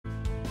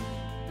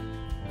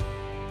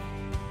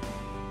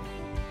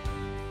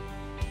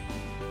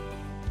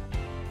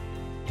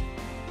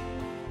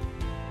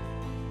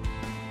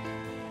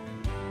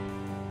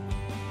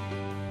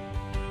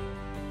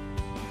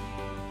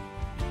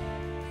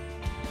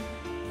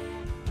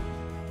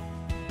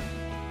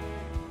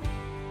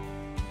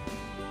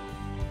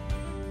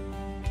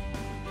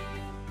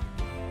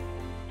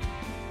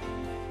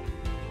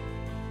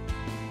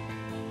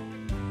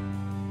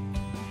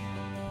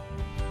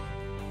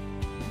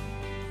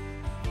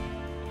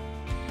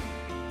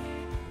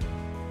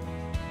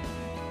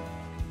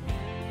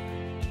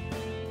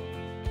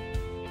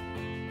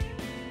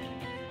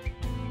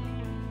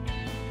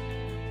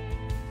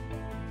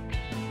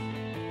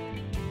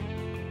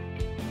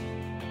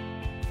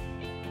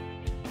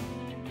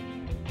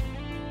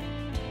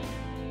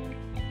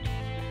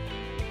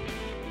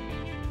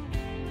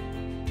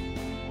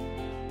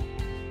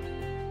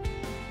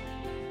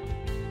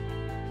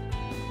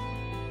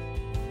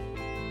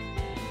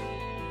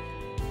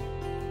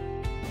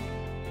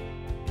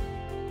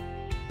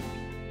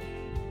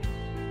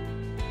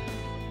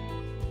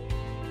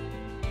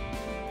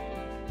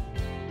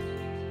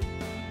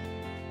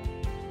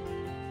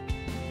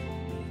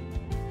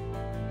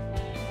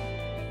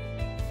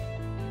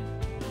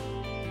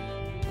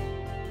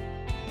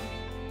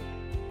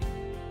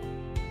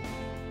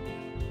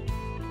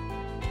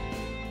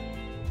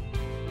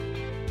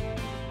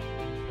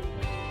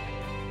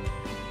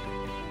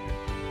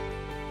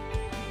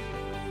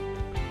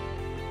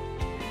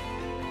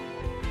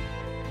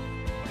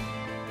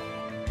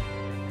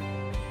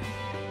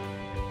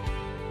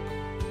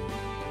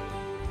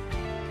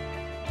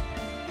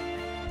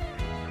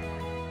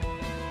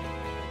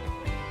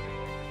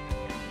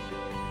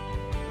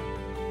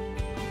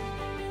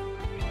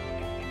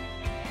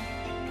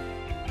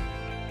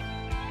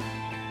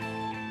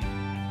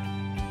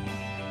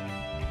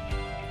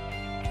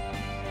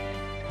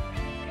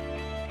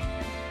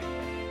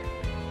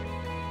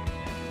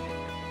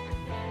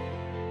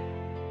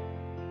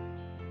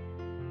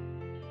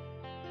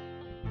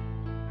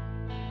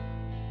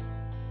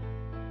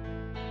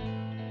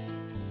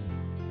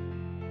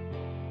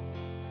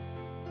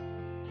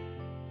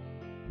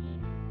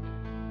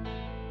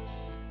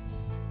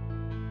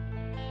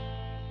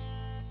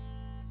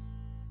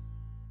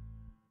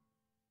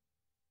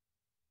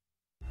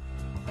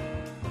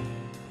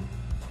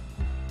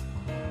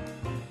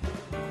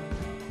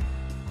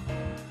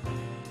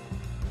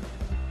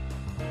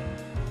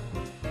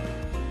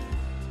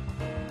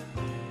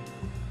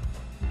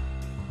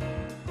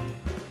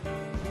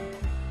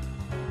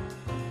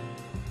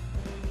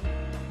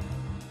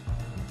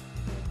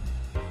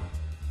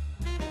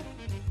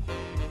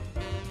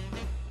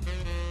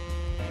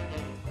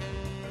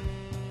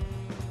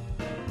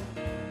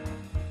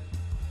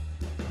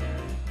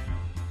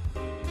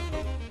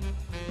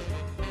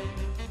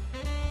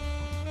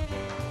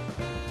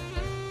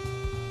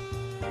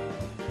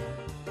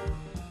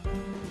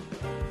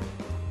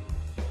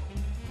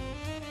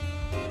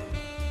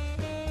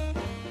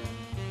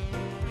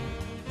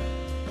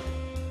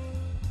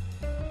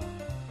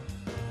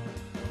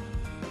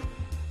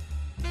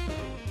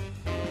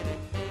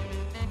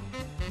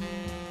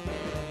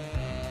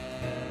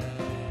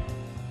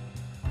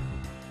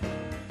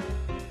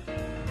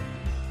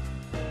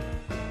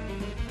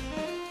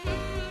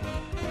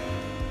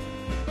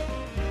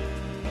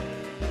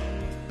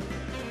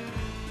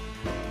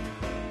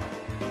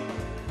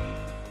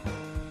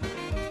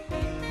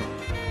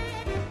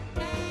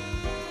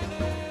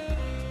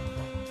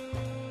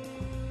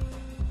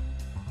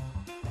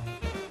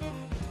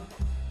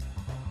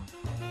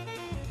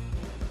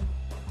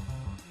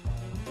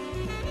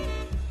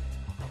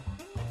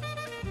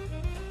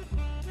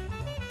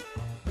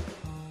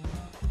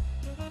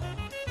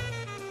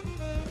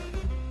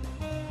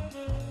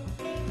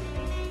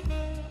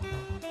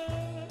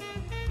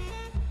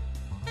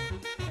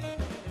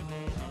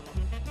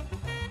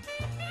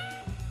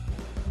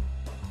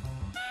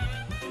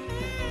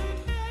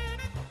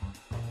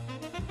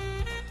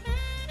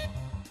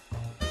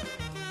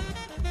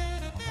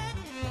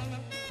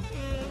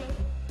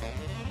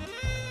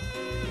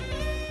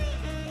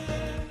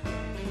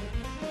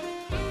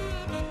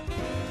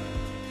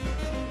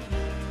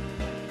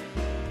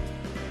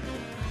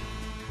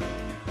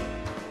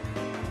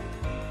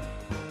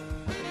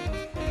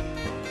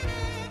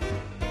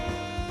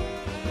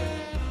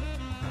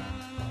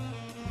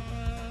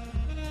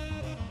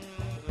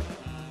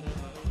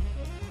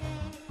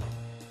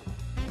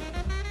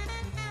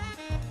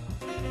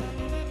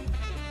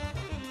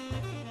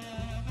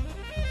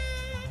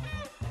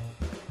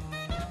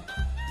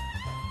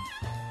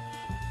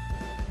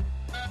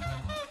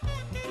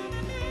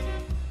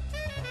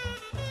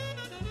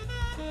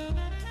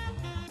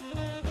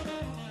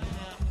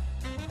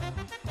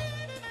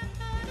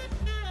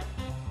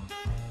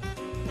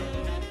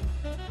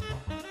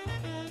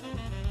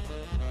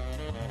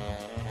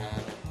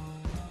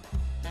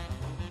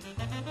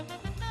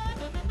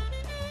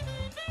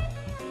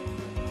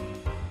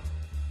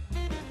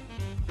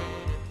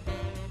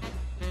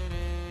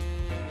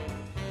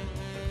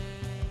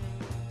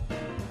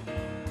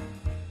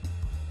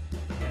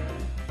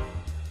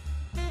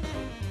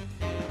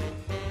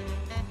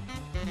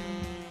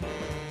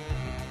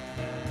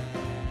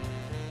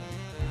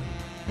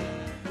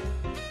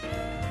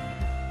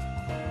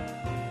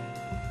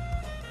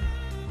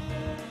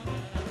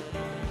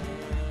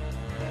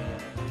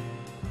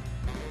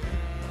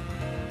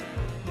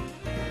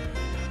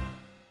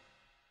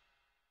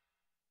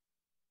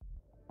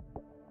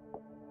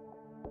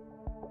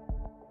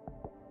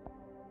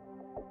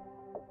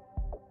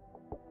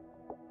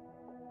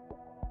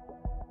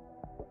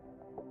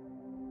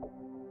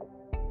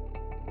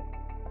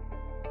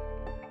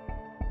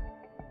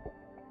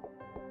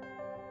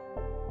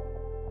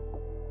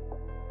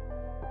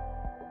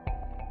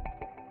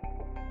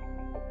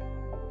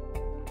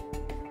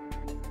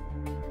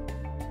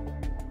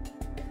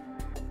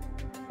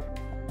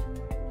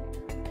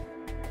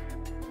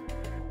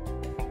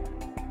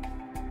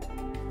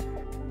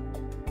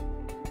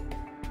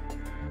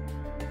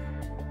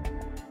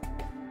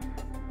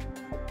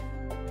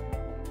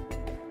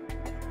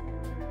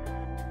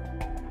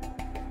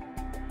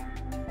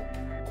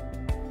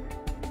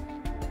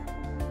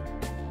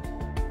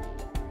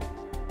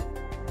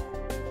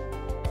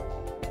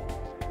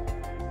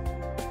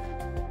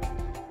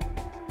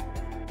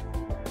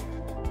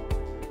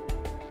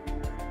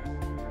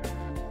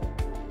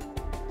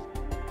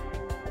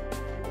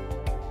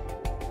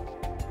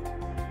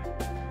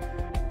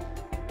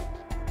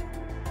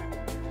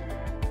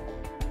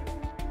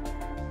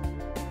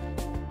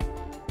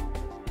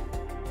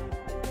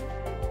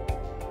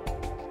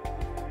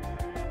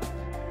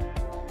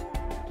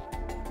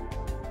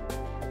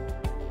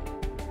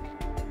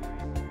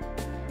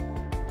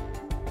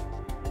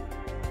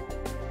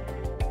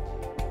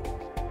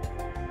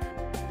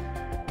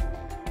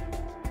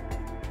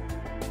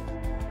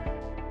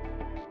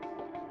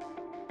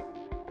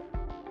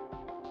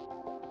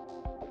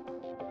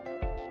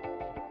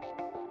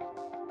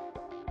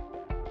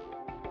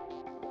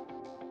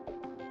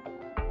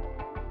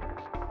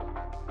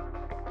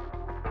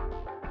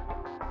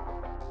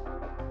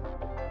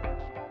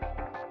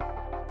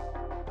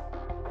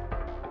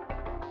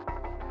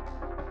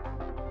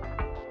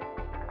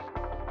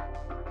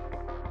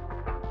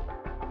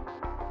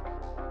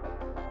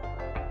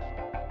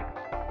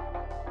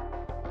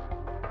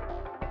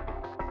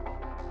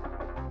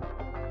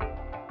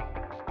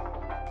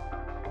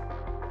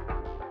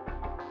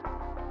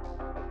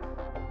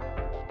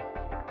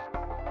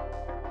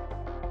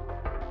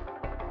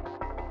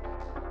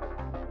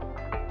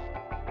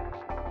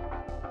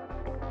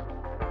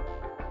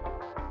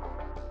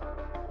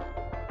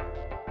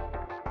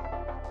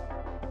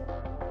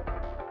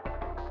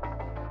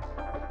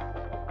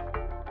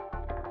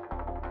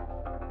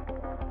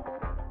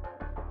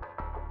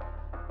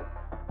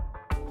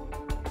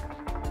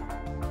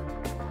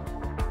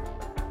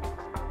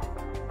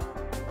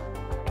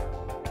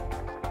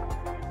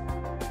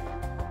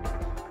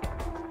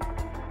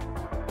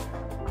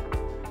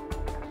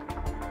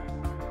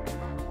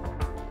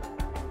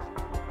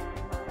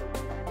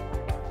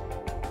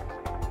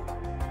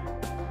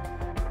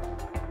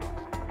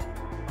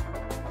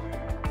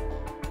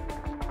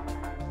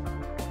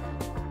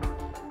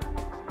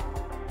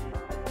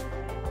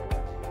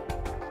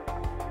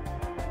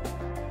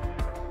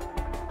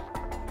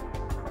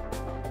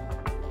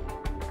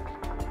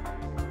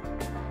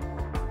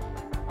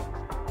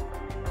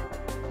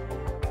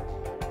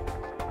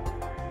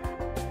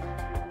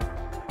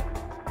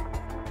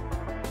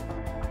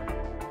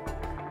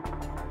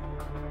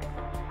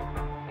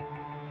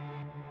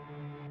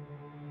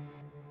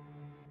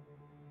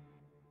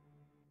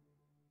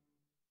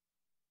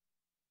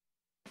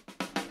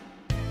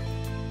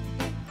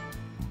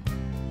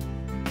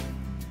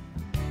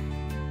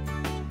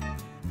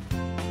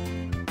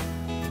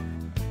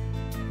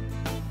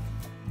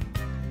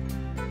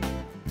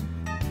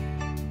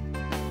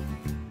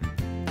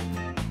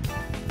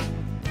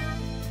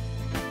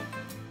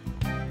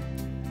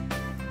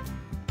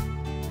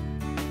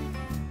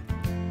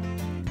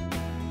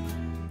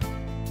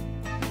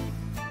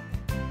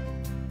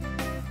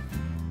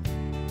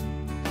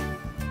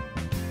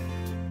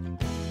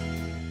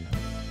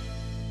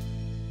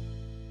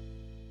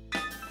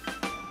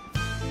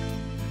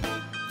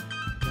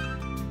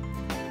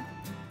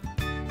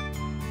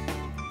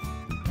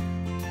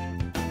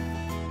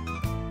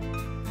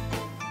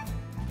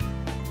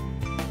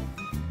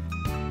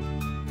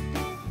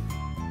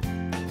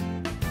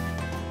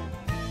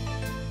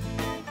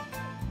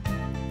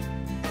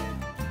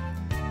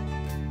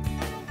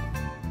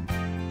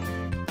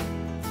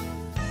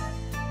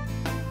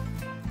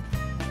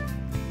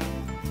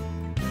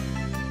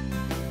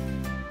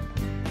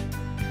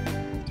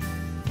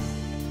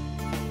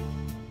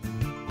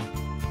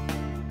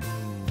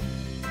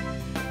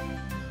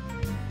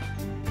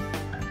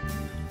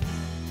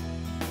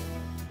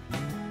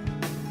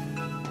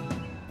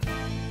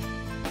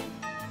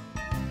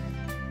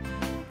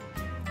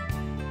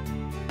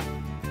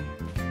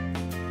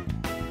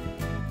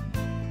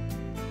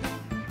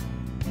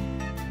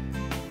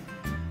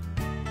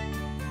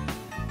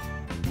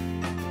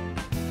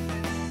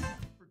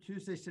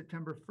Tuesday,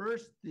 September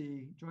 1st,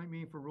 the joint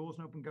meeting for Rules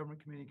and Open Government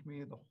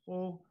Committee of the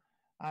Whole.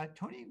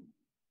 Tony,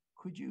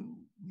 could you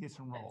lead us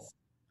some roll?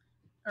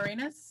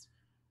 Arenas?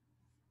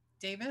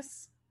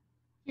 Davis?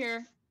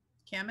 Here.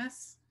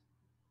 Camus?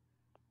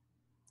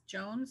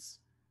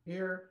 Jones?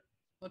 Here.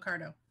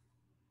 Liccardo?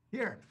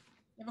 Here.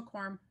 You have a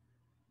quorum.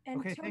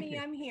 And Okay, Tony,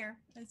 I'm here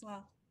as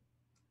well.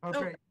 Oh,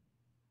 great.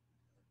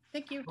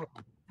 Thank you. Oh,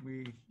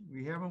 we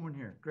have one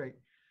here. Great.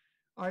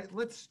 All right,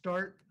 let's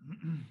start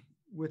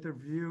with a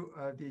review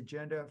of the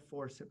agenda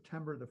for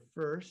September the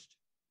 1st.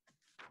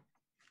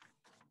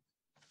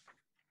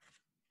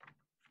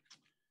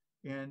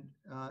 And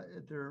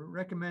there are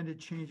recommended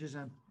changes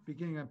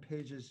beginning on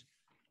pages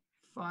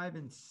 5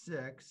 and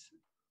 6.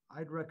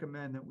 I'd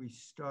recommend that we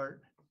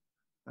start,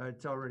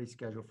 it's already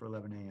scheduled for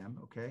 11 a.m.,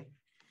 okay?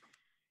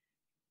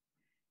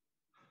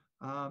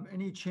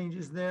 Any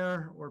changes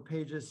there, or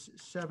pages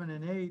 7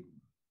 and 8?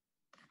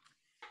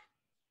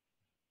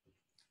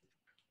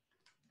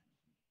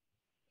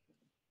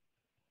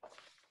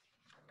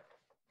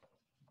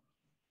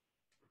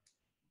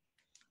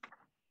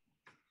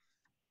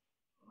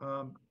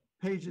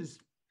 Pages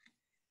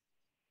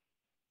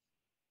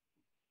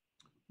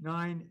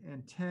 9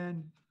 and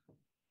 10.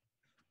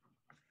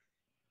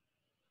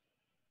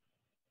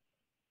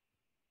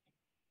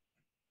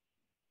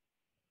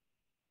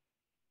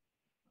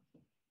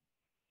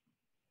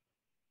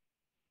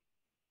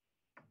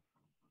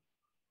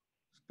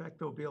 Expect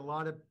there'll be a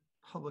lot of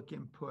public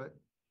input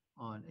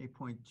on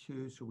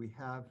 8.2, so we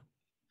have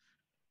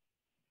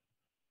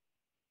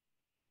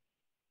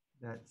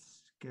that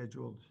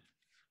scheduled.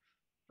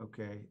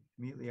 Okay,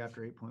 immediately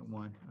after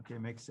 8.1. Okay,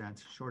 makes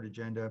sense. Short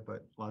agenda,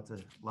 but lots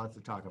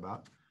to talk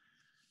about.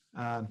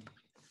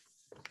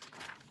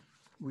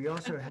 We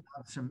also have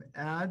some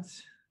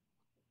ads,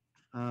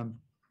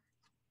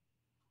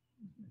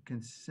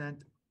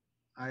 consent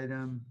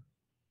item,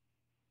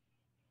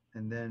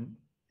 and then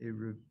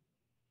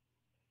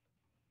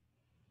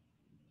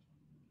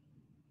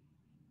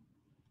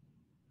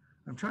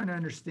I'm trying to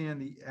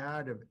understand the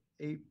ad of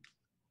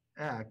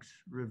 8X,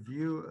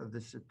 review of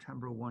the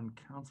September 1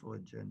 council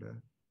agenda.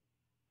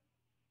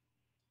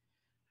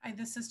 Hi,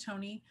 this is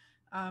Tony.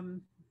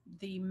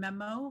 The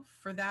memo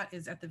for that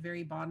is at the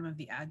very bottom of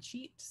the ad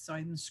sheet, so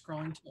I'm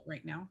scrolling to it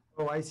right now.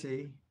 Oh, I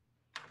see.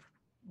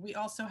 We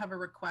also have a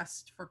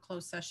request for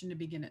closed session to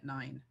begin at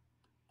 9.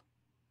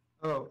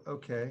 Oh,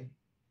 okay.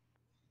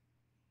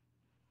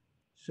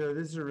 So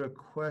this is a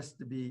request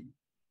to be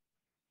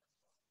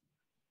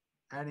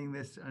adding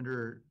this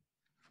under,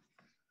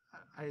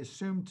 I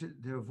assume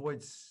to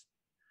avoid,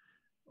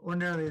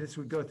 ordinarily this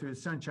would go through the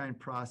sunshine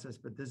process,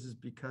 but this is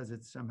because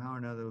it's somehow or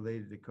another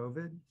related to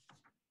COVID.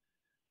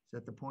 Is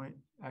that the point?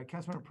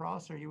 Councilmember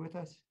Pross, are you with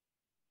us?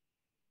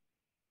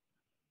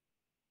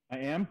 I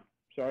am.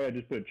 Sorry, I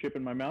just put a chip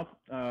in my mouth.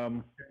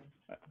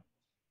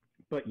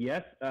 But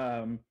yes,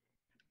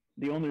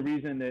 the only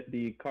reason that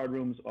the card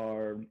rooms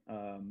are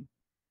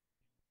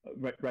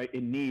right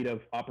in need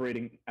of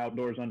operating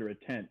outdoors under a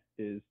tent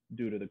is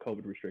due to the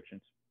COVID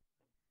restrictions.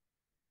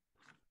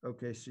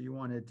 Okay, so you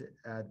wanted to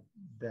add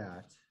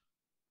that.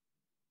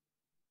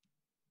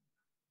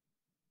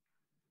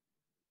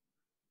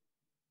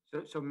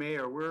 So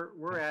Mayor,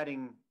 we're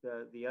adding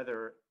the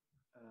other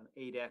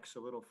 8X a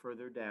little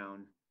further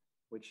down,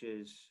 which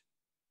is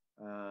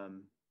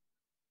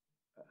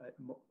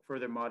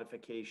further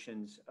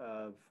modifications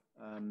of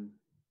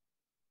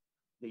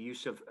the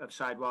use of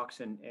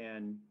sidewalks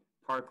and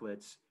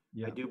parklets.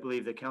 Yeah. I do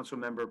believe that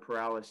Councilmember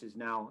Perales is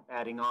now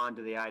adding on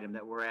to the item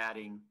that we're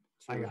adding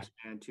to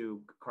expand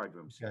to card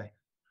rooms. Okay.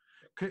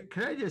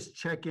 Could I just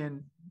check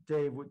in,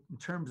 Dave, in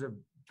terms of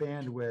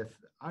bandwidth?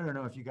 I don't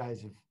know if you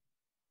guys have,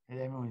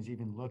 everyone's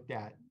even looked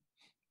at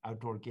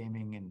outdoor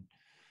gaming and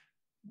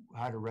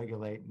how to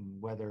regulate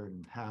and whether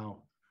and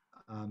how.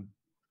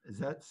 Is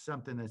that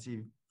something that's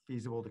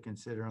feasible to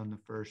consider on the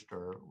first,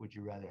 or would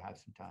you rather have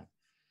some time?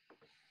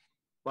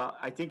 Well,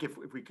 I think if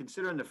we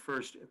consider on the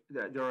first,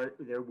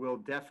 there will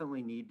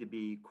definitely need to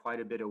be quite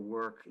a bit of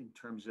work in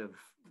terms of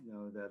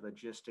the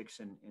logistics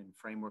and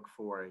framework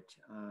for it.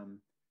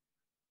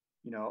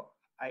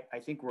 I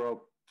think we're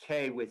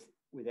okay with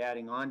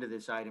adding on to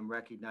this item,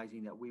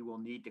 recognizing that we will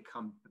need to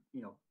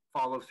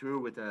follow through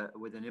with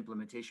an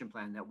implementation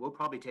plan that will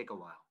probably take a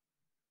while.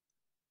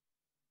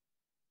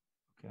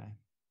 Okay.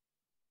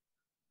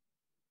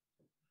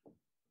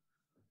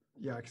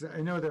 Yeah, because I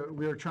know that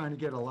we were trying to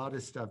get a lot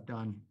of stuff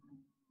done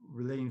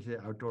relating to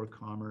outdoor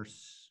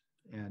commerce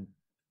and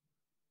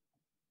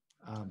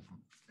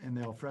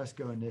the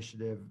Alfresco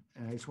initiative.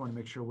 And I just want to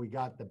make sure we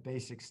got the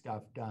basic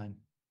stuff done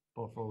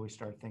before we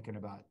start thinking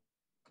about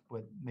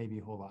what may be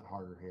a whole lot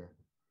harder here.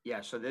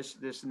 Yeah, so this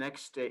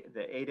next, the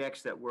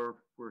 8X that we're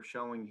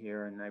showing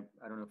here, and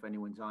I don't know if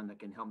anyone's on that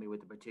can help me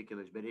with the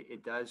particulars, but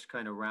it does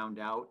kind of round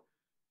out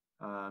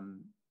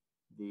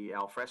the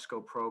Alfresco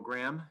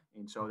program.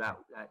 And so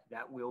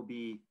that will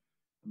be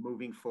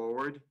moving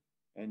forward.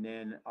 And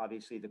then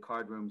obviously the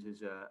card rooms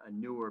is a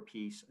newer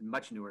piece, a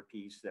much newer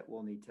piece that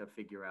we'll need to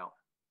figure out.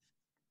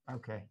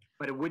 Okay.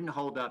 But it wouldn't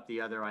hold up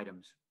the other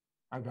items.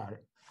 I got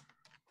it.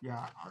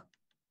 Yeah,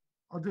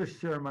 I'll just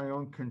share my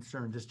own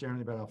concern just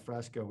generally about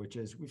alfresco, which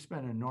is we've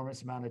spent an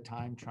enormous amount of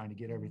time trying to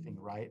get everything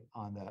right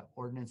on the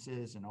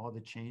ordinances and all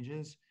the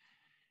changes.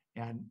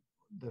 And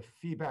the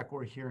feedback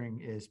we're hearing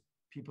is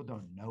people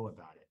don't know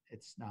about it.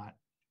 It's not,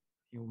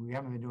 we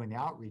haven't been doing the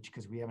outreach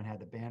because we haven't had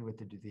the bandwidth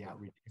to do the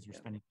outreach because we're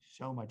spending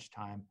so much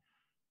time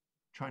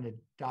trying to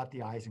dot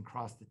the I's and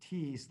cross the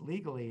T's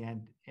legally.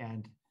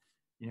 And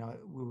what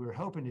we were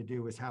hoping to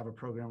do was have a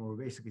program where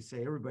we basically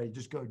say, everybody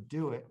just go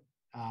do it.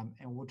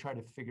 And we'll try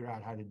to figure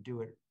out how to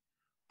do it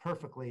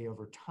perfectly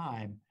over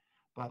time,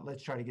 but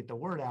let's try to get the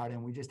word out.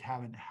 And we just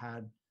haven't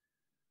had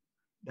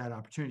that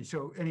opportunity.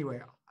 So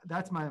anyway,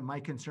 that's my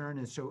concern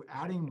is, so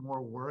adding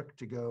more work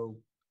to go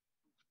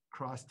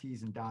cross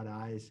T's and dot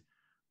I's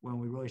when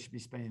we really should be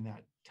spending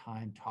that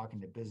time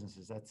talking to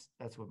businesses.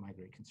 That's what my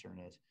great concern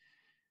is.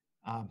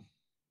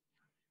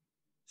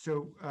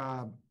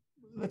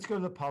 Let's go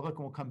to the public,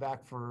 and we'll come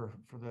back for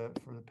the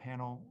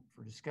panel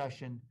for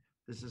discussion.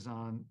 This is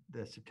on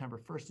the September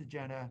 1st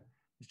agenda.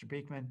 Mr.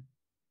 Beekman.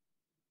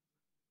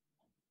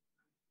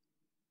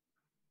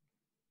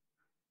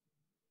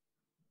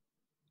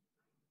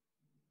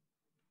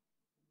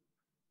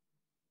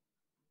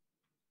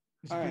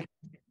 All right.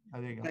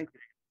 Oh, there you go. Thank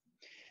you.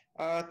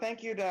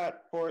 Thank you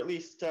that for at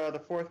least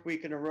the fourth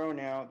week in a row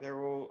now, there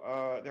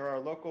are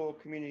local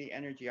community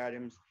energy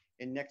items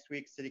in next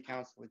week's City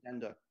Council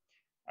agenda.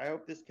 I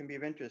hope this can be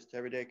of interest to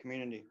everyday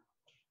community.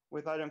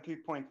 With item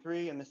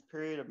 3.3, in this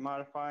period of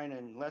modifying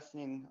and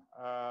lessening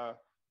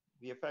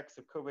the effects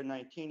of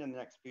COVID-19 in the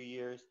next few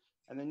years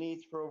and the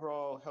needs for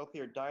overall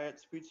healthier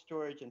diets, food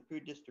storage, and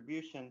food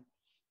distribution,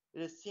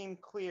 it has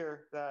seemed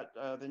clear that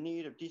the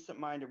need of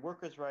decent-minded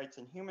workers' rights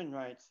and human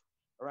rights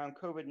around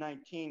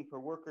COVID-19 for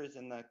workers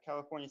in the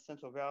California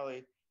Central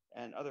Valley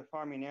and other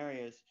farming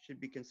areas should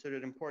be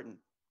considered important.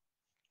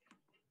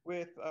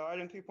 With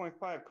item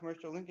 3.5,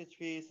 commercial linkage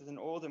fees is an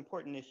old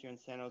important issue in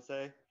San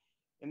Jose.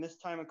 In this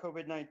time of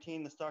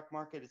COVID-19, the stock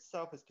market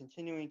itself is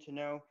continuing to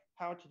know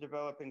how to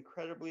develop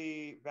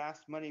incredibly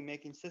vast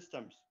money-making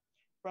systems.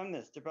 From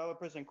this,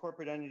 developers and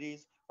corporate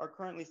entities are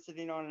currently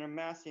sitting on and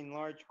amassing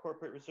large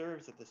corporate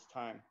reserves at this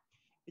time.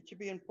 It should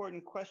be an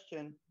important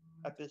question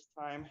at this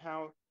time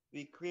how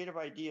the creative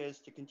ideas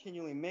to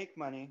continually make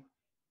money,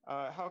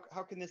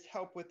 how can this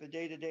help with the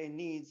day-to-day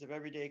needs of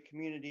everyday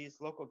communities,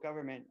 local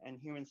government, and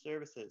human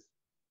services?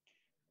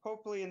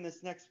 Hopefully in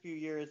this next few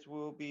years,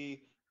 we'll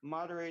be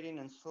moderating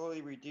and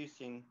slowly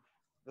reducing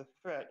the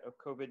threat of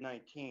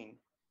COVID-19.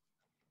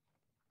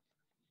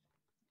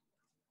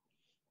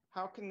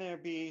 How can there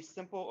be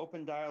simple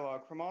open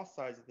dialogue from all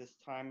sides at this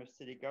time of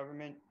city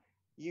government,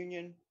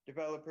 union,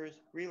 developers,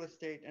 real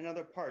estate, and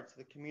other parts of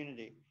the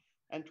community,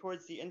 and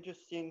towards the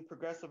interesting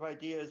progressive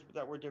ideas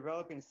that were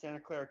developing in Santa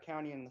Clara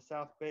County and the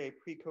South Bay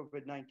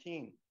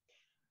pre-COVID-19?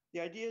 The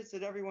ideas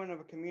that everyone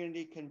of a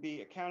community can be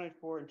accounted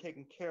for and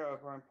taken care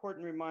of are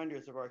important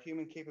reminders of our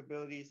human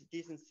capabilities,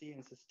 decency,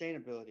 and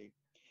sustainability.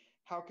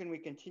 How can we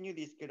continue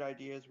these good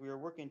ideas we are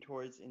working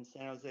towards in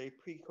San Jose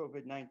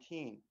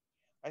pre-COVID-19?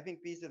 I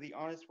think these are the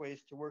honest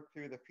ways to work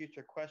through the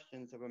future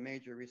questions of a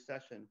major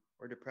recession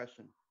or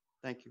depression.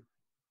 Thank you.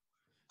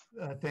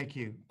 Thank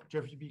you.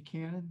 Jeffrey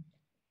Buchanan.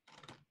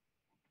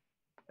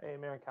 Hey,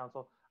 Mayor and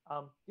Council.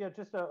 Yeah,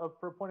 just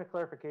for a point of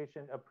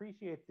clarification,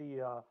 appreciate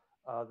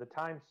the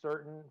time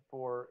certain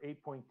for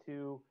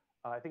 8.2.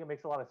 I think it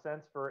makes a lot of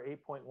sense for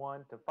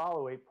 8.1 to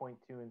follow 8.2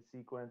 in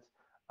sequence,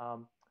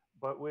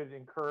 but would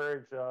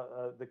encourage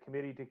the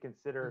committee to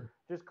consider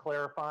just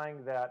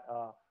clarifying that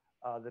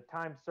the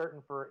time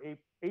certain for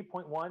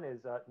 8.1 is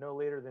no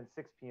later than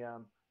 6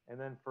 p.m. And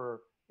then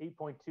for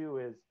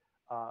 8.2 is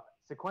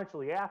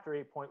sequentially after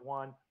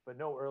 8.1, but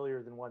no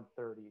earlier than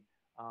 1:30.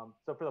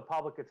 So for the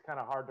public, it's kind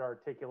of hard to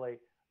articulate.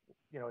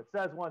 It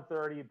says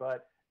 1:30,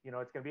 but it's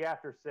going to be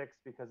after 6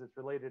 because it's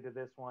related to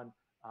this one.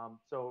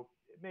 So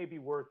it may be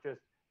worth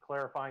just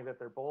clarifying that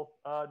they're both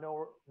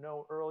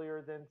no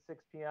earlier than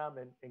 6 p.m.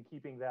 and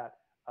keeping that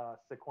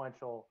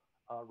sequential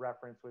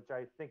reference, which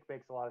I think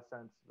makes a lot of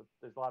sense.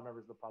 There's a lot of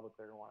members of the public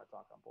that are going to want to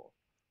talk on both.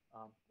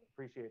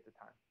 Appreciate the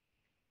time.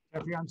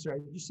 Jeffrey, I'm sorry.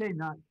 Did you say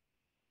not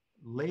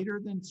later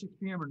than 6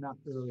 p.m. or not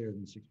earlier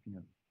than 6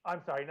 p.m.?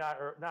 I'm sorry, not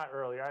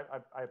earlier.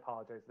 I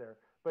apologize there.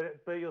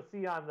 But you'll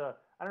see on the,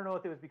 I don't know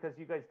if it was because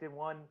you guys did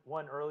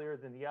one earlier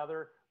than the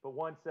other, but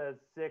one says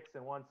 6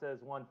 and one says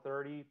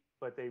 1:30,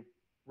 but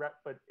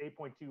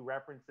 8.2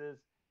 references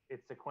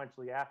it's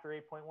sequentially after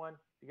 8.1.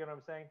 You get what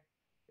I'm saying?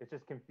 It's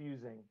just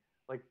confusing.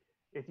 Like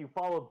if you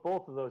followed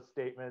both of those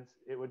statements,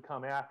 it would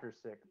come after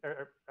 6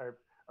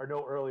 or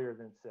no earlier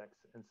than 6.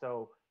 And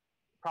so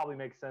it probably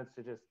makes sense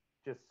to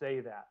just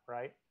say that,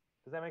 right?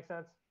 Does that make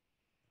sense?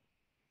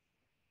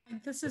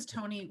 This is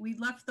Tony. We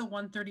left the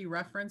 1:30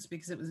 reference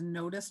because it was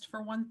noticed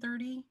for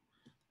 1:30.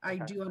 I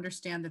do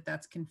understand that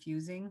that's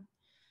confusing,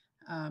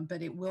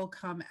 but it will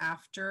come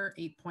after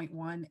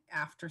 8.1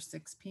 after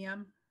 6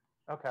 p.m.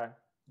 Okay.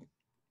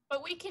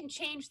 But we can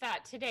change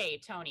that today,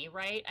 Tony,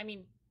 right? I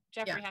mean,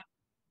 Jeffrey had an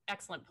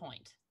excellent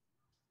point.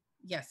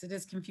 Yes, it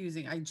is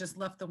confusing. I just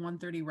left the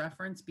 130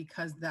 reference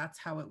because that's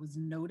how it was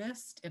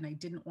noticed, and I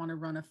didn't want to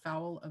run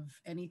afoul of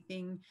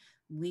anything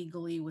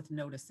legally with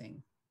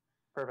noticing.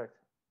 Perfect.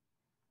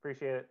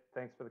 Appreciate it.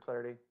 Thanks for the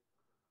clarity.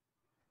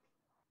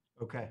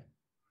 Okay,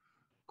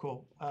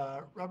 cool.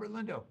 Robert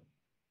Lindo.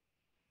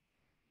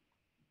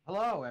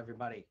 Hello,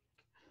 everybody.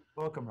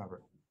 Welcome,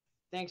 Robert.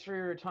 Thanks for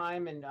your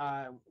time, and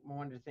I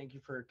wanted to thank you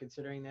for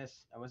considering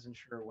this. I wasn't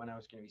sure when I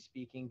was going to be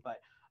speaking,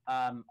 but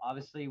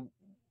obviously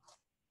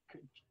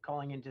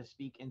calling in to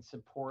speak in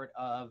support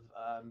of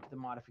the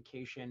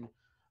modification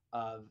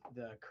of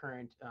the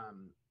current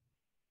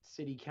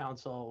city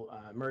council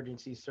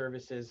emergency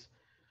services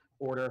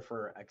order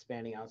for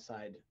expanding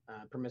outside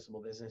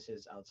permissible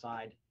businesses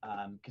outside.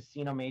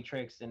 Casino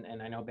Matrix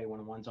and I know Bay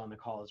 101's on the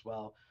call as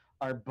well,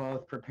 are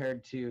both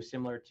prepared to,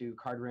 similar to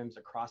card rooms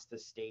across the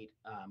state,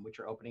 which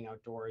are opening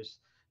outdoors.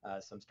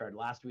 Some started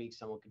last week,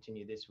 some will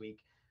continue this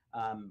week.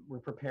 We're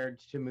prepared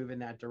to move in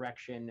that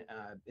direction.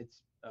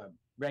 It's a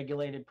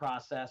regulated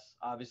process,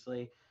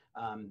 obviously.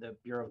 The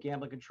Bureau of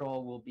Gambling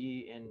Control will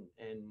be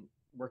in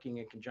working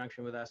in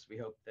conjunction with us. We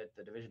hope that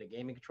the Division of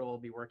Gaming Control will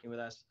be working with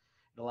us.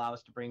 It allows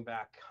us to bring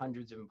back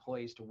hundreds of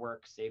employees to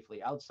work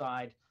safely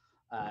outside.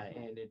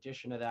 In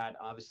addition to that,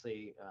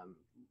 obviously,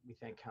 we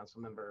thank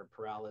Councilmember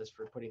Perales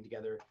for putting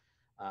together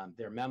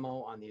their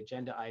memo on the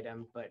agenda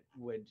item, but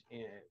would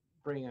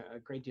bring a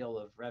great deal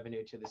of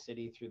revenue to the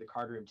city through the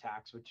card room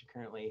tax, which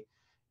currently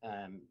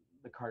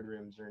the card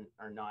rooms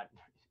are not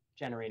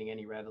generating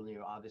any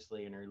revenue,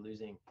 obviously, and are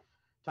losing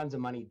tons of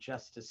money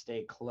just to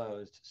stay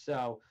closed.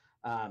 So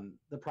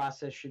the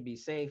process should be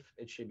safe,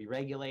 it should be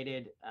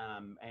regulated,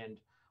 and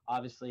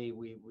obviously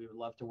we would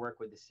love to work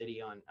with the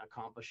city on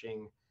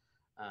accomplishing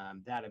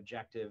that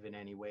objective in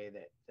any way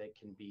that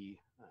can be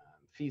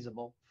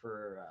feasible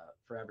for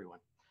everyone.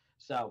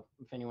 So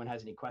if anyone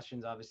has any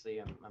questions, obviously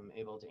I'm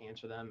able to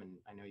answer them, and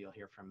I know you'll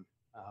hear from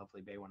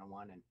hopefully Bay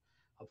 101, and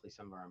hopefully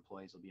some of our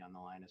employees will be on the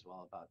line as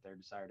well about their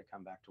desire to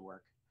come back to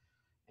work.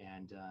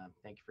 And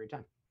thank you for your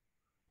time.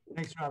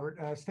 Thanks, Robert.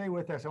 Stay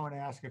with us. I want to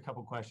ask a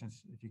couple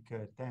questions if you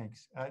could.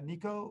 Thanks.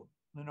 Nico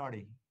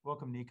Lenardi.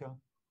 Welcome, Nico.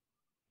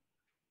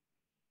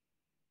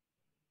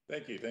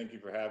 Thank you. Thank you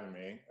for having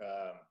me.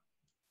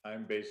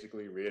 I'm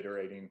basically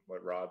reiterating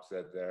what Rob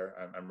said there.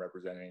 I'm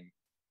representing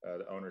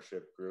the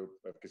ownership group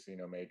of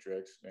Casino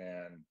Matrix,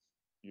 and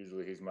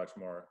usually he's much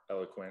more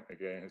eloquent at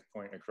getting his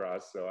point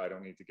across, so I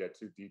don't need to get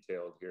too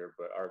detailed here.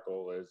 But our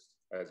goal is,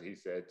 as he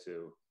said,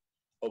 to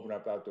open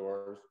up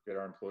outdoors, get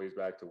our employees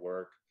back to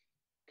work,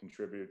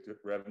 contribute to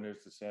revenues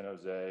to San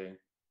Jose,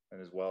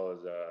 and as well as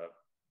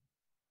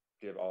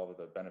give all of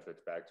the benefits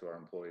back to our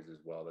employees as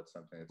well. That's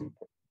something that's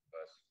important to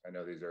us. I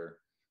know these are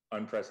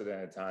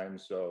unprecedented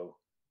times, so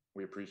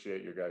we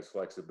appreciate your guys'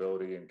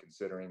 flexibility in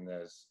considering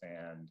this,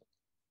 and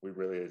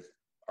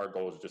our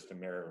goal is just to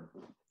mirror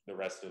the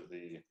rest of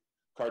the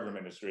card room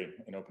industry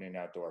in opening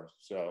outdoors.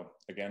 So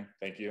again,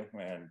 thank you,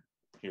 and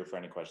here for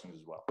any questions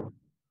as well.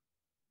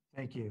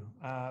 Thank you.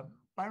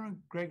 Byron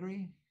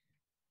Gregory.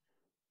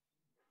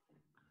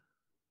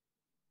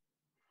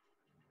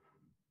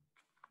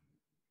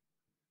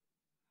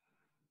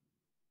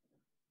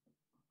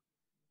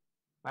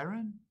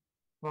 Byron,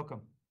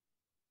 welcome.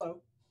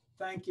 Hello,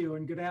 thank you,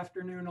 and good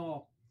afternoon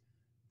all.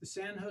 The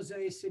San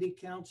Jose City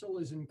Council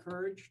is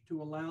encouraged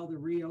to allow the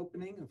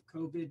reopening of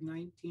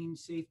COVID-19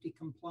 safety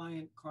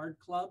compliant card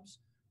clubs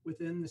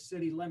within the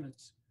city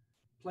limits,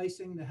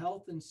 placing the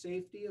health and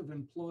safety of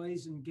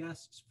employees and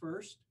guests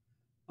first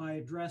by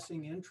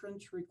addressing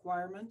entrance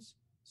requirements,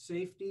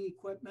 safety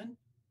equipment,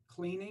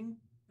 cleaning,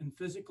 and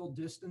physical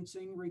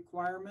distancing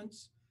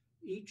requirements.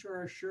 Each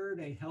are assured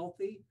a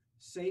healthy,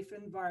 safe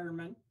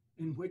environment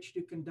in which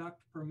to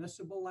conduct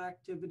permissible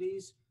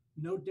activities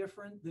no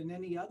different than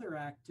any other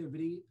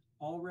activity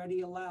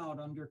already allowed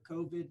under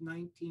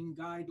COVID-19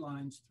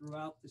 guidelines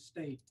throughout the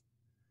state.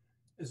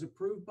 As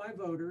approved by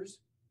voters,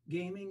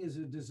 gaming is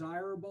a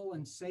desirable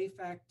and safe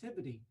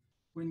activity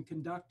when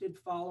conducted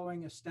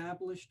following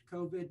established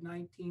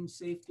COVID-19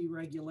 safety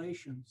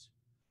regulations.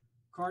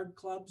 Card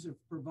clubs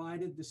have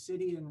provided the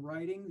city in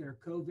writing their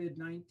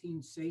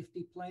COVID-19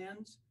 safety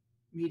plans,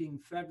 meeting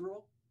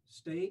federal,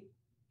 state,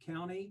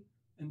 county,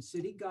 and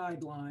city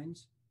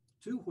guidelines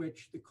to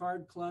which the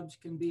card clubs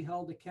can be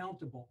held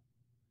accountable.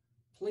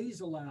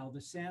 Please allow the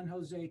San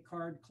Jose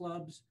card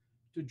clubs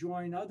to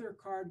join other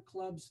card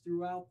clubs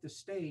throughout the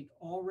state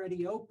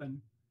already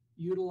open,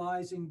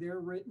 utilizing their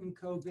written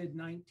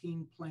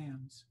COVID-19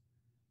 plans.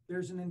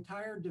 There's an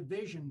entire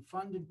division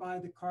funded by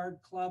the card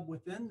club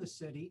within the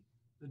city,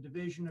 the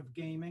Division of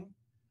Gaming,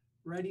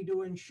 ready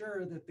to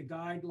ensure that the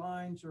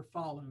guidelines are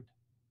followed.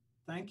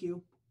 Thank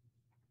you.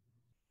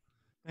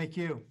 Thank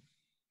you.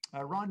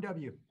 Ron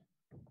W.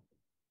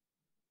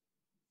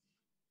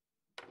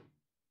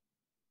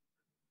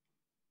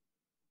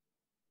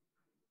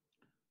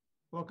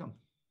 Welcome.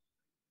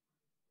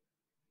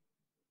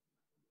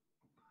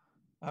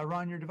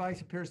 Ron, your device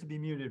appears to be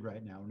muted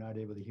right now. We're not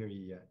able to hear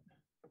you yet.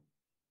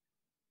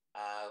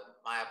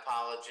 My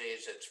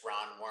apologies. It's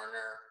Ron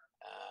Werner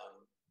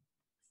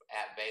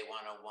at Bay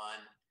 101.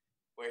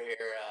 we're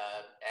here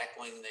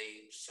echoing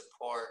the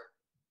support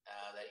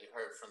that you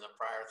heard from the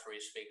prior three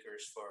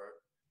speakers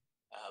for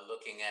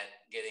looking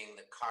at getting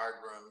the card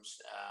rooms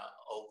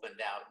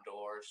opened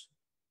outdoors.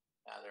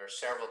 There are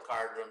several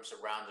card rooms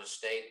around the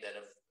state that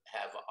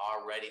have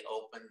already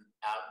opened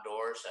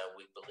outdoors.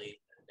 We believe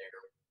that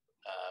they're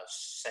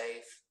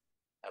safe,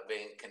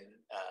 being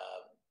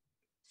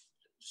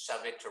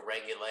subject to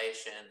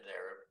regulation.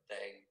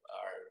 They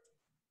are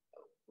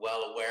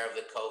well aware of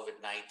the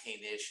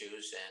COVID-19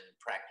 issues and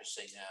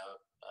practicing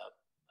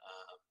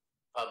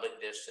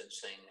public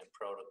distancing and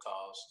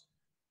protocols.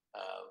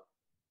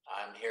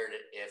 I'm here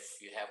if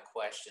you have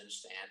questions,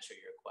 to answer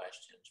your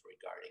questions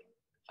regarding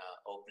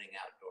opening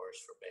outdoors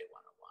for Bay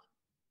 101.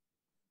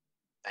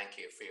 Thank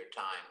you for your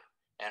time.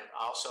 And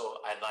also,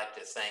 I'd like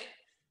to thank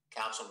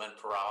Councilman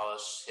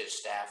Perales, his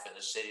staff, and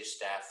the city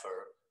staff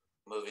for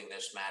moving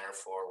this matter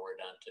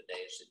forward on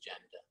today's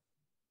agenda.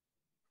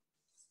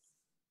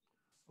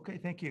 Okay,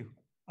 thank you.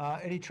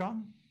 Eddie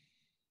Trung?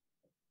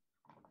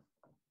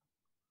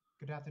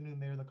 Good afternoon,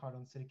 Mayor Liccardo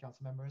and City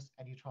Council members.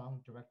 Eddie Trong,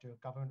 Director of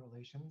Government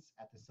Relations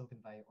at the Silicon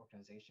Valley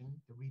Organization,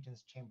 the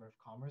region's Chamber of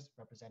Commerce,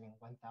 representing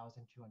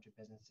 1,200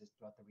 businesses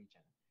throughout the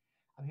region.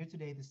 I'm here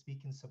today to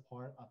speak in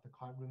support of the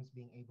card rooms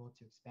being able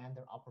to expand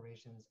their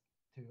operations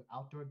to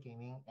outdoor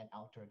gaming and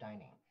outdoor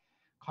dining.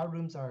 Card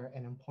rooms are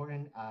an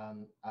important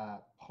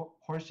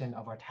portion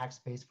of our tax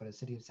base for the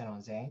city of San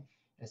Jose, and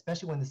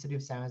especially when the city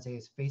of San Jose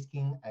is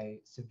facing a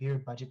severe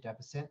budget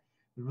deficit.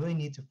 We really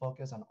need to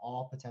focus on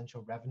all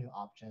potential revenue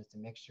options to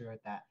make sure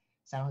that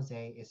San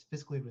Jose is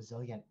fiscally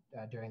resilient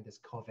during this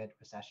COVID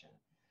recession.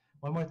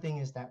 One more thing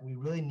is that we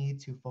really need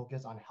to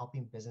focus on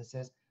helping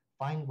businesses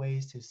find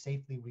ways to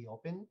safely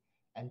reopen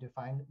and to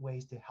find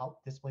ways to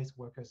help displaced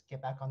workers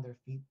get back on their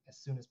feet as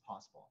soon as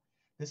possible.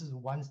 This is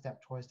one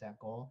step towards that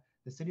goal.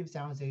 The city of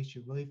San Jose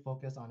should really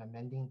focus on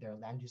amending their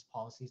land use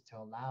policies to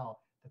allow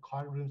the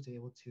card rooms to be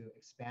able to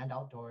expand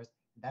outdoors.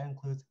 That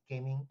includes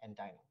gaming and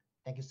dining.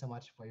 Thank you so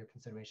much for your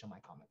consideration of my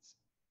comments.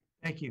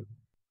 Thank you.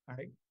 All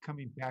right,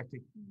 coming back to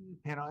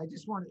panel, I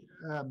just want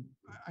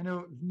I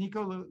know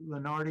Nico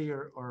Lenardi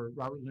or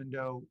Robert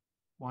Lindo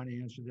want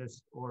to answer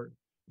this, or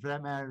for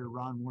that matter,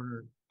 Ron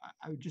Warner.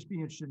 I would just be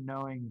interested in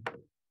knowing,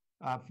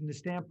 from the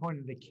standpoint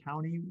of the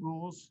county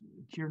rules,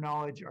 to your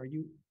knowledge, are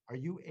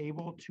you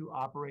able to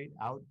operate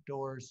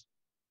outdoors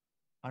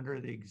under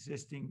the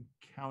existing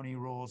county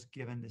rules,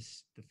 given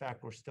the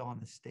fact we're still on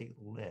the state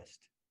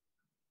list?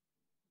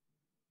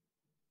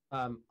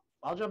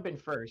 I'll jump in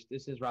first.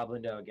 This is Rob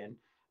Lindo again.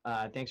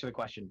 Thanks for the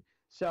question.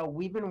 So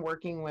we've been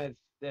working with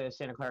the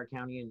Santa Clara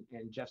County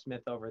and Jeff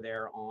Smith over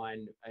there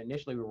on,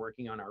 initially we were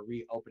working on our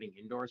reopening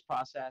indoors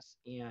process.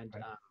 And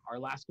Right. Our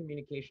last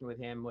communication with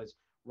him was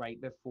right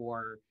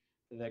before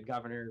the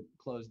governor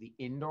closed the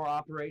indoor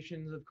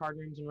operations of card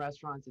rooms and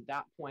restaurants. At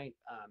that point,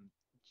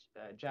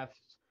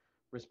 Jeff's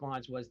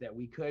response was that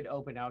we could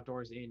open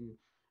outdoors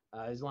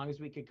as long as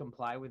we could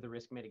comply with the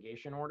risk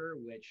mitigation order,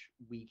 which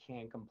we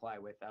can comply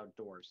with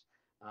outdoors.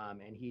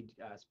 And he'd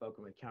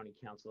spoken with county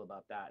council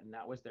about that, and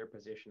that was their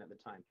position at the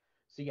time.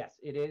 So yes,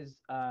 it is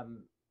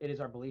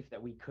our belief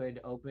that we could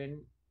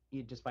open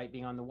despite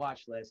being on the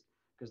watch list,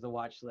 because the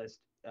watch list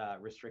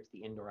restricts the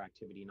indoor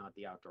activity, not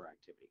the outdoor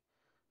activity.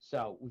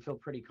 So we feel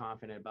pretty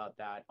confident about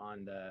that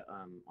on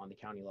the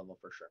county level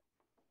for sure.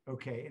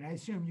 Okay, and I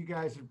assume you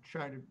guys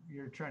are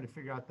you're trying to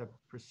figure out the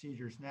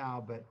procedures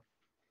now, but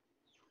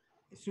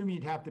assume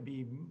you'd have to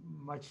be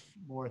much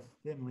more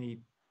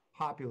thinly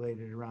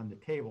populated around the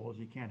tables.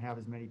 You can't have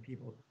as many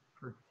people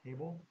per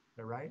table. Is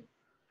that right?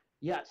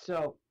 Yeah.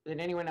 So then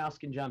anyone else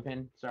can jump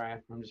in. Sorry,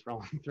 I'm just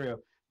rolling through.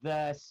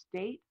 The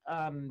state,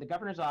 the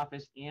governor's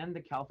office, and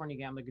the California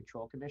Gambling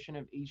Control Commission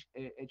have each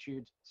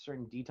issued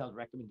certain detailed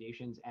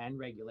recommendations and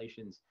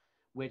regulations,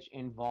 which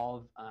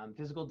involve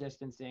physical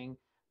distancing,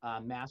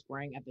 mask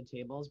wearing at the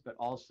tables, but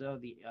also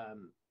the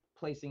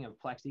placing of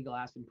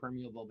plexiglass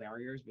impermeable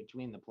barriers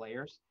between the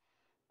players.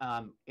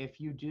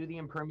 If you do the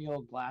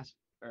impermeable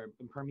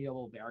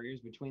barriers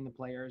between the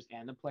players,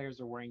 and the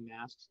players are wearing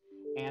masks,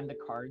 and the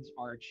cards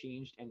are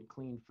changed and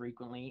cleaned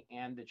frequently,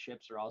 and the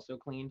chips are also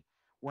cleaned,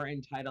 we're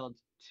entitled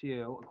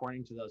to,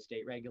 according to those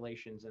state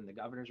regulations and the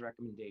governor's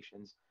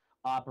recommendations,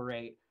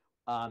 operate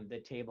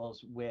the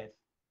tables with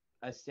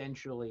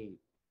essentially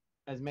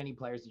as many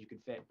players as you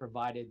could fit,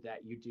 provided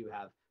that you do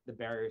have the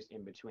barriers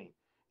in between.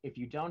 If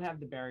you don't have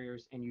the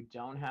barriers and you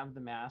don't have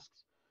the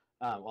masks,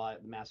 well,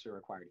 the masks are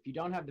required. If you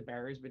don't have the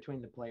barriers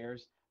between the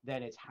players,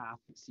 then it's half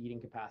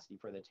seating capacity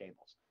for the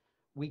tables.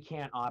 We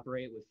can't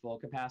operate with full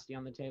capacity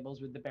on the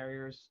tables with the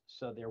barriers,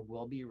 so there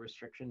will be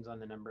restrictions on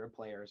the number of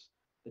players.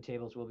 The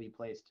tables will be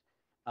placed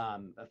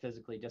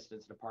physically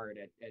distanced apart.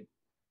 At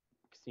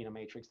Casino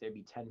Matrix, they'd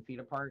be 10 feet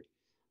apart.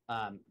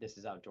 This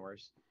is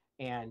outdoors.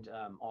 And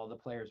all the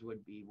players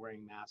would be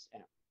wearing masks,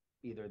 and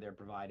either they're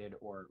provided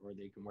or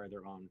they can wear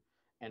their own.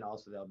 And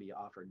also they'll be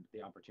offered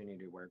the opportunity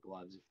to wear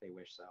gloves if they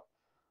wish so.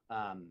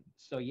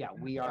 So yeah,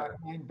 we are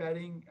backline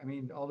betting. I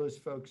mean, all those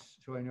folks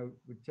who I know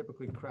would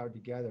typically crowd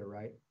together,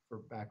 right,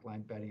 for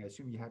backline betting. I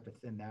assume you have to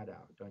thin that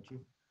out, don't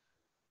you?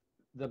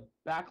 the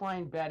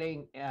backline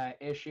betting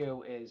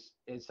issue is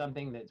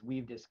something that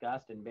we've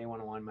discussed, and Bay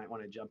 101 might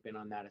want to jump in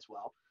on that as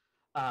well.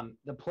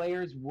 The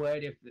players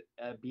would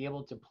be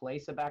able to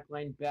place a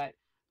backline bet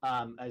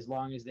as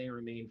long as they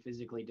remain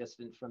physically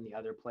distant from the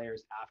other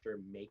players after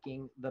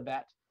making the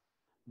bet.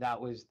 That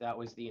was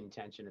the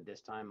intention at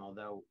this time,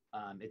 although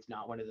it's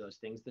not one of those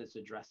things that's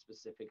addressed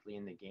specifically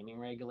in the gaming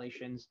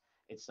regulations.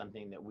 It's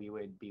something that we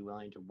would be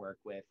willing to work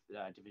with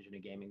Division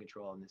of Gaming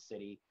Control in the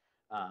city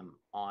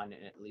on,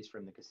 at least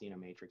from the casino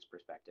matrix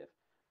perspective.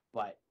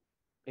 But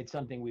it's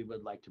something we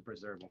would like to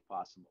preserve if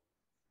possible.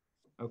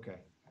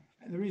 Okay.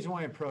 And the reason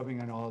why I'm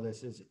probing on all of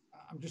this is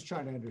I'm just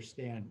trying to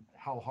understand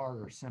how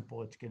hard or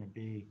simple it's going to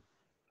be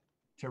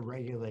to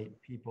regulate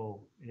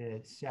people in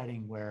a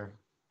setting where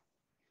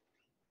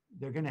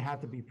they're going to have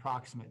to be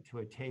proximate to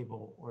a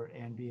table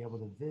and be able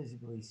to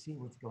visibly see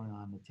what's going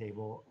on the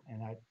table.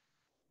 And I'm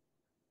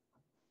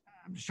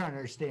just trying to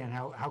understand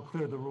how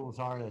clear the rules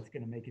are. That's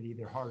going to make it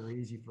either hard or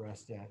easy for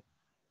us to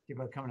keep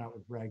on coming out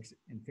with regs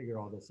and figure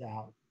all this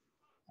out.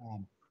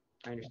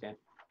 I understand.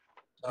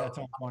 That's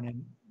all fun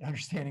and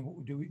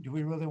understanding. Do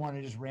we really want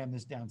to just ram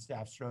this down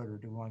staff's throat, or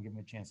do we want to give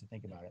them a chance to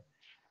think about it?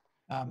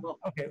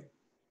 Okay.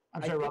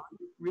 I'm sorry, Rob.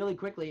 Really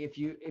quickly, if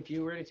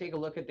you were to take a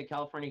look at the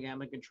California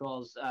Gambling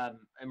Control's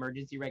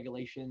emergency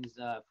regulations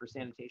for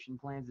sanitation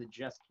plans that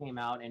just came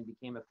out and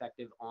became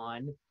effective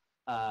on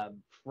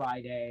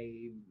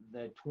Friday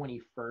the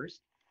 21st,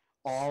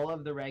 all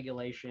of the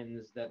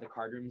regulations that the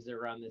card rooms that are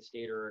around the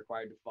state are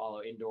required to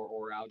follow, indoor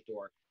or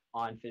outdoor,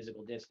 on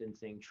physical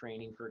distancing,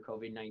 training for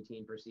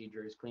COVID-19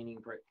 procedures, cleaning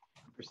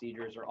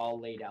procedures are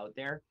all laid out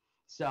there.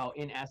 So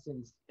in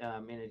essence,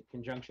 in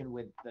conjunction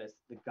with the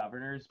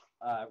governor's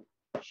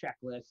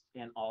checklist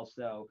and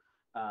also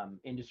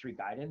industry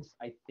guidance,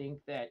 I think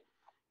that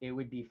it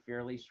would be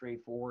fairly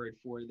straightforward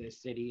for the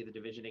city, the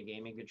Division of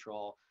Gaming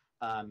Control,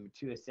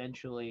 to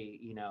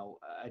essentially,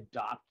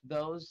 adopt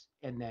those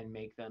and then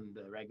make them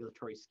the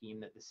regulatory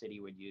scheme that the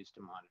city would use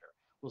to monitor.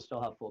 We'll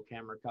still have full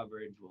camera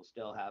coverage. We'll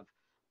still have,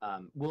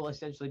 we'll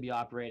essentially be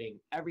operating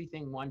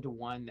everything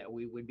one-to-one that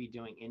we would be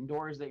doing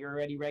indoors that you're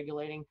already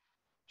regulating,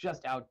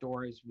 just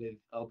outdoors with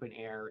open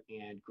air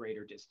and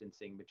greater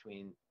distancing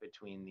between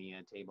the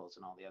tables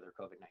and all the other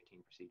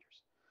COVID-19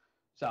 procedures.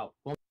 So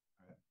we'll.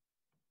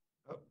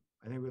 Oh,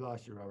 I think we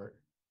lost you, Robert.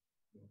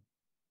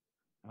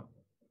 Oh.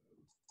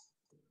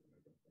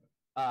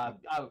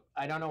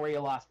 I don't know where you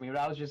lost me, but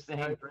I was just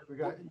saying. We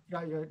got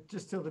you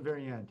just till the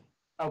very end.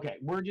 Okay,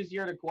 we're just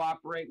here to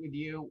cooperate with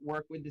you,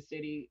 work with the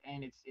city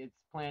and its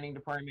planning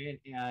department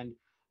and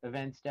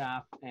event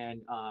staff,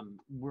 and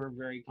we're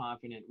very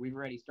confident. We've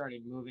already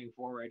started moving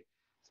forward,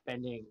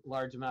 spending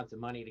large amounts of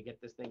money to get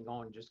this thing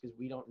going, just because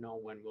we don't know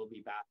when we'll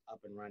be back up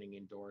and running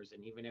indoors.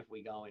 And even if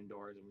we go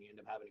indoors and we end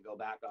up having to go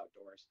back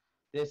outdoors,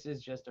 this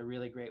is just a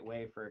really great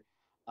way for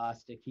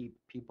us to keep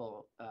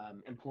people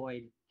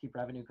employed, keep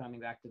revenue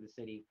coming back to the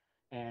city,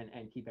 and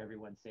keep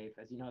everyone safe.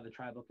 As you know, the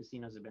tribal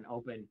casinos have been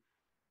open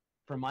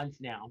for months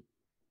now,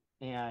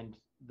 and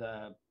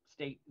the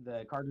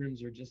card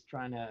rooms are just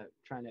trying to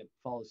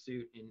follow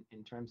suit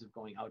in terms of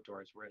going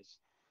outdoors, whereas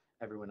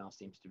everyone else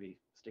seems to be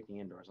sticking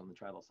indoors on the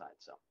tribal side.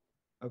 So,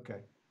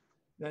 okay.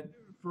 Then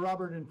for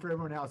Robert and for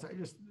everyone else,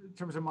 in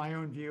terms of my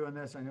own view on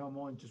this, I know I'm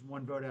only just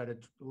one vote out of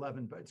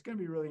 11, but it's going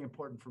to be really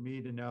important for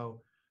me to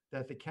know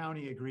that the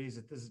county agrees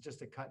that this is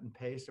just a cut and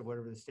paste of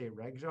whatever the state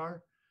regs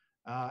are,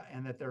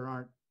 and that there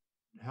aren't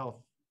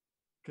health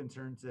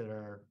concerns that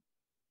are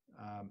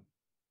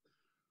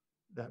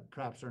that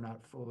perhaps are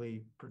not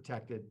fully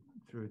protected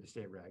through the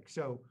state reg.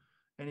 So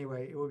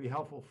anyway, it would be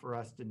helpful for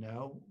us to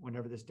know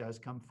whenever this does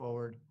come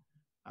forward,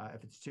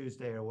 if it's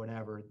Tuesday or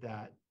whatever,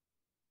 that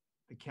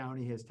the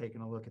county has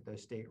taken a look at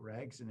those state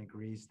regs and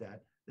agrees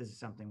that this is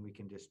something we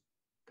can just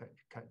cut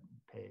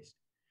and paste.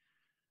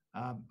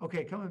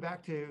 Okay, coming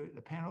back to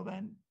the panel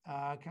then,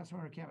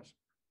 Councilmember Camus.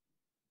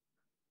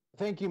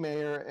 Thank you,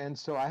 Mayor. And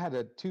so I had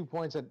 2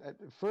 points. At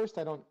first,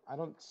 I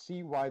don't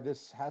see why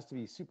this has to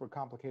be super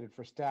complicated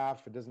for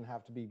staff. It doesn't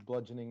have to be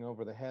bludgeoning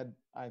over the head.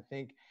 I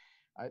think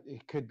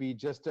it could be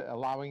just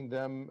allowing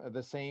them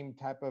the same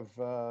type of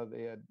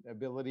the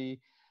ability,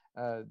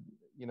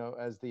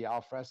 as the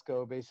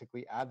alfresco,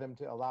 basically add them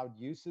to allowed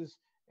uses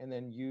and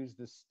then use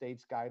the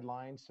state's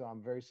guidelines. So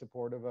I'm very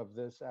supportive of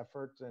this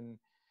effort.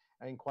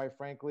 And quite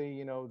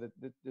frankly,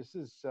 that this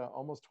is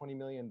almost $20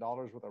 million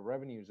worth of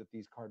revenues that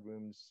these card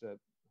rooms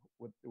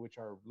which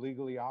are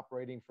legally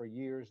operating for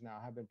years now,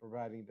 have been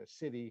providing the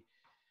city,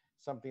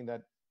 something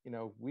that,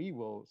 we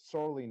will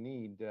sorely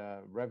need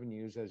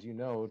revenues, as you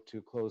know, to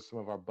close some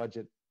of our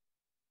budget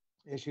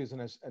issues.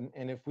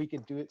 And if we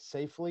could do it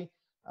safely,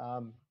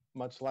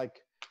 much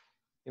like,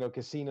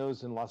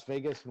 casinos in Las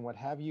Vegas and what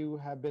have you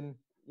have been,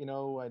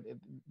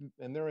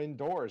 and they're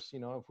indoors,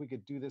 if we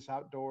could do this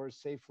outdoors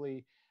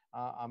safely,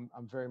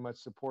 I'm very much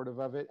supportive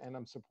of it. And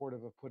I'm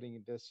supportive of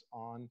putting this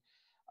on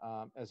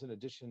as an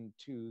addition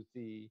to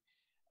the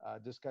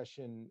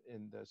discussion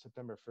in the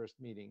September 1st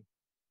meeting.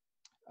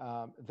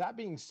 That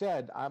being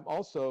said, I'm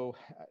also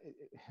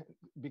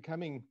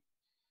becoming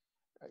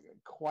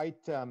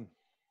quite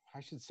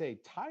I should say,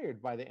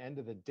 tired by the end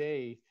of the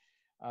day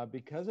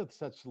because of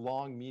such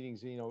long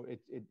meetings. You know,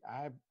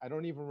 I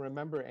don't even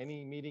remember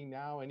any meeting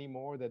now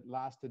anymore that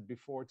lasted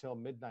before till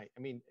midnight.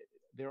 I mean,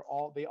 they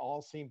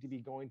all seem to be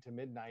going to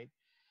midnight.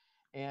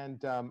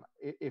 And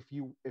if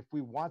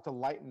we want to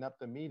lighten up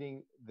the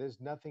meeting,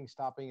 there's nothing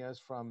stopping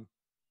us from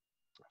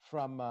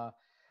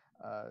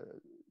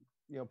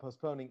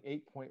postponing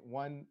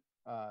 8.1,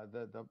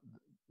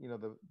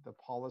 the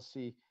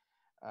policy.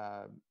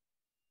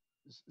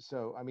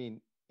 So I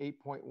mean,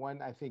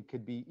 8.1 I think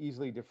could be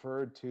easily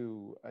deferred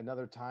to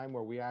another time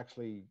where we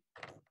actually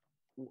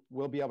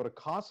will be able to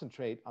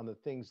concentrate on the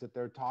things that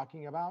they're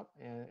talking about.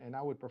 And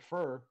I would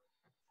prefer,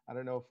 I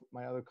don't know if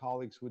my other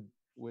colleagues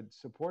would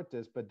support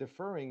this, but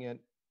deferring it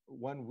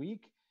 1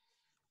 week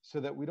so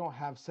that we don't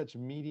have such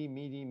meaty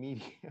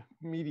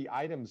meaty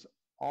items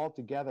all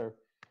together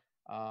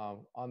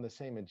on the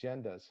same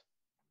agendas.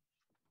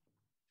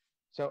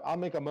 So I'll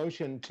make a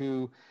motion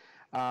to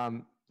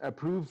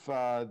approve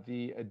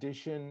the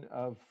addition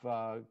of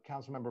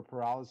Councilmember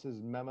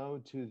Peralez's memo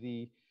to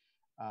the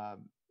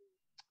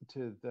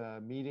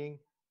meeting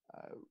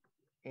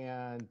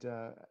and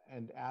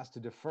ask to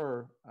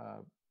defer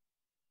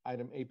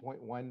item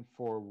 8.1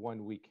 for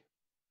 1 week.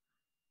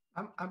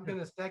 I'm going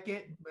to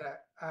second,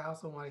 but I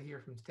also want to hear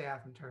from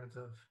staff in terms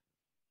of.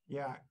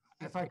 Yeah,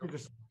 if I could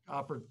just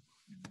offer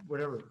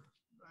whatever,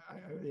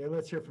 yeah,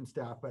 let's hear from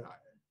staff, but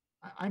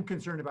I'm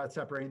concerned about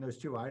separating those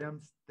two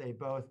items. They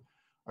both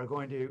are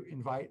going to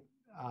invite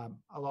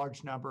a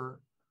large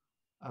number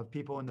of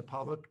people in the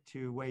public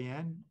to weigh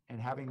in, and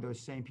having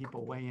those same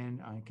people weigh in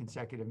on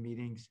consecutive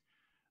meetings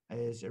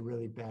is a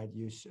really bad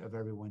use of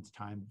everyone's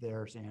time,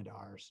 theirs and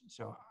ours.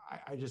 So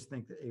I just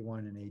think that A1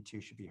 and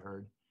A2 should be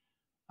heard.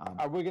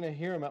 Are we going to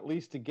hear them at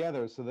least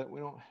together so that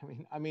we don't,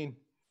 I mean,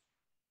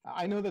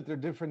 I know that they're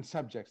different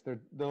subjects. They're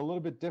a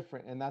little bit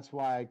different, and that's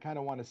why I kind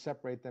of want to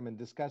separate them and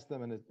discuss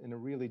them in a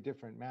really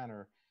different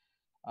manner.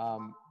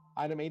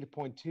 Item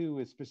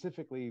 8.2 is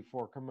specifically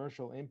for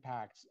commercial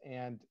impacts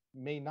and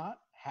may not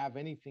have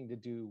anything to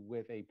do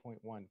with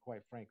 8.1,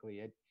 quite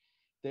frankly.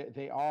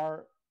 They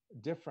are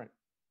different.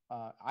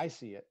 I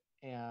see it.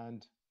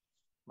 And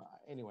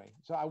anyway,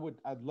 so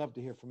I'd love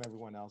to hear from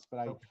everyone else,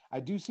 but I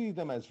do see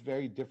them as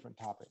very different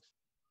topics.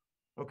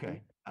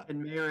 Okay.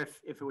 And Mayor, if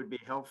it would be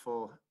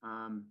helpful,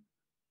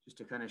 just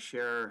to kind of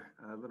share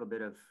a little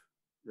bit of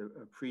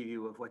a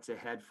preview of what's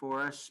ahead for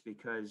us,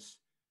 because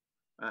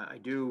I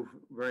do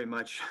very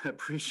much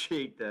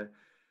appreciate the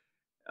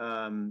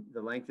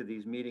length of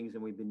these meetings,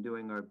 and we've been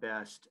doing our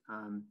best.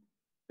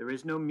 There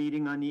is no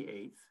meeting on the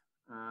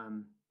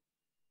 8th.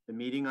 The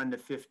meeting on the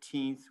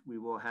 15th, we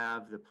will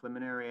have the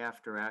preliminary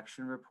after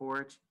action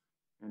report,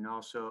 and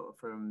also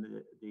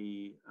from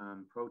the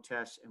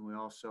protests, and we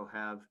also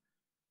have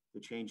the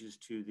changes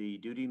to the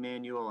duty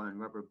manual on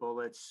rubber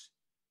bullets.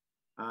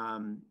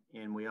 And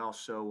we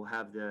also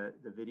have the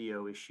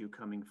video issue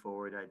coming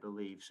forward, I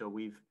believe. So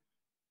we've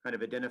kind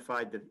of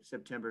identified the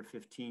September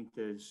 15th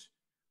as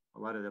a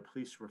lot of the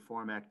police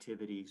reform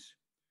activities.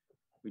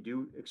 We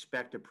do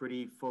expect a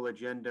pretty full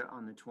agenda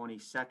on the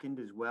 22nd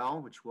as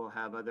well, which will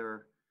have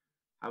other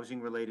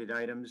housing related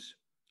items.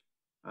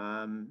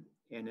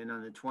 And then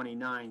on the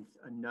 29th,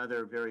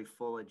 another very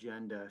full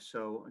agenda.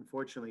 So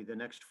unfortunately, the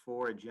next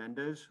 4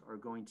 agendas are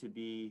going to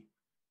be,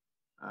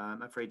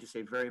 I'm afraid to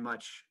say, very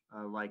much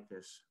like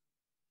this.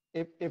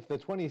 If the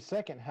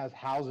 22nd has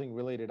housing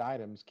related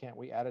items, can't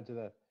we add it to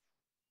the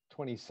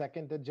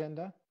 22nd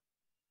agenda?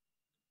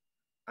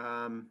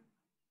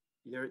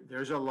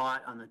 There's a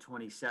lot on the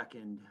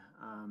 22nd.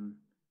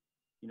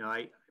 You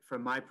know,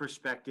 from my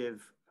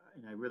perspective,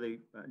 and I really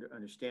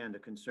understand the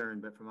concern,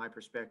 but from my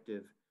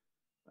perspective,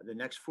 the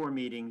next 4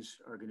 meetings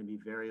are going to be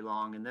very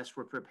long unless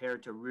we're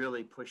prepared to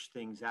really push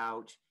things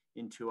out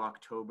into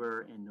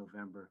October and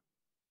November.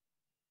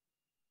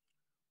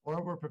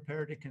 Or we're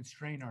prepared to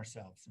constrain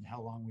ourselves in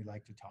how long we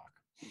like to talk.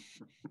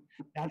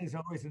 That is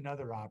always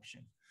another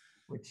option,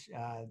 which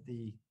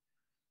we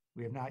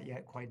have not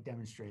yet quite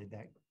demonstrated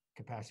that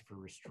capacity for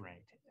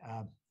restraint.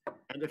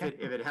 And if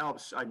it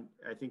helps, I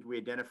think we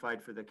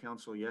identified for the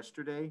council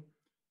yesterday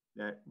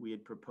that we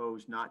had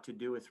proposed not to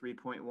do a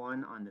 3.1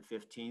 on the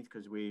 15th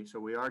because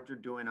we are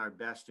doing our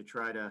best to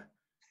try to,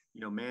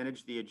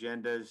 manage the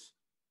agendas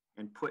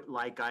and put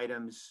like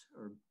items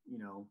or,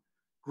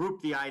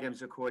 group the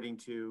items according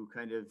to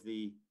kind of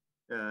the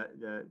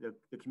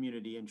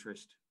community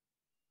interest.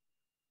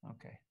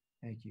 Okay,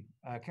 thank you.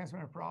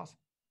 Councilmember Peralez.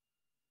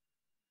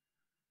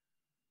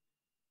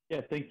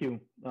 Yeah, thank you.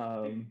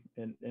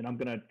 And I'm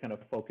going to kind of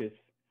focus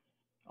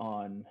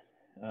on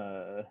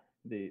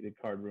the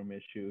card room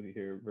issue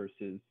here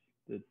versus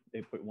the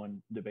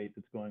 8.1 debate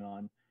that's going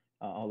on.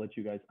 I'll let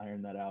you guys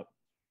iron that out.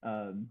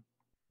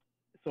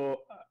 So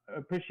I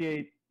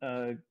appreciate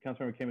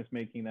Councilmember Camus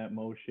making that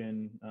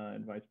motion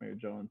and Vice Mayor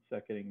Jones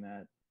seconding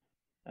that.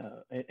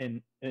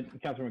 And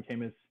Councilmember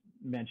Camus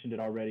mentioned it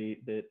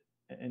already that,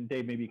 and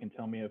Dave, maybe you can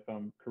tell me if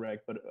I'm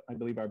correct, but I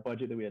believe our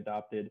budget that we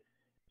adopted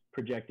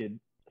projected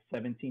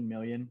 17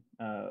 million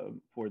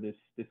for this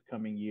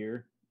coming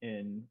year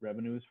in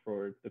revenues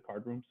for the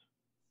card rooms.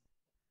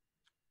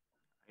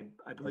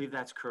 I believe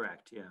that's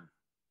correct, yeah.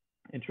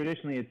 And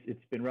traditionally,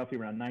 it's been roughly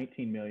around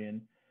 19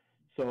 million.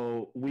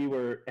 So we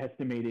were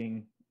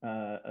estimating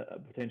a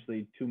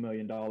potentially $2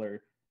 million,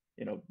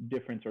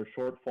 difference or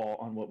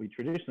shortfall on what we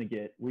traditionally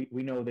get.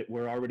 We know that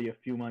we're already a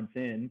few months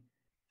in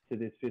to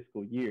this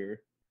fiscal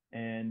year,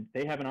 and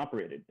they haven't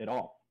operated at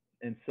all.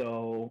 And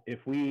so if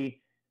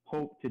we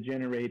hope to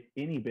generate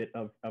any bit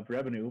of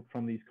revenue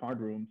from these card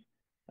rooms,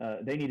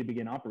 they need to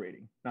begin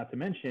operating. Not to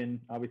mention,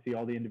 obviously,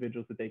 all the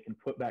individuals that they can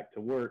put back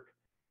to work.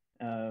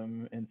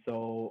 And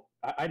so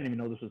I didn't even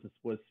know this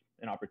was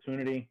an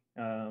opportunity.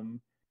 I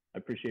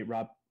appreciate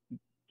Rob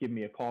giving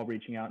me a call,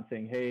 reaching out and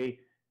saying, hey,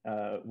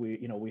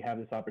 we have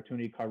this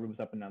opportunity. Card rooms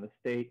up and down the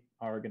state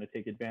are going to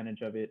take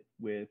advantage of it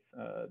with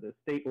the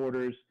state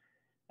orders.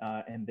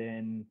 And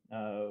then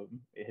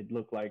it had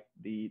looked like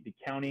the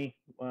county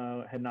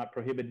had not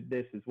prohibited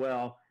this as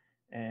well.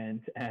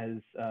 And as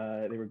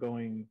they were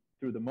going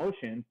through the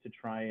motions to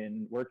try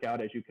and work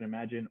out, as you can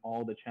imagine,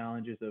 all the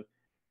challenges of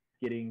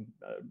getting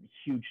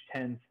huge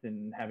tents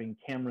and having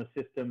camera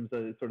systems,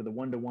 sort of the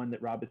one-to-one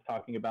that Rob is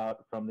talking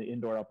about from the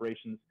indoor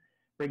operations,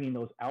 bringing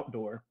those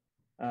outdoor,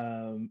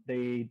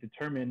 they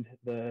determined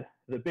the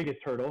biggest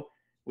hurdle,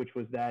 which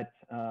was that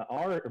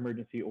our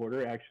emergency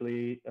order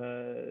actually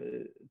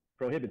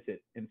prohibits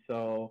it. And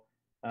so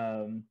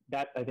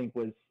that, I think,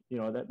 was,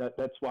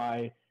 that's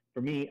why,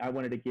 for me, I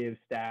wanted to give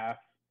staff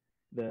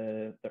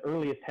the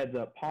earliest heads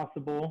up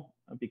possible,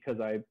 because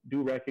I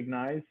do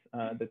recognize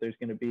that there's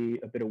going to be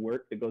a bit of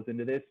work that goes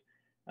into this.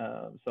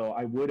 So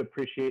I would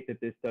appreciate that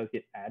this does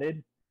get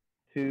added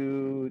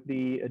to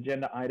the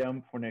agenda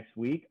item for next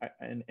week.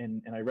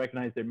 And I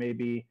recognize there may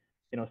be,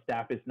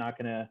 staff is not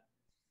going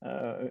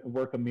to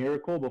work a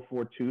miracle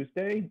before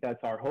Tuesday.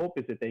 That's our hope,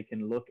 is that they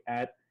can look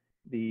at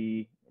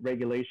the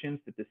regulations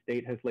that the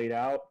state has laid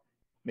out,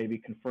 maybe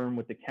confirm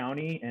with the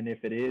county. And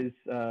if it is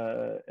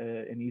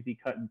an easy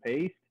cut and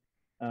paste,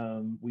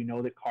 we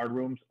know that card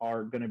rooms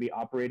are going to be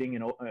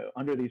operating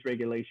under these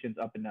regulations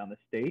up and down the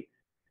state.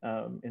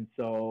 And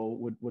so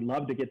would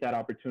love to get that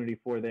opportunity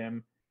for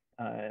them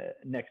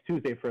next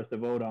Tuesday for us to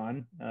vote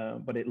on.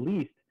 But at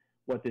least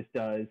what this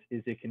does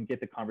is it can get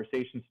the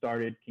conversation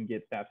started, can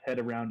get staff's head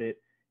around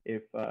it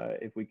if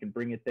we can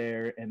bring it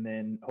there, and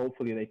then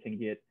hopefully they can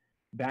get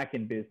back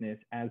in business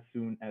as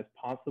soon as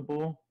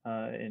possible,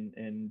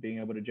 and being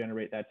able to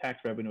generate that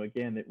tax revenue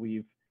again that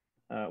we've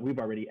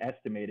already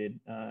estimated.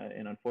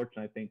 And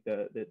unfortunately, I think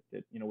that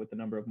with the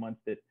number of months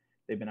that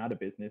they've been out of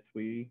business,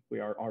 we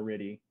are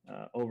already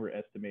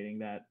overestimating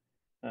that.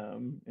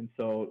 And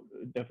so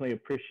definitely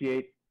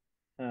appreciate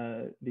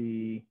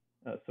the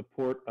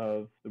support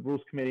of the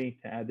Rules Committee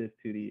to add this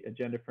to the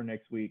agenda for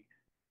next week,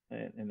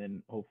 and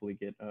then hopefully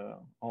get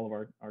all of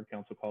our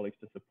council colleagues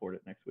to support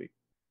it next week.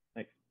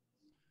 Thanks.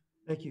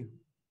 Thank you.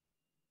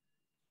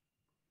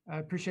 I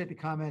appreciate the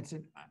comments.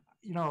 And,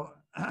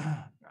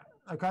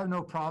 like, I have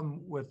no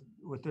problem with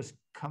this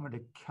coming to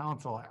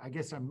council. I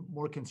guess I'm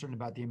more concerned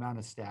about the amount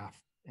of staff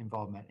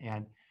involvement.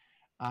 And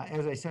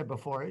as I said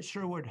before, it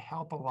sure would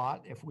help a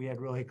lot if we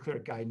had really clear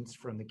guidance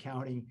from the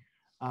county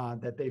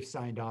that they've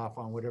signed off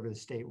on whatever the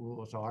state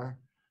rules are.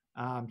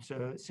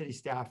 So city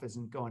staff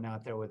isn't going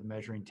out there with a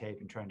measuring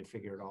tape and trying to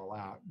figure it all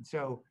out. And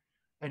so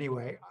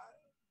anyway,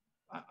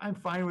 I'm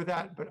fine with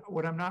that. But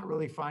what I'm not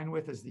really fine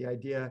with is the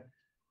idea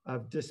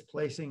of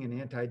displacing an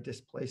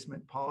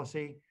anti-displacement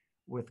policy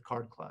with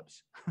card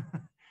clubs.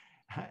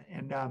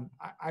 And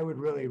I would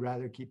really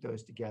rather keep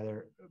those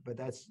together, but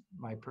that's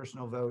my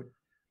personal vote.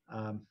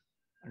 I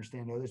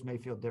understand others may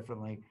feel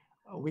differently.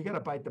 We got to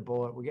bite the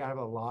bullet. We got to have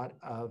a lot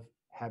of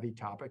heavy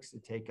topics to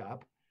take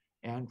up.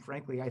 And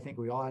frankly, I think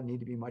we all need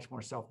to be much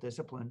more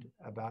self-disciplined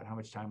about how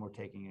much time we're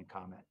taking in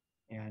comment.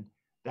 And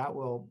that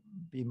will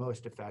be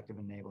most effective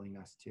in enabling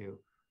us to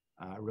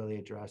really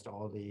address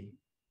all the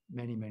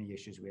many, many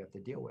issues we have to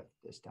deal with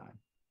this time.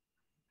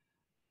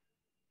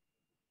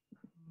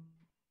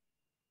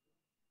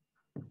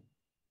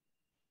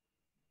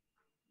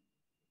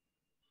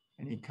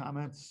 Any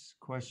comments,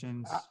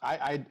 questions?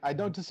 I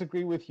don't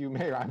disagree with you,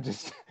 Mayor. I'm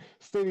just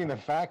stating the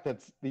fact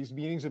that these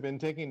meetings have been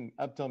taking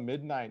up till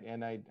midnight,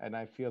 and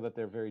I feel that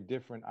they're very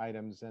different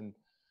items. And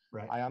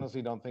right. I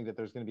honestly don't think that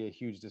there's going to be a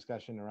huge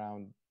discussion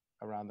around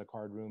the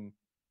card room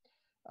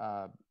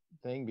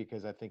thing,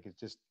 because I think it's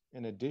just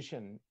an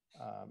addition.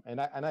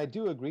 And I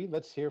do agree.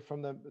 Let's hear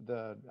from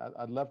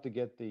I'd love to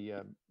get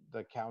the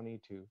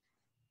county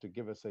to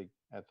give us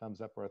a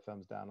thumbs up or a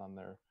thumbs down on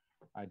their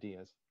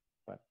ideas,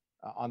 but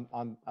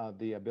on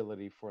the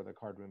ability for the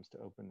card rooms to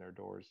open their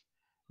doors,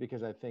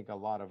 because I think a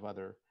lot of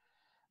other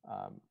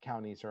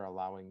counties are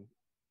allowing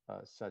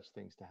such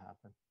things to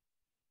happen.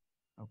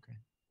 Okay.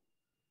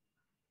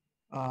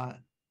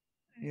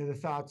 Any other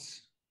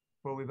thoughts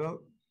before we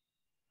vote?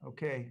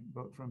 Okay,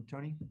 vote from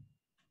Tony.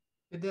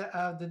 Did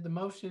the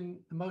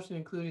motion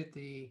included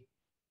the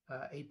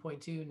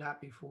 8.2 not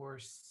before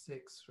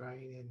 6, right?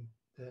 And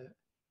the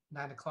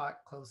 9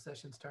 o'clock closed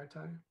session start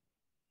time?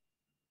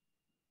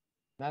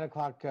 9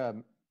 o'clock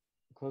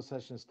closed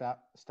session staff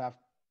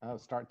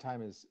start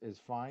time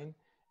is fine.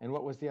 And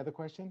what was the other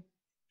question?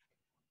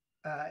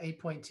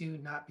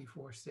 8.2 not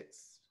before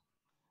 6.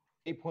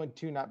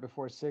 8.2 not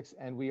before 6,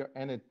 and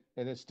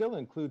it still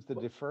includes the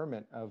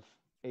deferment of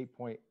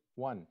 8.1.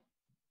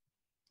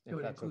 It If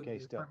would that's include okay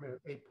the still. department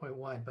of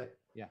 8.1, but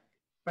Yeah.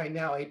 right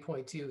now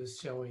 8.2 is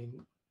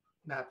showing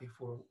not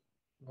before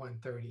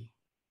 1:30.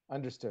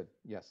 Understood.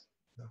 Yes.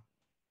 So,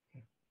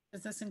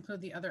 Does this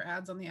include the other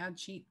ads on the ad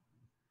sheet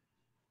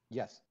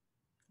Yes.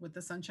 with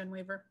the sunshine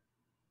waiver?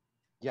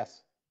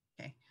 Yes.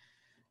 Okay.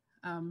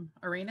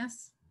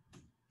 Arenas?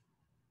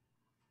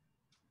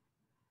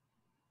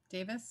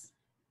 Davis?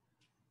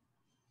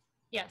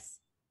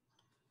 Yes.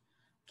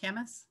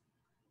 Camus?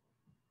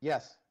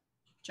 Yes.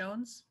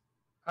 Jones?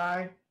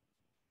 aye.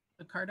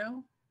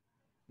 Ricardo?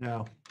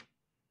 No.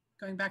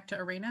 Going back to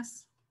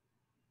Arenas?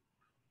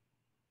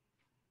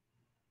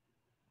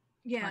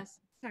 Yes.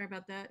 Sorry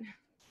about that.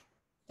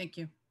 Thank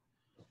you.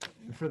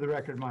 For the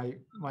record, my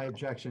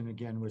objection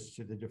again was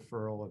to the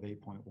deferral of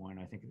 8.1.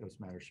 I think those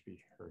matters should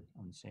be heard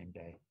on the same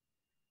day.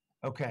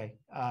 Okay.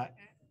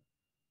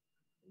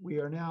 We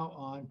are now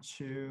on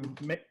to.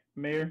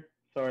 Mayor,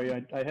 sorry,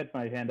 I had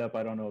my hand up.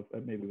 I don't know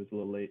if maybe it was a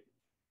little late.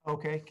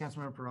 Okay,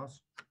 Councilmember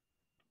Perales.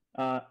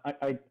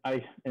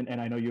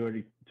 And I know you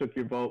already took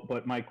your vote,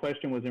 but my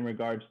question was in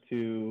regards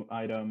to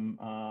item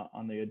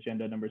on the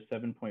agenda number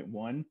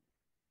 7.1.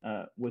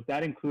 Was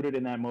that included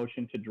in that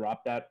motion to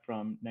drop that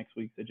from next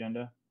week's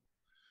agenda?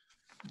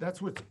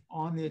 That's what's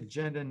on the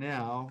agenda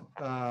now.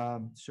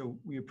 So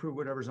we approve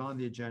whatever's on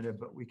the agenda,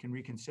 but we can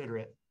reconsider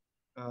it.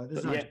 This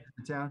is on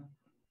town.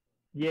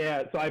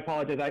 Yeah, so I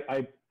apologize.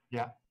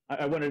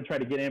 I wanted to try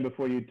to get in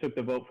before you took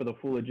the vote for the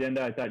full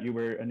agenda. I thought you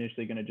were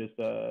initially going to just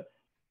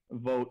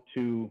vote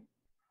to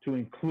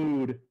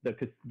include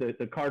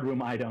the card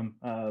room item,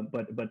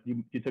 but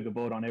you took a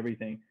vote on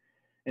everything.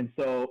 And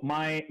so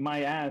my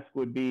ask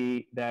would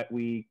be that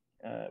we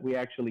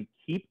actually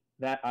keep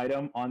that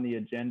item on the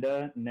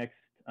agenda next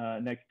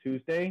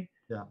Tuesday.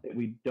 Yeah. That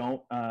we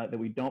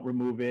don't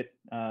remove it.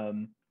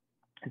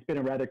 It's been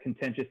a rather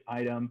contentious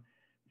item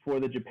for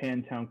the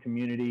Japantown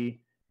community.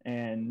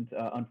 And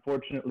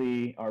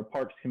unfortunately, our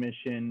Parks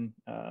Commission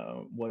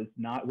was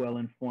not well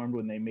informed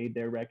when they made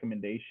their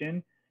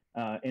recommendation,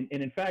 and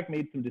in fact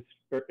made some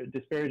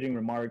disparaging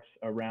remarks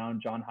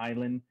around John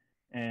Hyland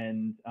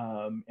and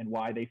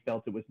why they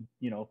felt it was,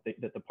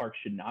 that the park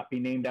should not be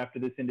named after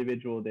this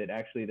individual. That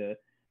actually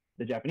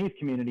the Japanese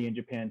community in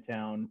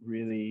Japantown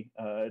really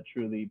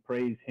truly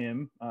praised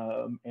him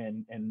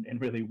and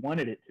really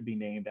wanted it to be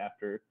named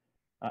after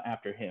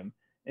him.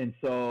 And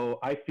so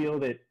I feel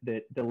that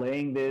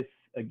delaying this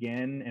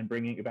again and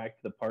bringing it back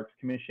to the Parks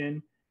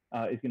Commission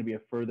is going to be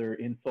a further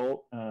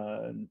insult,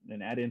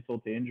 and add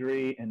insult to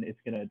injury, and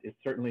it's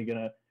certainly going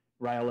to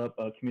rile up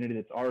a community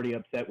that's already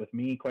upset with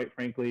me, quite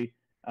frankly,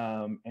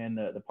 and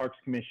the Parks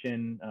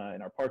Commission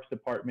and our Parks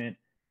Department.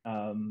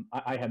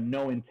 I have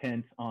no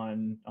intent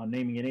on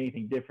naming it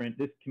anything different.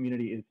 This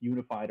community is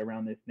unified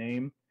around this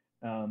name.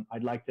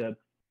 I'd like to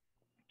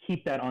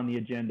keep that on the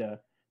agenda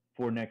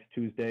for next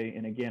Tuesday.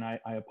 And again, I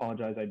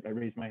apologize. I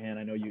raised my hand.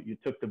 I know you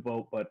took the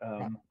vote, but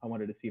I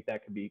wanted to see if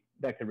that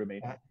could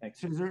remain.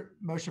 Thanks. So is there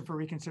a motion for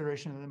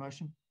reconsideration of the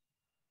motion?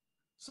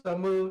 So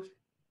moved.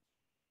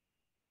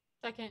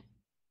 Second.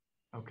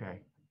 Okay.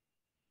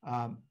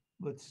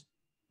 Does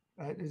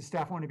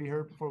staff want to be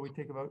heard before we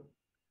take a vote?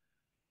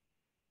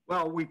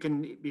 Well, we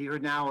can be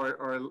heard now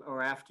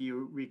or after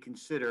you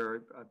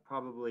reconsider.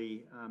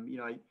 Probably,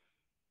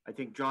 I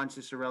think John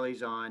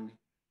Cicerelli's on.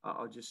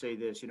 I'll just say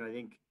this,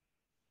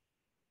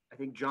 I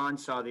think John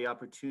saw the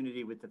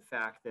opportunity with the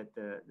fact that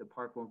the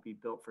park won't be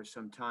built for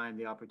some time,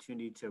 the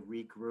opportunity to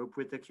regroup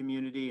with the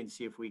community and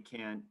see if we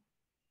can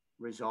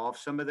resolve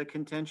some of the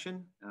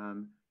contention.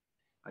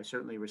 I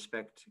certainly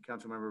respect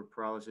Councilmember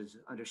Peralez's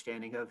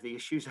understanding of the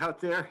issues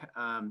out there,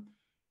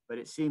 but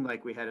it seemed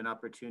like we had an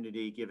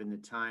opportunity, given the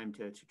time,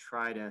 to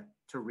try to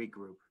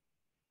regroup.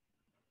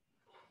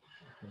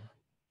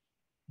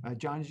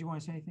 John, did you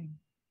want to say anything?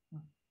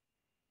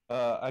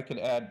 I could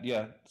add,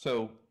 yeah.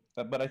 So,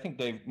 but I think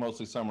Dave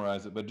mostly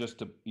summarized it. But just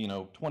to,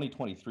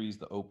 2023 is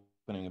the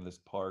opening of this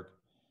park,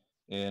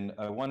 and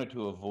I wanted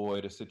to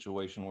avoid a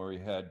situation where we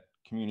had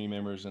community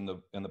members in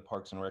the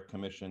Parks and Rec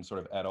Commission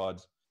sort of at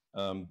odds.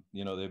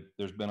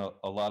 There's been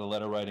a lot of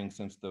letter writing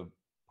since the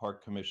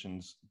Park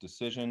Commission's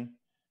decision,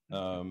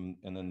 and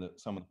then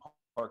some of the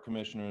park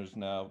commissioners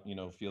now,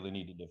 feel they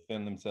need to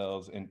defend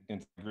themselves and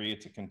agree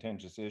it's a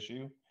contentious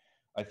issue.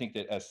 I think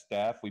that as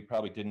staff, we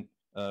probably didn't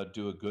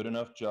do a good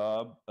enough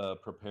job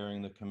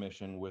preparing the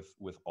commission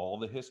with all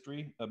the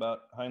history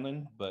about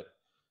Heinlein, but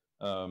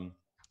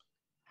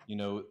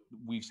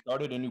we've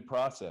started a new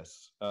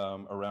process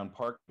around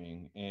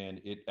parking,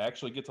 and it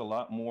actually gets a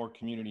lot more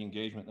community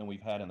engagement than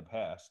we've had in the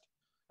past.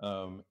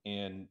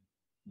 And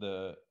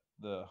the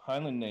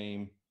Heinlein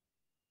name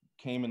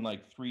came in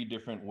like 3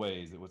 different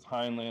ways. It was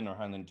Heinlein or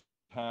Heinlein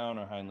Town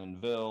or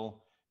Heinleinville,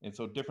 and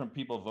so different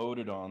people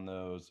voted on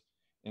those.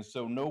 And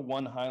so no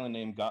one Heinlein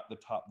name got the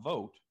top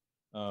vote.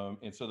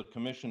 And so the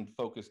commission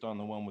focused on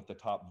the one with the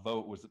top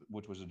vote,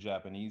 which was a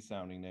Japanese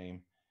sounding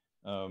name,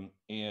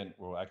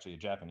 actually a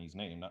Japanese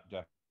name, not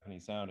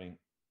Japanese sounding.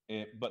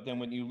 But then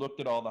when you looked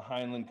at all the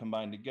Heinlein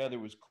combined together,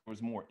 there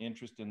was more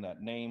interest in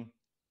that name.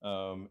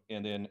 And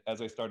then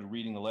as I started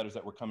reading the letters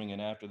that were coming in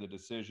after the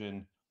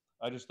decision,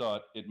 I just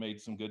thought it made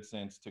some good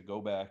sense to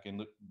go back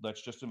and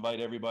let's just invite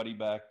everybody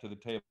back to the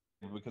table,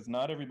 because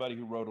not everybody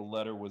who wrote a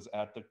letter was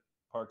at the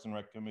Parks and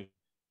Rec Commission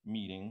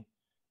meeting.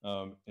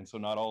 And so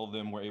not all of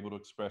them were able to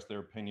express their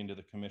opinion to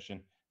the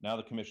commission. Now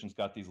the commission's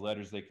got these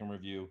letters they can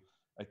review.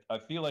 I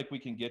feel like we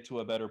can get to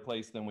a better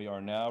place than we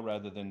are now,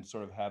 rather than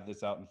sort of have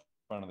this out in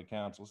front of the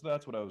council. So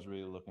that's what I was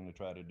really looking to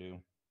try to do.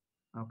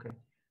 Okay.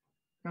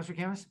 Councilor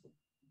Camus?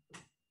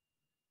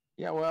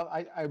 Yeah, well,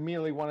 I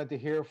immediately wanted to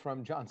hear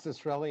from John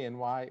Cicerelli and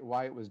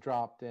why it was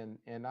dropped. And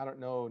I don't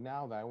know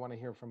now that I want to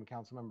hear from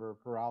Councilmember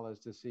Perales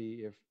to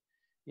see if,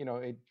 you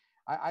know,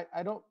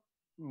 I don't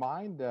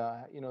mind,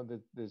 you know,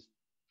 this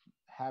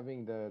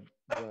having the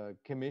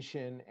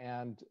commission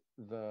and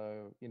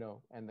the, you know,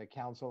 and the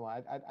council.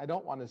 I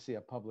don't want to see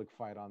a public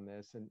fight on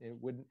this, and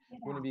wouldn't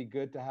it be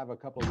good to have a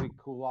couple of week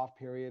cool off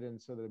period,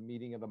 and so the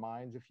meeting of the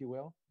minds, if you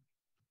will?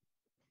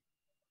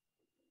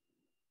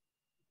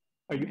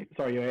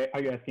 Are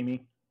you asking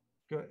me?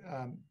 Good.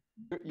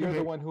 You're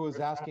the one who was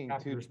asking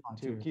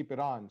to keep it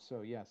on,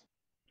 so yes.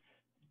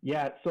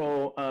 Yeah,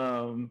 so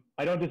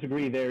I don't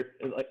disagree there.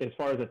 As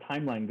far as a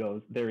timeline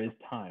goes, there is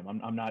time.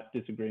 I'm not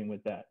disagreeing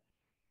with that.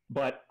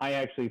 But I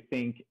actually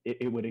think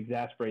it would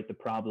exacerbate the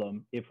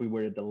problem if we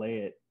were to delay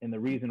it. And the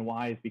reason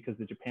why is because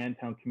the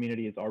Japantown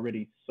community is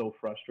already so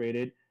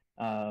frustrated,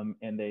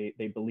 and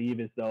they believe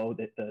as though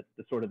that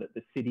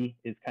the city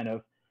is kind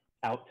of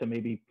out to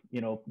maybe, you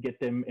know, get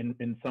them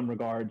in some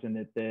regards, and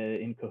that they're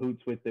in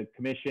cahoots with the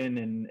commission,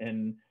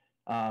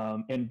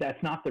 and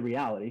that's not the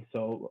reality.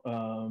 So,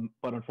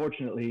 but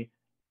unfortunately,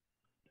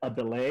 a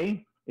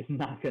delay is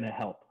not going to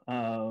help.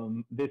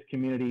 This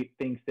community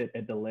thinks that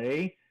a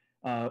delay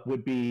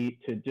would be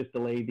to just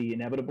delay the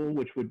inevitable,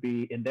 which would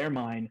be, in their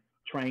mind,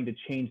 trying to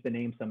change the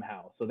name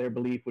somehow. So their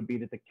belief would be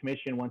that the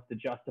commission wants to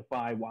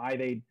justify why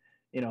they,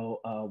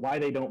 why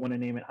they don't want to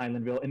name it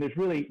Highlandville. And there's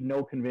really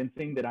no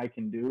convincing that I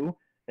can do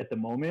at the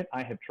moment.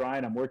 I have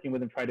tried. I'm working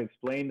with them, try to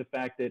explain the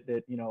fact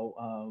that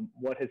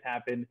what has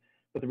happened.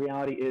 But the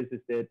reality is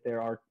that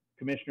there are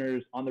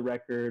commissioners on the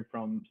record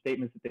from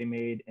statements that they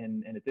made,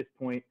 and at this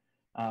point,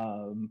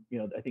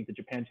 I think the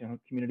Japantown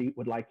community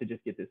would like to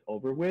just get this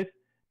over with.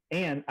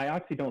 And I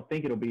actually don't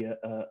think it'll be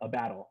a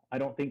battle. I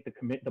don't think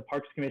the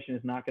Parks Commission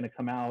is not going to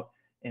come out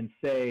and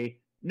say,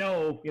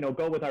 no,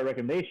 go with our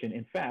recommendation.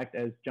 In fact,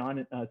 as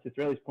John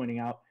Cicerelli is pointing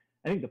out,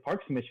 I think the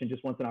Parks Commission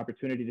just wants an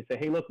opportunity to say,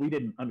 hey, look, we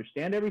didn't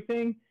understand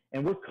everything,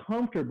 and we're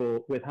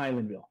comfortable with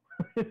Highlandville.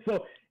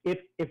 So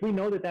if we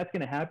know that that's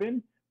going to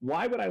happen,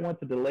 why would I want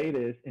to delay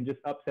this and just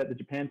upset the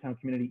Japantown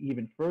community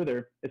even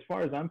further? As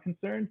far as I'm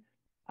concerned,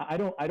 I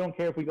don't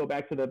care if we go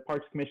back to the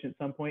Parks Commission at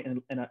some point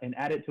and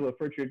add it to a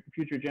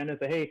future agenda.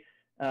 Say,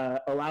 hey,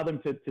 allow them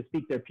to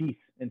speak their piece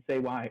and say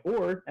why.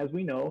 Or, as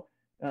we know,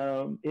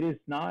 it is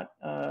not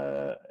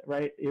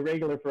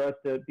irregular for us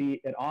to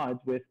be at odds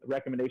with a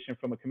recommendation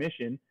from a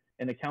commission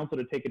and the council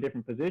to take a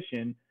different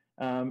position.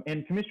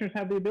 And commissioners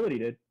have the ability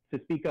to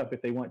speak up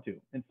if they want to.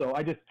 And so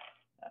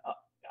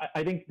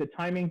I think the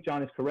timing,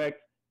 John, is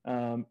correct.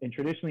 And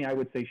traditionally, I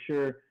would say,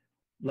 sure,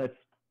 let's,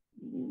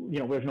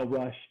 there's no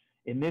rush.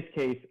 In this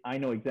case, I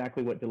know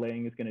exactly what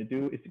delaying is going to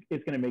do.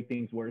 It's going to make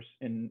things worse.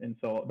 And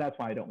so that's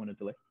why I don't want to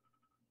delay.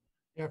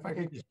 Yeah, if I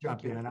could just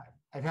jump in.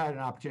 I've had an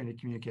opportunity to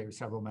communicate with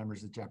several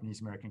members of the Japanese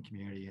American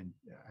community, and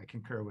I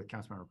concur with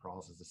Councilmember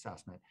Peralez's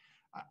assessment.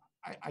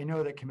 I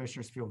know that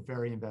commissioners feel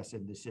very invested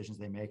in decisions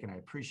they make, and I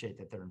appreciate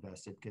that they're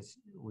invested because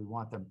we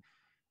want them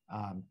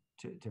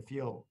to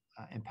feel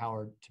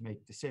empowered to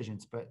make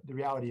decisions. But the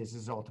reality is,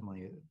 this is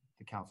ultimately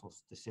the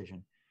council's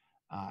decision.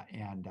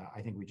 And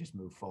I think we just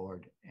move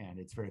forward. And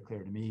it's very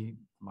clear to me,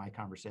 my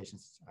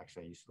conversations,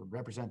 actually I used to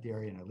represent the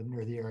area and I live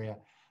near the area,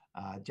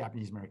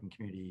 Japanese American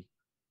community,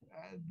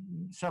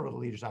 several of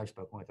the leaders I've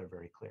spoken with are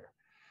very clear.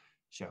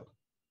 So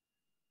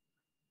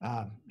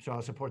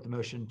I'll support the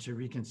motion to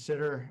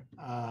reconsider.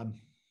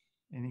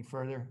 Anything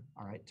further?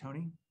 All right,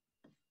 Tony?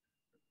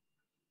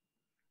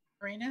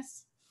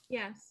 Arenas?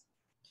 Yes.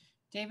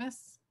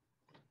 Davis?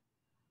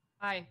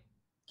 Aye.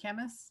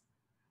 Camus?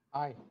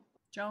 Aye.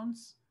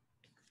 Jones?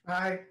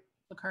 Aye.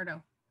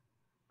 Liccardo?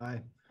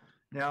 Aye.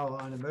 Now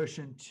on a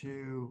motion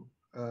to,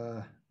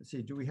 let's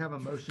see, do we have a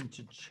motion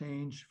to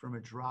change from a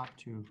drop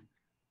to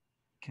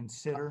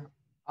consider?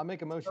 I'll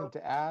make a motion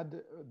to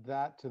add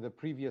that to the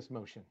previous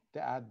motion,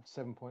 to add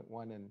 7.1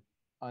 and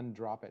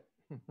undrop it.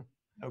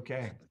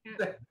 Okay.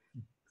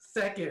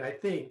 Second, I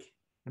think.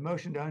 The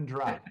motion to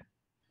undrop.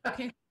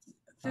 Okay,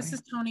 this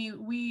is Tony.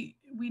 We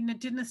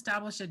didn't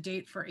establish a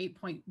date for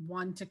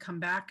 8.1 to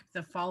come back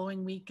the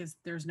following week as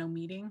there's no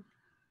meeting.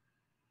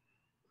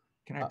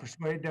 Can I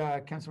persuade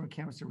Councilman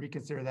Camus to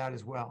reconsider that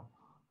as well,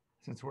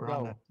 since we're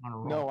on a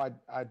roll?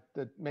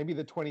 No, maybe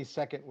the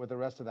 22nd with the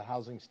rest of the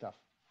housing stuff.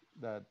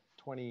 The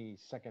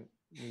 22nd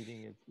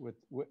meeting is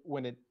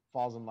when it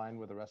falls in line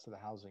with the rest of the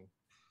housing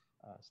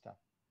stuff.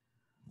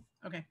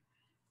 Okay.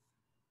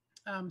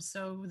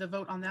 So the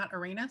vote on that,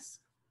 Arenas?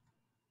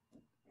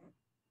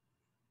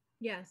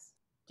 Yes.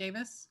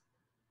 Davis,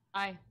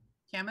 Aye.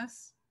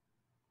 Camus,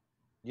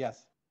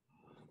 Yes.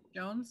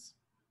 Jones,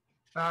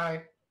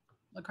 Aye.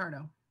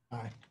 Locarno.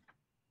 Aye.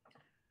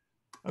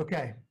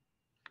 Okay,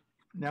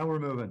 now we're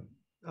moving.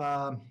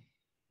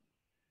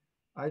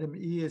 Item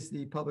E is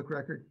the public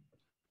record.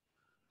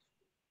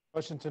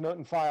 Motion to note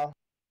and file.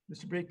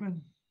 Mr. Brinkman,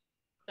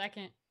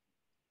 Second.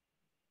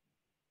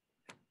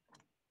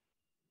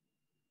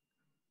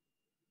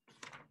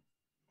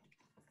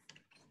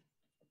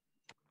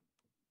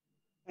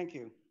 Thank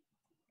you.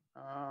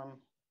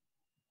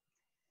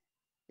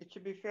 It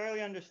should be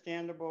fairly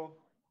understandable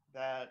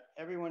that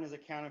everyone is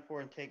accounted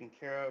for and taken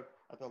care of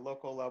at the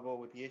local level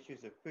with the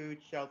issues of food,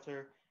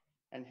 shelter,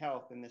 and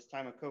health in this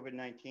time of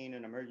COVID-19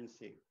 and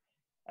emergency,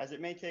 as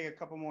it may take a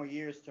couple more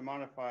years to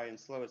modify and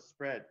slow its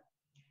spread.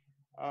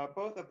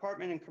 Both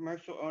apartment and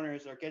commercial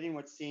owners are getting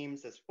what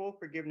seems as full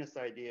forgiveness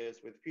ideas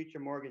with future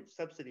mortgage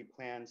subsidy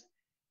plans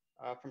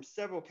from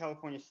several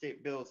California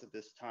state bills at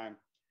this time,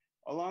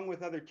 along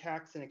with other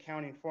tax and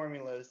accounting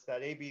formulas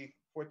that AB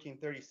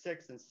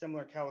 1436 and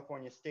similar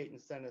California state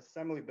and Senate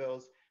Assembly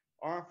bills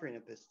are offering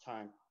at this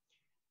time.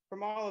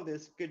 From all of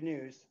this good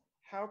news,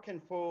 how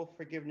can full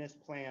forgiveness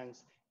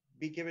plans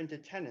be given to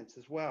tenants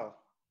as well?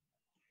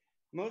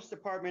 Most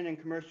apartment and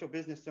commercial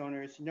business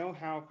owners know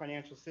how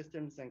financial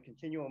systems and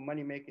continual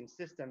money-making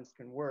systems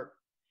can work,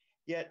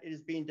 yet it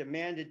is being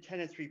demanded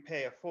tenants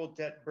repay a full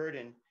debt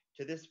burden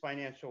to this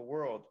financial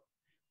world,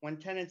 when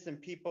tenants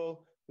and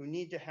people who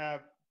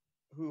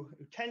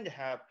tend to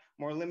have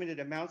more limited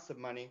amounts of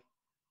money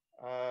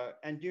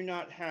and do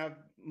not have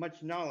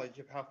much knowledge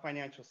of how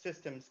financial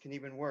systems can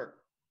even work.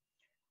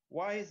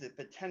 Why is it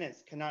that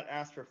tenants cannot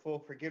ask for full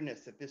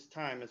forgiveness at this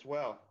time as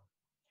well?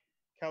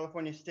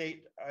 California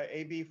State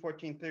AB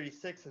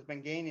 1436 has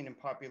been gaining in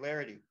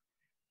popularity.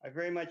 I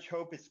very much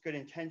hope its good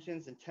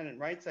intentions and tenant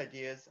rights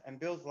ideas and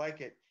bills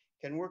like it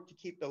can work to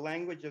keep the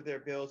language of their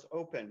bills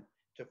open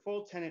to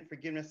full tenant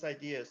forgiveness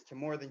ideas to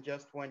more than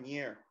just 1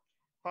 year,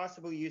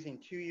 possibly using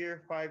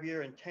 2-year,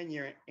 5-year, and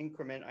 10-year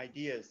increment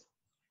ideas.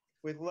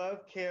 With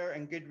love, care,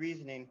 and good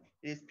reasoning,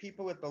 it is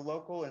people at the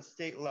local and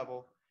state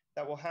level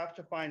that will have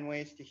to find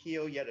ways to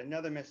heal yet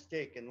another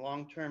mistake in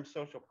long-term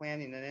social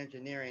planning and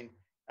engineering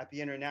at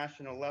the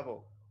international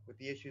level with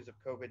the issues of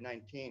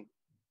COVID-19.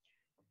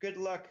 Good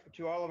luck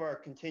to all of our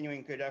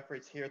continuing good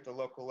efforts here at the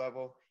local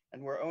level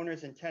and where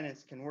owners and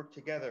tenants can work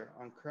together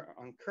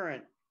on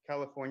current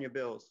California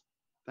bills.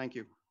 Thank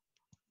you.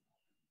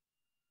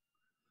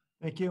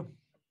 thank you.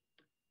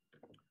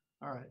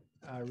 All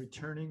right,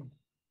 returning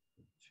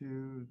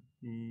to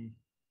the,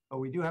 oh,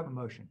 we do have a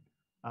motion.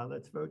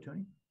 Let's vote,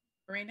 Tony.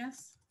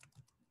 Arenas,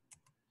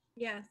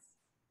 Yes.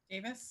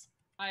 Davis,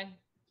 Aye.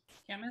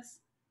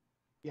 Camus,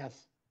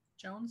 Yes.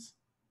 Jones,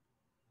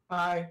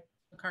 Aye.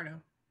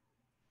 Locarno.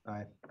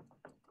 Aye.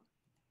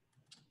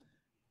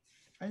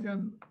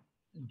 Item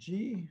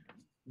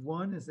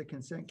G1 is the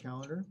consent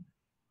calendar.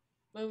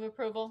 Move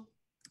approval.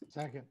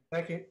 Second.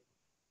 Second.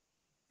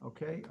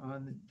 Okay,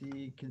 on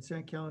the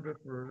consent calendar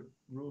for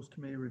Rules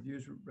Committee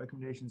reviews,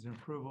 recommendations, and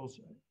approvals,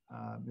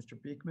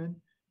 Mr. Beekman,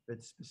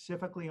 but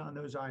specifically on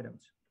those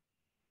items.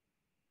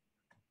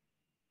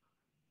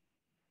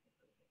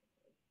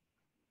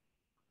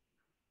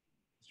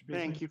 Mr.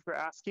 Beekman? Thank you for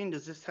asking.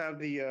 Does this have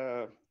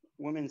the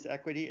women's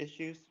equity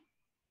issues?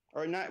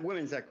 Or not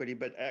women's equity,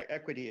 but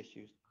equity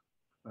issues?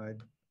 I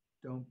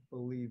don't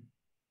believe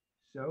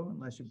so,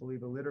 unless you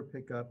believe a litter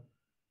pickup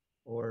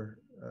or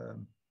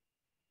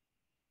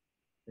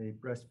a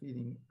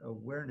breastfeeding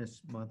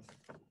awareness month.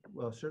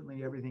 Well,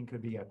 certainly everything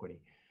could be equity.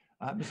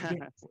 Mr.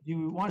 Beekman, do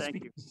you want to Thank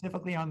speak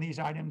specifically on these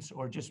items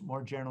or just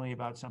more generally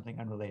about something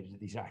unrelated to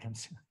these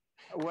items?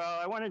 Well,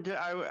 I wanted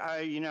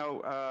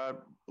to,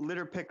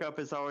 litter pickup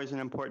is always an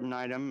important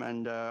item,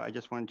 and I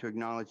just wanted to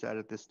acknowledge that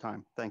at this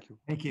time. Thank you.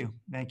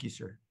 Thank you,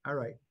 sir. All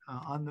right,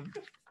 on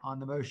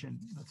the motion,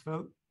 let's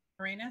vote.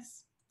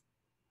 Arenas,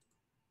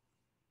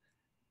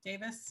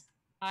 Davis,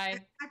 Aye.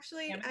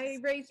 Actually, Camus? I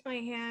raised my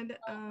hand.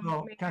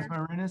 Oh, Mayor.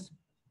 Councilmember Arenas?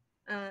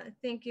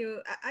 Thank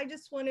you. I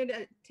just wanted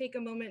to take a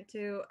moment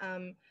to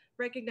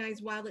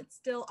recognize while it's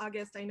still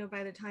August, I know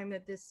by the time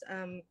that this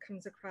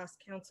comes across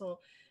council,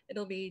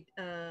 it'll be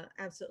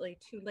absolutely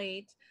too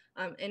late.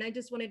 And I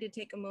just wanted to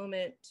take a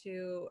moment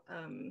to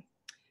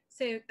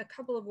say a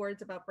couple of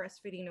words about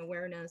Breastfeeding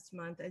Awareness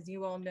Month. As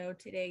you all know,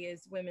 today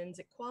is Women's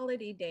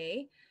Equality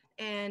Day.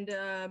 And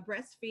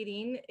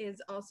breastfeeding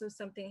is also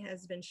something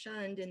has been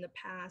shunned in the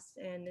past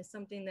and is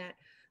something that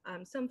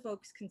some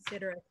folks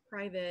consider as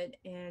private,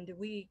 and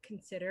we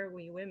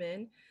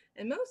women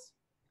and most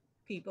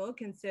people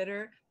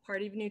consider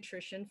part of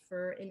nutrition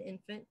for an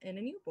infant and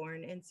a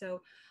newborn. And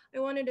so I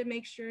wanted to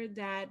make sure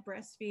that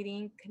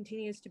breastfeeding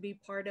continues to be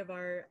part of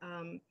our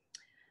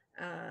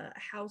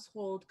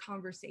household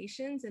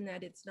conversations and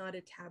that it's not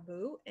a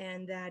taboo,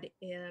 and that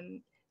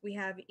we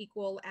have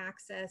equal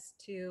access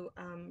to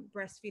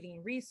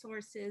breastfeeding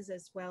resources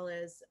as well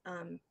as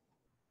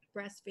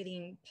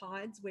breastfeeding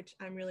pods, which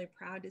I'm really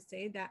proud to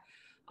say that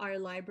our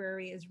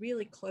library is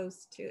really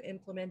close to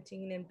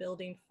implementing and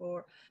building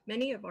for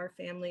many of our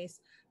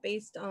families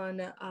based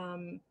on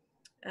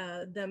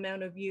the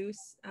amount of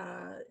use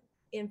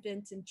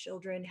infants and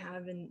children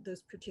have in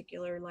those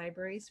particular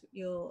libraries.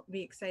 You'll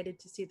be excited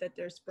to see that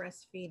there's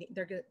breastfeeding.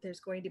 There's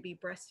going to be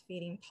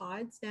breastfeeding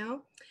pods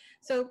now.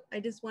 So I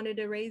just wanted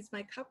to raise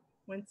my cup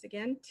once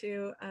again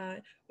to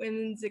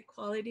Women's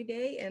Equality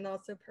Day and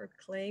also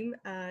proclaim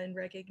and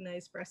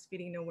recognize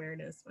Breastfeeding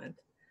Awareness Month.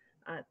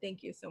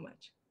 Thank you so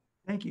much.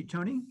 Thank you,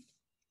 Tony.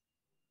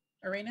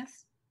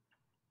 Arenas?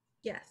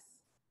 Yes.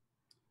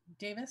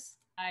 Davis?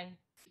 Aye.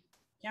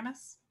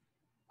 Yamas?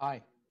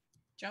 Aye.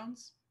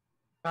 Jones?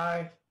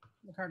 Aye.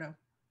 Ricardo?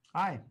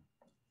 Aye.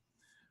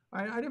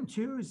 All right, item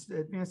 2 is the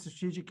advanced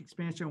strategic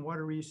expansion of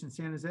water reuse in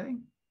San Jose.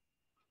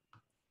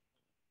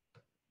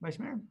 Vice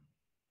Mayor.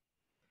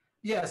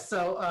 Yes,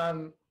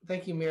 so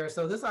thank you, Mayor.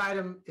 So this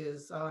item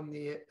is on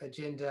the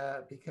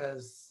agenda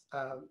because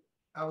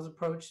I was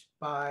approached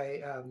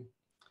by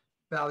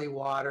Valley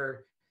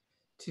Water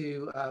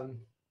to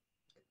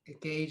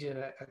engage in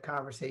a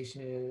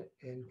conversation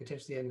and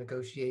potentially a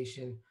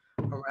negotiation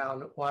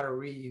around water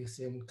reuse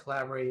and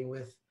collaborating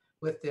with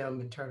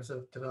them in terms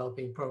of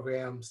developing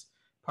programs,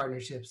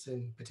 partnerships,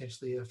 and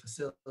potentially a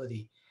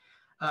facility.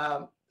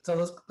 So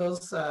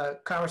those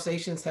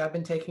conversations have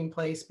been taking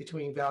place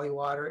between Valley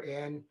Water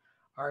and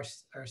our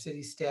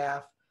city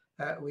staff.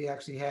 We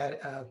actually had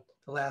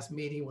the last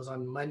meeting was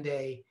on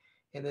Monday,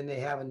 and then they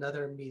have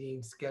another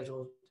meeting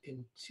scheduled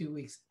in 2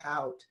 weeks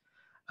out.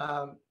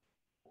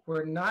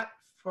 We're not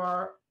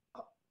far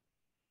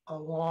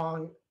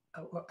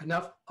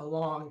enough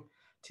along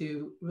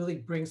to really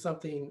bring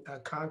something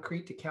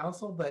concrete to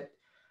council, but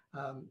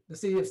the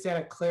city of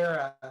Santa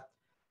Clara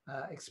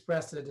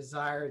expressed a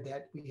desire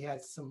that we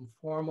had some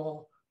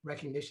formal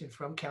recognition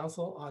from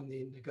council on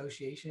the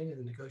negotiation and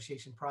the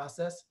negotiation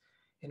process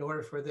in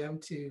order for them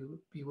to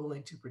be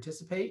willing to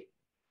participate.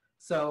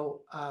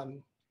 So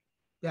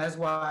that is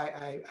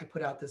why I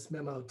put out this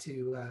memo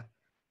to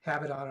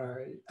have it on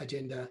our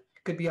agenda.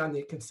 It could be on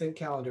the consent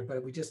calendar,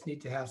 but we just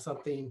need to have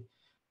something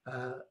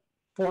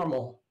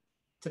formal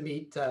to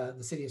meet the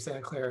city of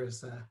Santa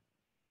Clara's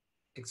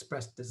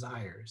expressed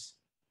desires.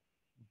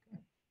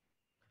 Okay.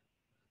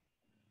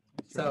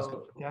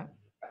 So yeah,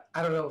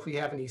 I don't know if we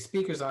have any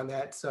speakers on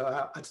that,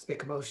 so I'll just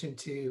make a motion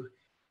to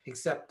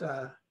accept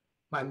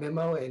my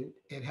memo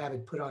and have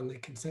it put on the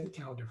consent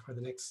calendar for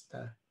the next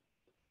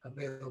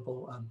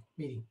available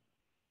meeting.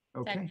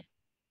 okay. Second.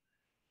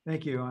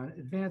 Thank you. On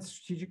advanced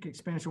strategic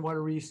expansion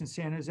water reuse in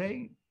San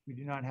Jose, we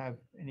do not have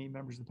any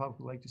members of the public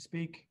who would like to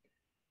speak.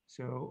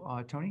 So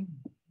Tony?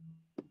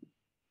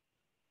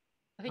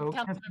 I think Oh,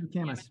 Councilmember Councilmember Camus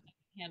Camus. has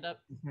his hand up.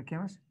 Councilmember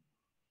Camus?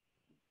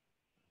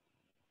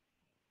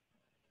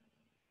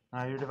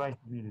 Your device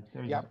is muted.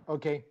 There you Yeah, go.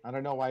 okay. I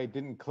don't know why it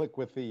didn't click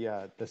with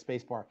the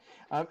space bar.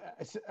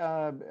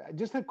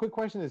 Just a quick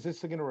question. Is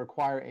this going to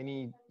require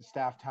any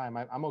staff time?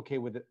 I'm okay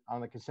with it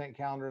on the consent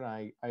calendar, and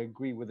I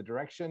agree with the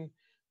direction,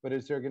 but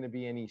is there going to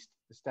be any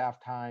staff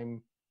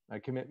time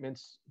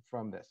commitments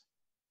from this?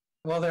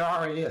 Well, there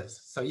already is,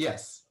 so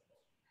yes.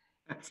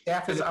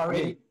 Staff is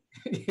already.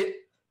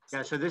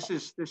 Yeah, so this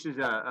is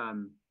a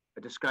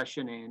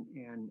discussion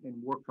and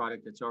work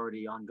product that's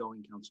already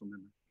ongoing, council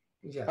member.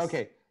 Yes.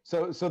 Okay,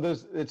 so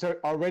it's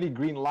already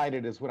green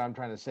lighted is what I'm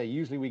trying to say.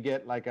 Usually we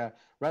get like a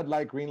red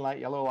light, green light,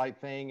 yellow light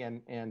thing,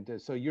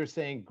 and so you're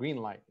saying green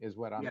light is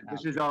what I'm. Yeah, this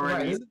asking. is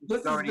already. Right.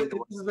 This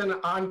has been an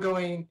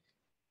ongoing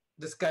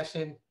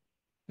discussion,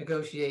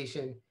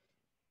 negotiation,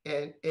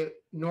 and it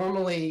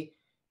normally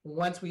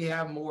once we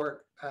have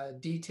more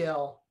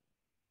detail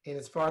and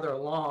it's farther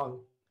along,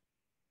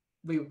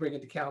 we would bring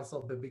it to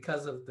council. But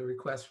because of the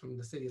request from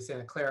the city of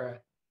Santa Clara,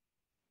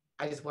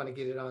 I just want to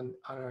get it on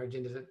our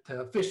agenda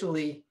to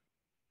officially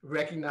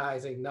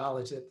recognize and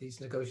acknowledge that these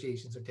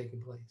negotiations are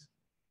taking place.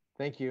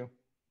 Thank you.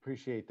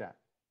 Appreciate that.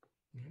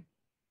 Mm-hmm.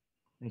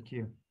 Thank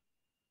you.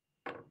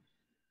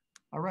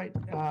 All right.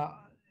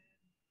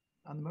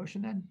 On the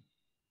motion then?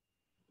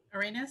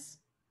 Arenas?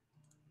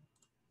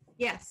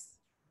 Yes.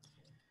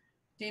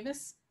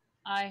 Davis?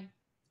 Aye.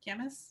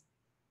 Camus?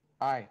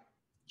 Aye.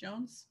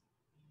 Jones?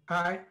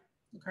 Aye.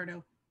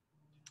 Ricardo?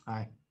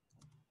 Aye.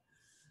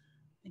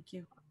 Thank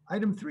you.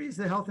 Item 3 is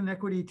the Health and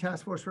Equity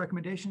Task Force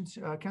recommendations.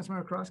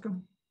 Councilmember Carrasco?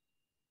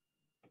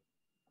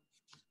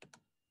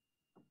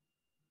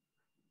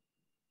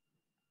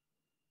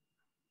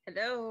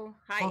 Hello.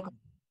 Hi. Welcome.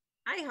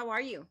 Hi, how are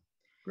you?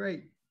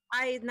 Great.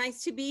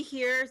 Nice to be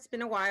here. It's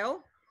been a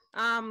while.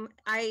 And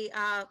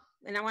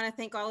I want to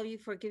thank all of you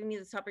for giving me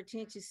this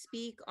opportunity to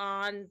speak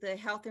on the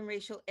Health and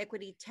Racial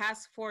Equity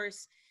Task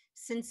Force.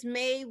 Since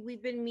May,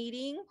 we've been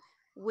meeting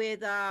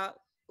with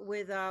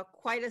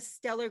quite a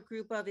stellar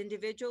group of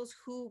individuals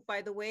who,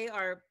 by the way,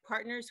 are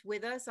partners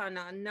with us on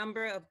a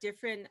number of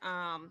different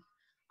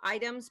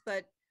items.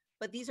 But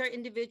these are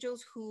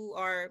individuals who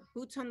are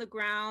boots on the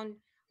ground,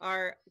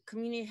 are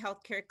community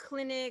healthcare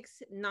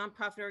clinics,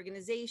 nonprofit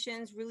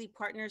organizations, really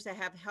partners that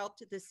have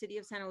helped the city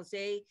of San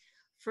Jose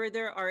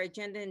further our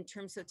agenda in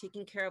terms of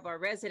taking care of our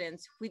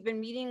residents. We've been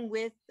meeting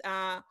with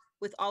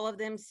all of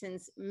them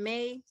since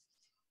May.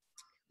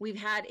 We've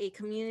had a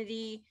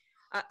community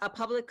a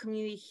public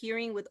community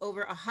hearing with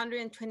over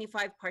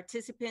 125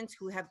 participants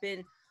who have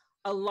been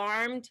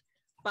alarmed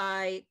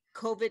by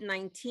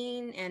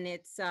COVID-19 and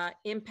its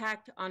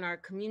impact on our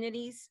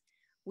communities.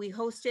 We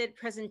hosted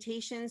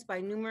presentations by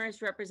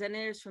numerous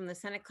representatives from the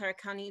Santa Clara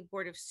County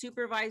Board of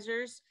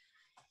Supervisors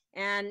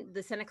and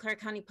the Santa Clara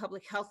County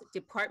Public Health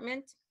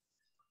Department,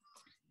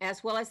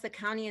 as well as the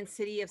County and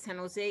City of San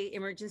Jose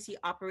Emergency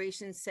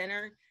Operations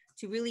Center,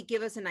 to really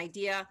give us an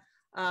idea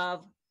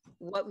of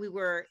what we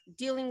were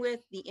dealing with,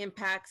 the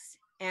impacts,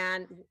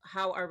 and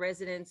how our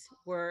residents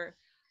were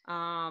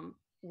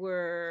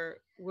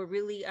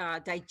really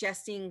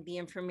digesting the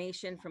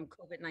information from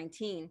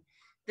COVID-19.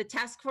 The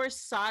task force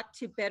sought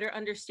to better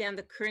understand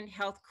the current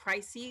health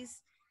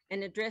crises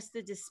and address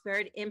the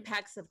disparate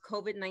impacts of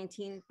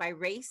COVID-19 by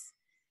race,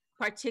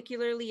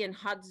 particularly in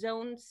hot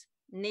zones,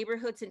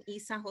 neighborhoods in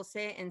East San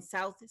Jose and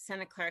South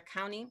Santa Clara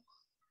County.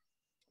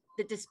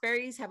 The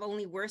disparities have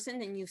only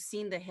worsened, and you've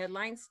seen the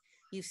headlines.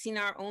 You've seen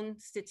our own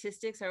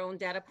statistics, our own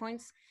data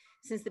points,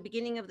 since the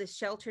beginning of the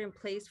shelter in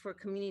place for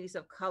communities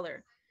of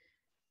color.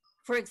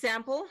 For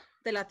example,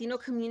 the Latino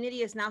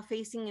community is now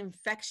facing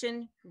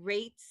infection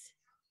rates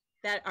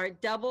that are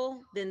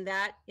double than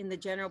that in the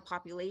general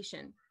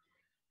population.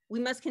 We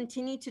must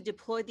continue to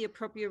deploy the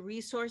appropriate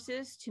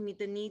resources to meet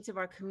the needs of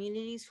our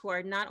communities who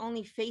are not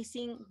only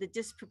facing the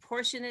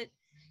disproportionate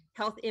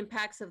health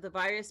impacts of the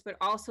virus, but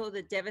also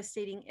the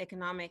devastating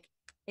economic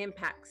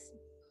impacts.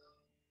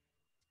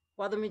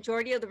 While the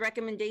majority of the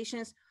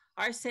recommendations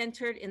are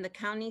centered in the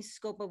county's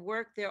scope of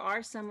work, there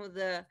are some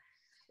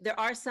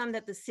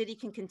that the city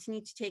can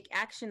continue to take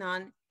action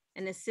on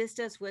and assist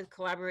us with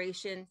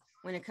collaboration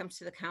when it comes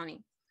to the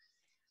county.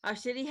 Our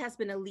city has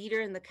been a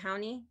leader in the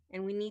county,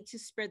 and we need to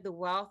spread the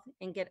wealth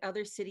and get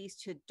other cities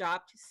to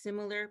adopt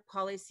similar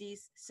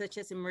policies, such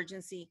as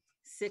emergency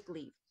sick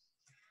leave.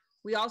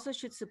 We also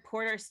should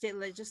support our state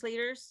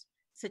legislators,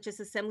 such as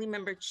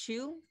Assemblymember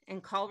Chu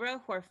and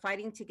Calra, who are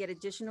fighting to get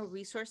additional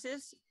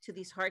resources to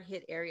these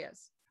hard-hit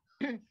areas.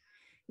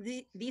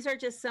 These are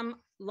just some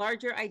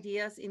larger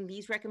ideas in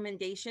these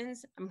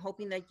recommendations. I'm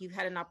hoping that you've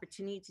had an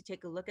opportunity to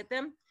take a look at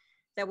them,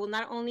 that will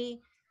not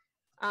only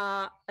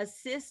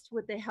assist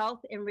with the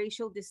health and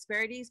racial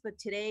disparities, but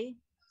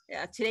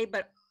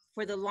but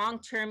for the long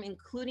term,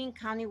 including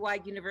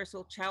countywide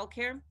universal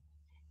childcare,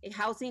 a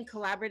housing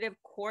collaborative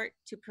court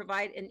to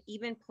provide an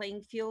even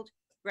playing field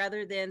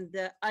rather than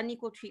the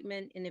unequal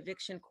treatment in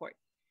eviction court,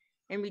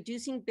 and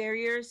reducing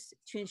barriers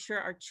to ensure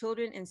our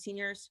children and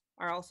seniors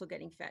are also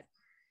getting fed.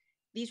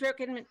 These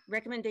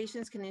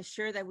recommendations can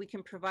ensure that we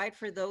can provide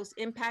for those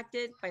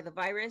impacted by the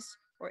virus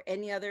or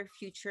any other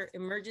future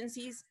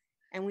emergencies.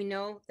 And we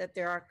know that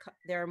there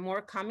are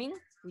more coming.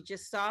 We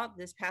just saw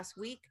this past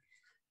week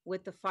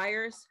with the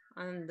fires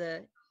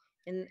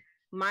in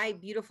my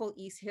beautiful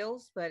East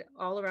Hills, but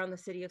all around the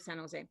city of San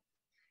Jose.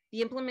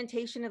 The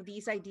implementation of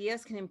these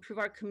ideas can improve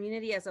our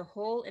community as a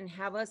whole and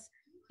have us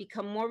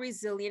become more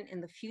resilient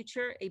in the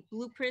future, a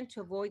blueprint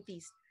to avoid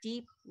these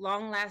deep,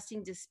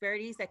 long-lasting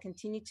disparities that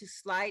continue to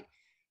slide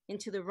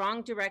into the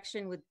wrong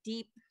direction with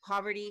deep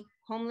poverty,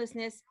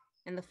 homelessness,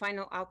 and the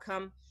final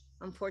outcome,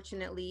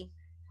 unfortunately,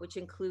 which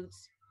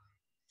includes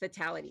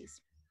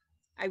fatalities.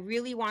 I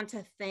really want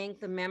to thank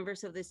the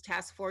members of this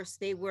task force.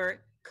 They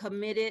were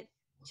committed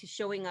to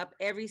showing up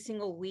every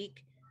single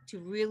week to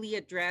really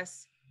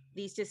address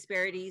these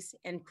disparities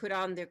and put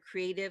on their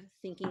creative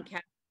thinking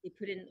cap. They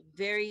put in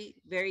very,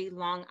 very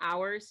long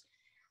hours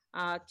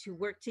to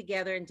work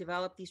together and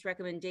develop these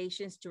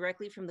recommendations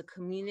directly from the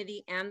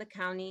community and the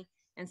county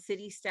and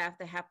city staff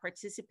that have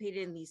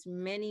participated in these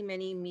many,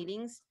 many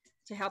meetings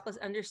to help us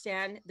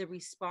understand the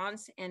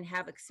response and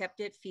have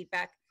accepted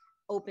feedback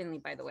openly,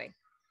 by the way.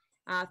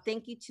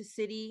 Thank you to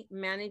City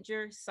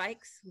Manager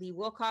Sykes, Lee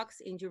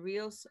Wilcox, Angel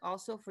Rios,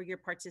 also for your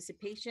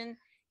participation.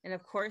 And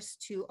of course,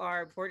 to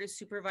our Board of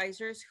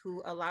Supervisors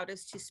who allowed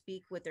us to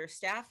speak with their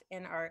staff,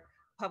 and our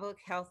Public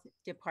Health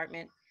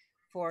Department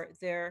for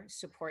their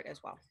support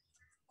as well.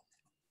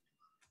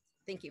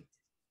 Thank you.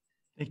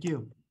 Thank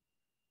you.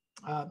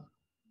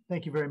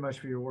 Thank you very much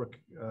for your work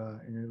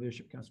and your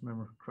leadership,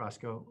 Councilmember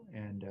Carrasco,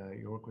 and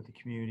your work with the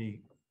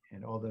community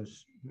and all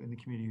those in the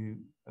community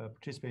who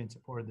participated and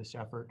supported this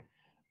effort.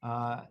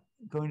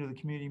 Going to the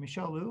community,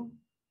 Michelle Liu.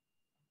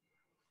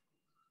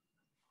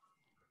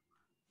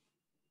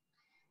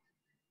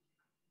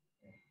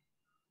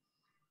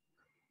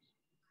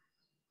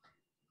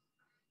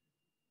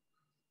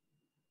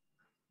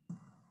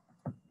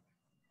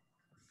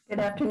 Good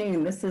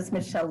afternoon. This is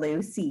Michelle Liu,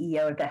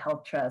 CEO of the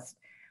Health Trust.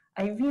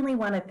 I really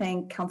want to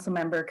thank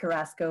Councilmember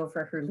Carrasco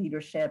for her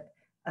leadership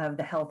of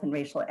the Health and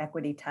Racial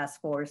Equity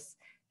Task Force.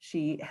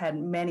 She had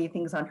many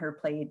things on her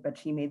plate, but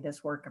she made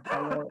this work a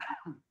priority.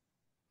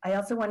 I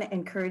also want to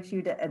encourage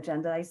you to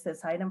agendize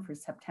this item for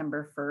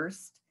September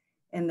 1st.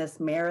 In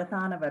this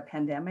marathon of a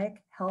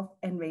pandemic, health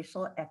and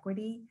racial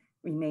equity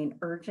remain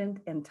urgent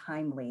and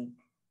timely,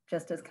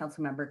 just as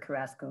Councilmember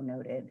Carrasco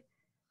noted.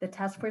 The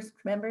task force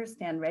members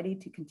stand ready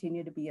to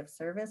continue to be of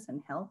service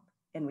and help,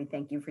 and we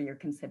thank you for your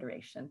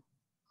consideration.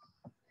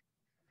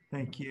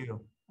 Thank you.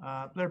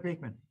 Blair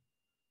Beekman.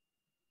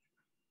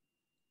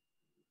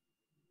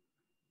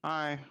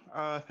 Hi,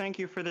 thank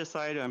you for this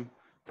item.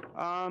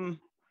 I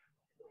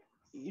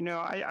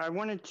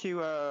wanted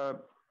to,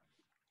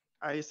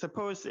 I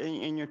suppose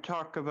in your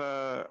talk of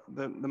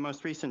the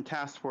most recent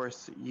task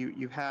force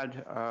you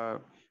had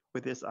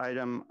with this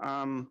item,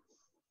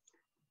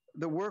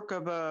 the work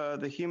of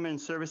the Human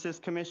Services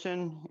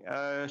Commission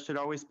should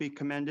always be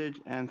commended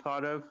and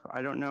thought of.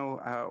 I don't know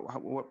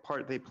what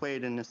part they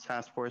played in this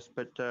task force,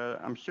 but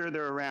I'm sure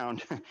they're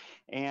around.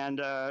 And,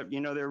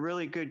 they're a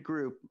really good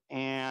group.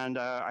 And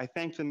I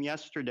thanked them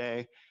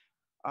yesterday.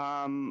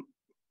 And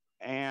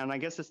I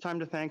guess it's time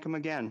to thank them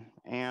again.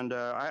 And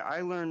I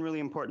learned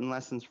really important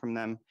lessons from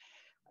them.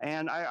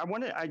 And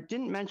I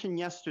didn't mention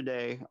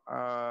yesterday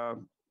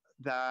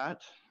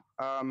that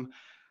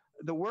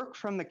the work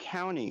from the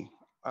county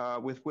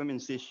with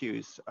women's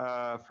issues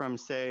from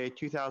say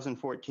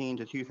 2014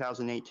 to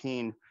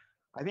 2018,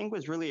 I think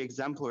was really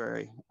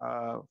exemplary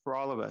for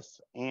all of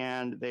us.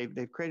 And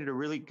they've created a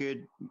really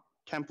good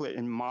template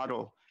and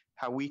model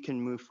how we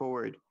can move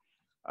forward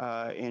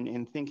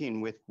in thinking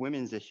with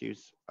women's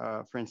issues,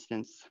 for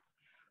instance.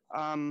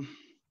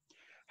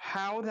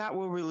 How that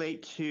will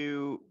relate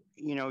to,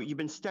 you've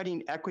been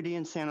studying equity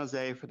in San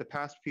Jose for the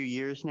past few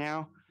years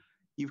now.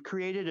 You've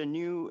created a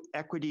new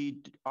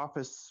equity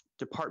office,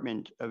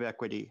 department of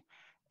equity.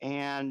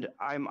 And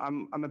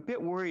I'm a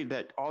bit worried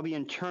that all the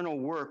internal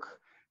work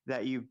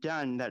that you've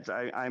done, that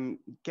I'm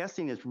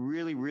guessing is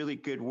really, really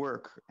good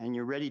work, and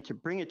you're ready to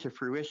bring it to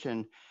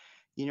fruition,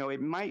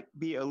 it might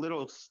be a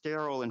little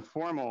sterile and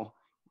formal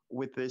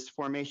with this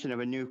formation of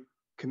a new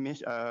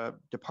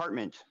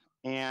department.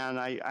 And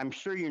I'm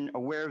sure you're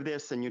aware of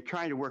this, and you're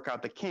trying to work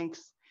out the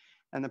kinks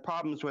and the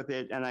problems with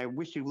it. And I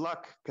wish you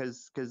luck,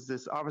 because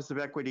this Office of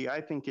Equity,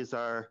 I think, is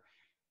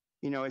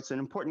it's an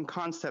important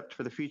concept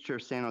for the future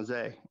of San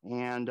Jose.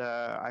 And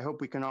I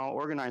hope we can all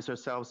organize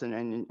ourselves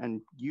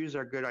and use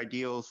our good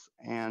ideals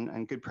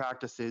and good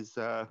practices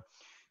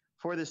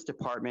for this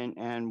department.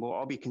 And we'll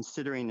all be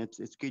considering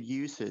its good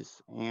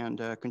uses and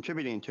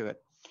contributing to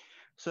it.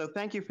 So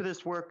thank you for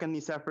this work and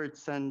these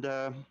efforts, and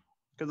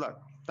good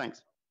luck.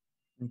 Thanks.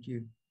 Thank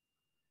you.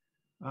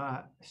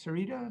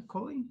 Sarita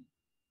Kohli?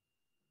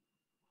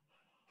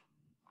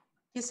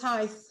 Yes,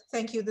 hi.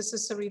 Thank you. This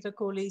is Sarita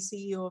Kohli,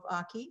 CEO of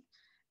AUG.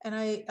 And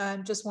I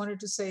just wanted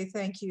to say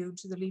thank you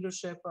to the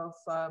leadership of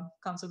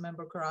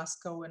Councilmember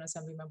Carrasco and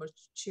Assemblymember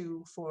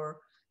Chu for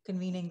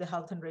convening the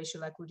Health and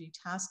Racial Equity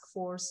Task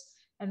Force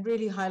and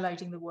really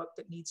highlighting the work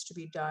that needs to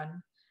be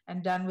done,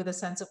 and done with a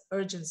sense of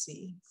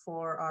urgency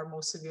for our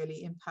most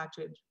severely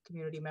impacted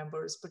community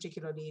members,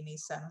 particularly in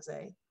East San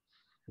Jose.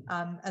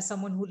 As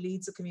someone who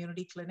leads a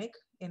community clinic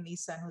in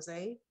East San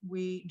Jose,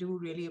 we do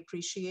really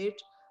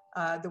appreciate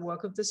the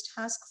work of this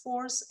task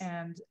force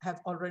and have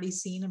already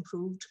seen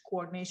improved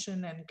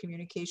coordination and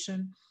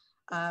communication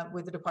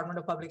with the Department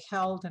of Public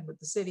Health and with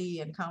the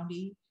city and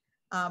county.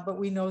 But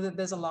we know that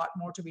there's a lot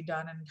more to be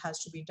done, and it has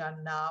to be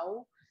done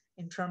now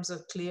in terms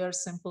of clear,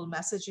 simple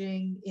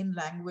messaging in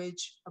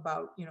language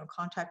about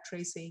contact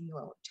tracing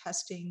or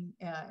testing,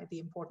 the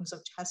importance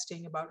of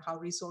testing, about how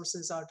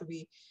resources are to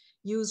be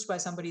used by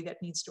somebody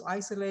that needs to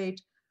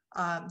isolate.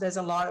 There's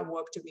a lot of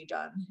work to be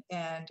done,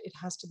 and it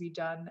has to be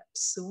done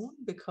soon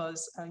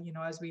because,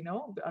 as we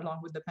know, along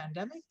with the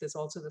pandemic, there's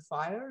also the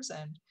fires,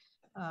 and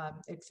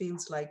it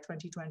feels like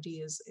 2020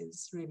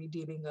 is really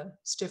dealing a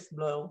stiff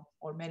blow,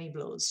 or many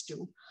blows,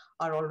 to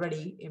our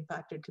already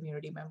impacted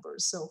community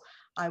members. So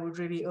I would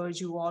really urge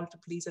you all to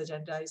please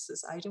agendize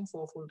this item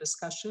for full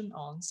discussion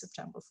on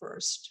September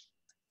 1st.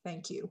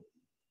 Thank you.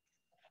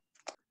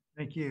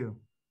 Thank you.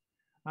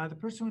 The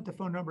person with the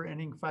phone number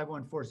ending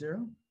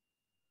 5140.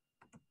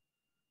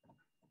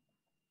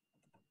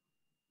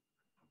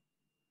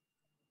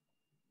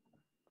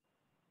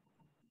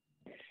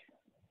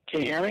 Can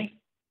you hear me?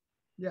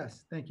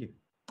 Yes, thank you.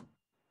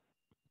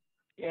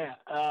 Yeah,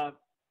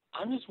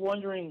 I'm just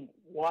wondering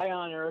why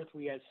on earth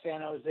we had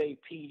San Jose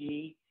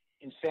PD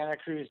in Santa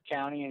Cruz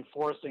County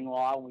enforcing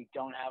law and we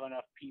don't have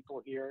enough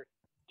people here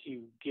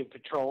to give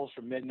patrols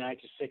from midnight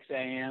to 6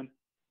 a.m.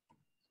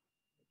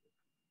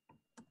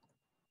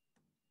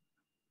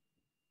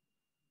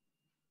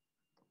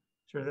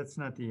 Sure, that's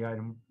not the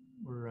item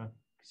we're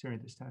considering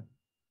at this time.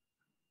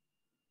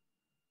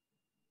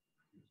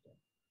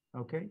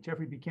 Okay,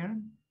 Jeffrey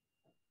Buchanan.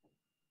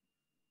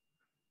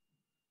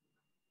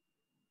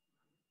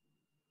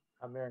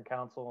 Mayor and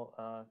Council,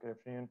 good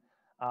afternoon.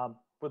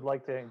 Would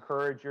like to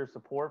encourage your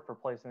support for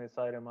placing this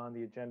item on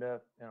the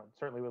agenda.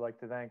 Certainly would like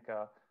to thank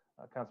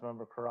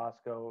Councilmember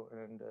Carrasco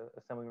and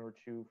Assemblymember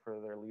Chu for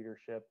their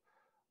leadership.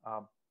 I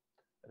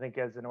think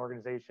as an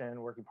organization,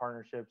 working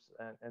partnerships,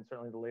 and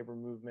certainly the labor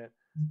movement,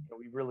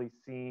 we've really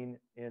seen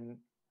in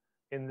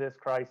this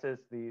crisis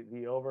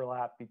the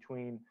overlap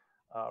between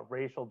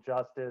racial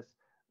justice,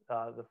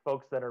 the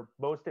folks that are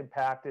most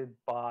impacted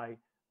by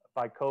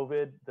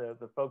COVID,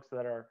 the folks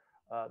that are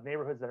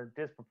neighborhoods that are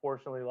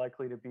disproportionately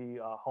likely to be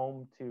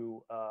home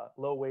to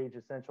low-wage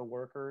essential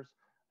workers,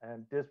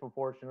 and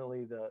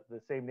disproportionately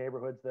the same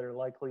neighborhoods that are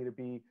likely to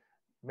be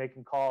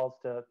making calls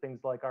to things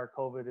like our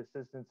COVID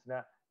assistance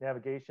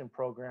navigation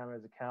program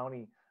as a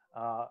county,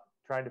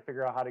 trying to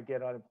figure out how to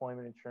get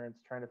unemployment insurance,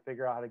 trying to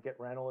figure out how to get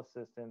rental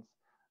assistance.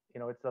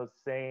 It's those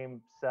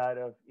same set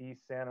of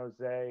East San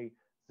Jose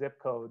zip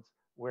codes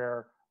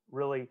where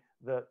really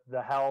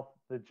the health,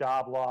 the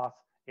job loss,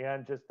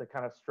 and just the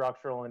kind of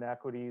structural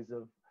inequities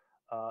of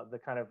the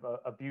kind of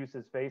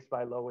abuses faced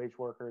by low-wage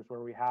workers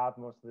where we have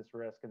most of this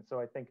risk. And so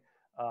I think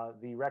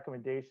the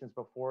recommendations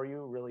before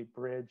you really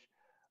bridge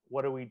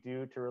what do we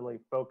do to really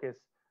focus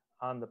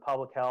on the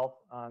public health,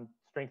 on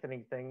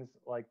strengthening things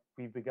like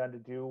we've begun to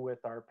do with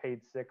our paid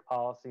sick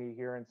policy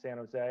here in San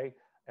Jose,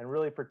 and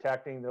really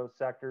protecting those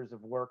sectors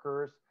of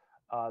workers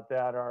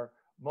that are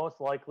most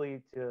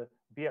likely to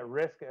be at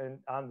risk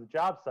on the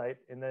job site,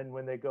 and then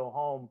when they go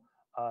home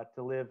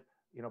to live,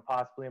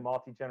 possibly in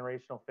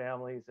multi-generational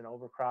families and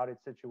overcrowded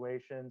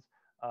situations,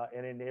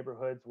 and in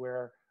neighborhoods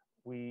where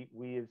we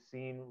have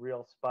seen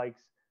real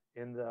spikes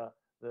in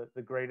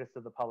the greatest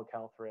of the public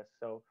health risks.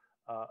 So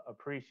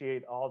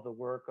appreciate all the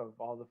work of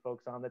all the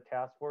folks on the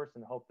task force,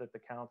 and hope that the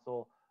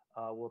council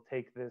will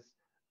take this,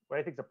 what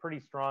I think is a pretty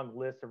strong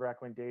list of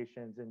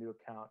recommendations, into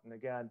account. And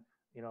again,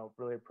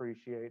 really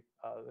appreciate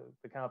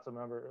the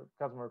Councilmember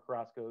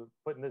Carrasco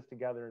putting this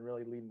together and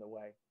really leading the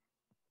way.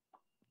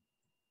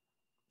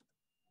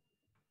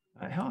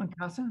 Helen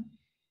Casa.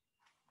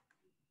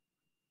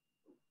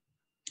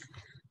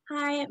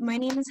 Hi, my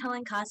name is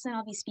Helen Casa, and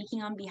I'll be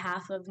speaking on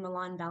behalf of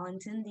Milan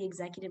Valentin, the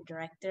Executive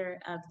Director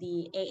of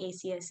the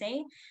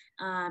AACSA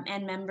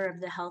and member of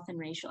the Health and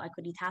Racial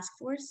Equity Task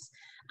Force.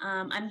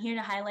 I'm here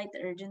to highlight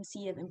the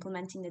urgency of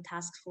implementing the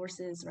task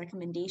force's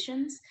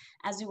recommendations.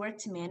 As we work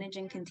to manage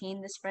and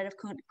contain the spread of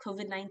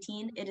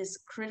COVID-19, it is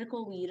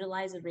critical we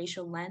utilize a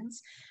racial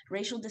lens.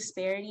 Racial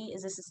disparity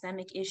is a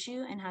systemic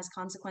issue and has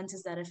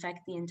consequences that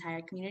affect the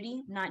entire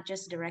community, not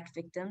just direct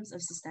victims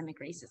of systemic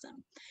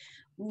racism.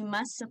 We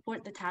must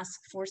support the task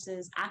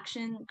force's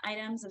action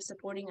items of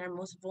supporting our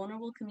most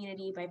vulnerable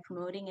community by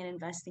promoting and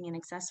investing in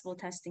accessible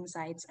testing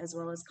sites as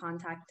well as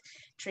contact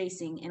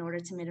tracing in order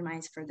to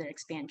minimize further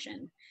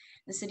expansion.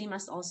 The city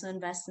must also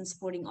invest in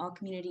supporting all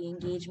community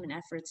engagement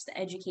efforts to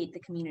educate the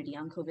community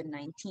on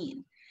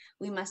COVID-19.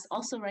 We must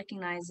also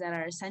recognize that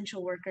our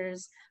essential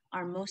workers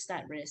are most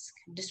at risk,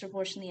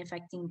 disproportionately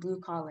affecting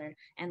blue-collar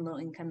and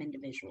low-income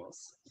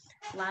individuals.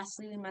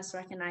 Lastly, we must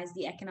recognize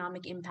the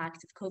economic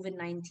impact of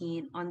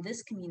COVID-19 on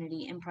this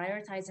community and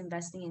prioritize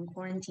investing in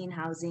quarantine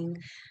housing,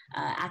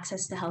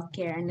 access to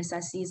healthcare, and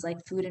necessities like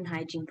food and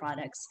hygiene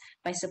products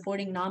by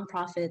supporting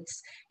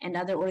nonprofits and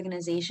other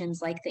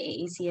organizations like the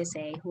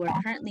AACSA who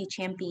are currently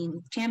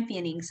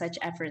championing such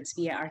efforts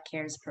via our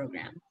CARES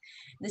program.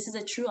 This is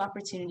a true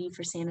opportunity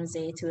for San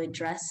Jose to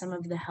address some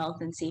of the health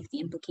and safety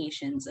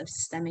implications of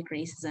systemic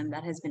racism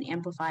that has been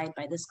amplified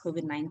by this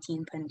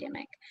COVID-19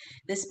 pandemic.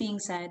 This being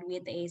said, we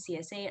at the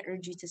ACSA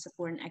urge you to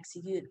support and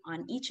execute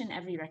on each and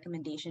every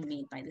recommendation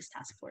made by this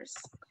task force.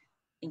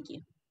 Thank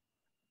you.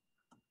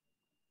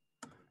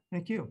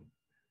 Thank you.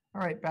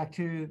 All right, back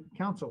to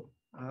council.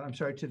 I'm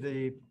sorry, to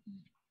the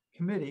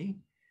committee.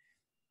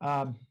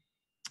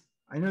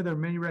 I know there are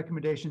many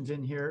recommendations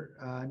in here.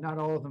 Not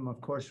all of them,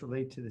 of course,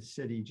 relate to the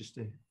city, just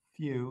a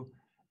few.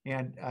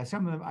 And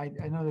some of them,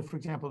 I know that, for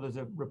example, there's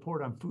a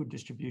report on food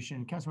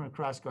distribution. Councilman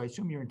Carrasco, I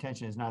assume your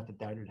intention is not that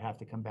that would have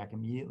to come back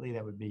immediately.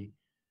 That would be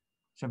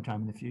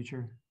sometime in the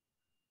future.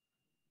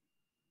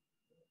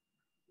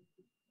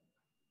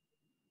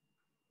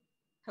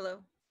 Hello?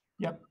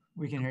 Yep,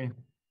 we can hear you.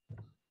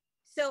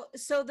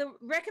 So the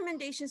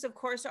recommendations, of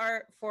course,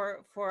 are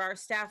for our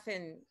staff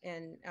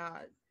and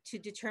to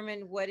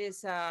determine what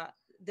is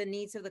the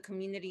needs of the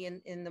community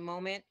in the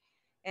moment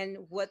and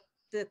what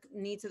the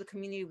needs of the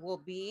community will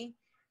be.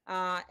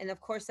 And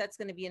of course, that's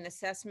going to be an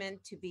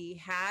assessment to be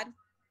had.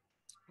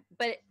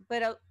 But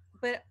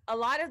a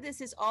lot of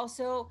this is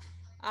also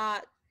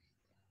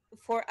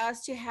for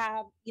us to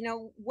have,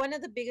 one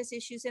of the biggest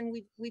issues, and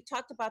we've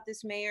talked about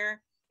this,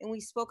 Mayor, and we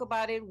spoke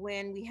about it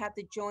when we had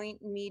the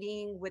joint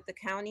meeting with the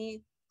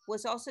county,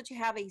 was also to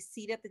have a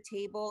seat at the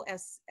table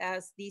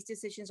as these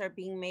decisions are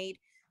being made.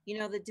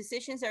 The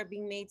decisions that are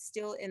being made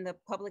still in the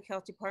public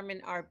health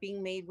department are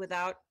being made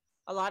without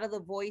a lot of the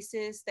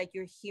voices that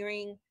you're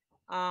hearing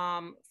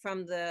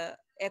from the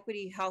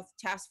Equity Health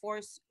Task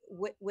Force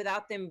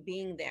without them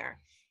being there.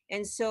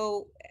 And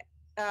so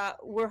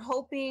we're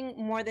hoping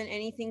more than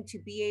anything to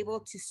be able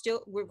to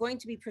we're going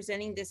to be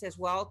presenting this as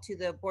well to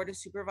the Board of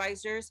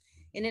Supervisors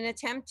in an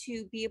attempt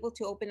to be able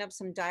to open up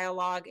some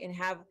dialogue and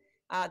have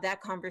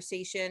that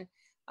conversation.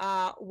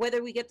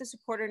 Whether we get the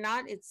support or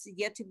not, it's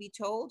yet to be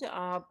told,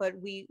 but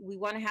we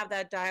want to have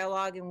that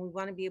dialogue, and we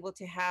want to be able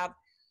to have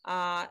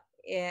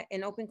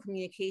an open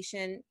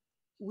communication.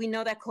 We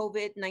know that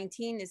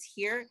COVID-19 is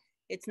here.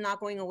 It's not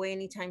going away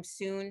anytime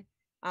soon.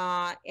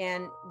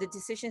 And the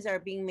decisions that are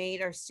being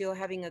made are still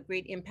having a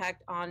great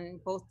impact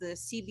on both the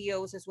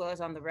CBOs as well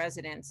as on the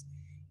residents.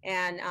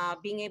 And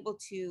being able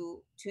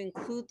to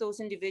include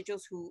those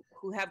individuals who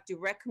have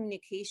direct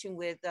communication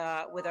with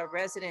our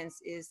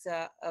residents is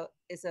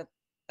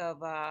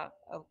of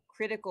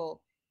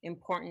critical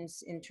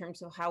importance in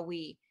terms of how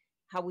we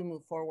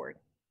move forward.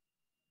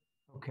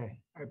 Okay,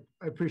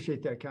 I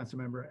appreciate that, Council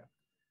Member.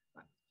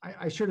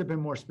 I should have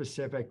been more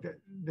specific.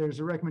 There's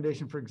a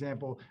recommendation, for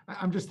example,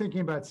 I'm just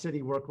thinking about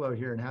city workload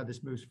here and how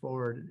this moves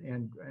forward.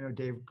 And I know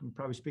Dave can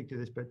probably speak to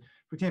this, but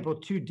for example,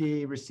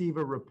 2D, receive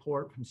a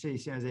report from City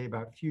of San Jose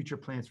about future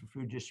plans for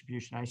food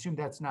distribution. I assume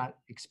that's not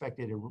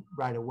expected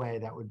right away.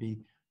 That would be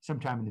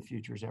sometime in the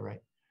future. Is that right?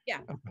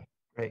 Yeah. Okay,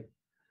 great.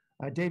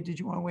 Dave, did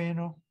you want to weigh in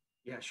on?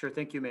 Yeah, sure.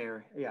 Thank you,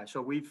 Mayor. Yeah,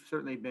 so we've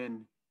certainly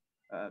been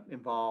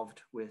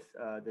involved with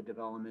the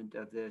development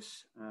of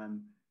this.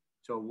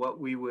 So what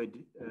we would,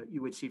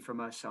 you would see from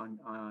us on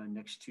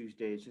next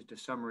Tuesday is just a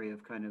summary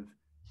of kind of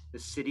the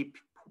city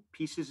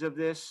pieces of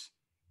this.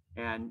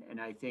 And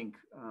I think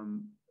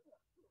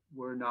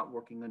we're not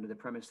working under the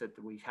premise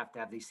that we have to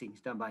have these things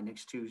done by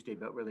next Tuesday,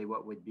 but really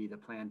what would be the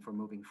plan for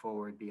moving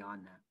forward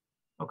beyond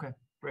that. Okay,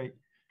 great.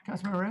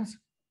 Councilmember Renz?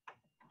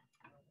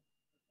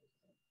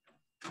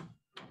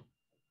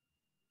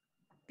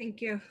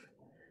 Thank you.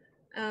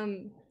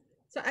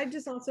 So I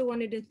just also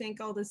wanted to thank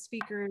all the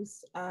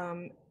speakers,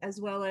 as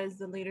well as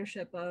the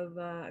leadership of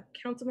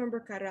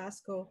Councilmember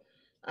Carrasco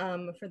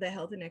for the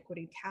Health and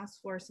Equity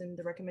Task Force and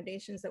the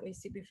recommendations that we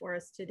see before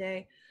us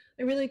today.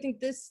 I really think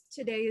this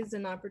today is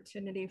an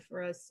opportunity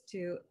for us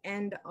to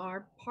end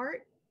our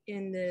part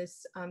in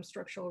this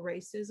structural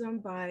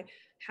racism by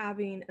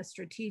having a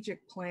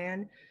strategic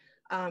plan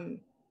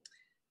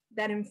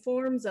that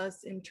informs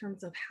us in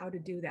terms of how to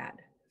do that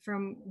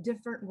from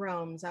different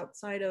realms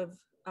outside of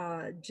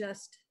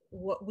just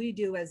what we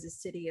do as the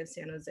city of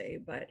San Jose,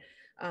 but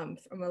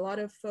from a lot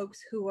of folks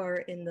who are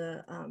in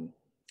the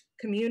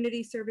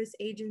community service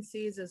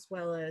agencies as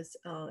well as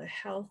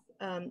health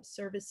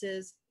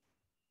services.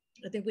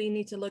 I think we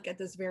need to look at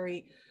this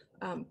very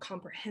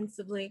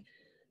comprehensively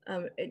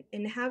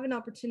and have an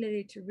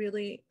opportunity to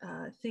really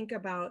think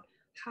about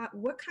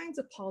what kinds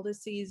of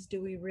policies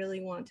do we really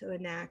want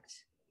to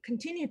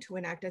continue to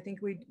enact. I think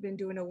we've been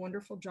doing a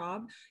wonderful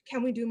job.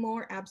 Can we do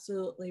more?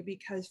 Absolutely,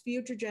 because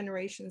future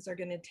generations are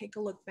going to take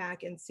a look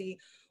back and see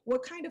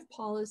what kind of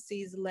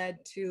policies led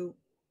to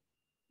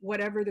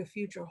whatever the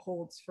future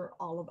holds for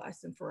all of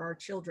us and for our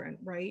children,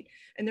 right?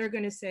 And they're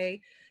going to say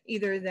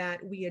either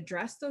that we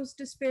address those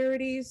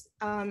disparities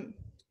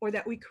or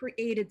that we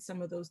created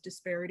some of those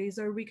disparities,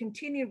 or we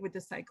continued with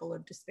the cycle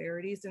of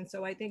disparities. And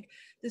so I think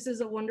this is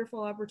a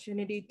wonderful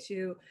opportunity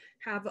to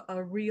have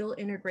a real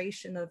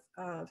integration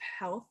of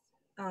health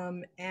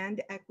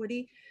and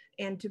equity,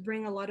 and to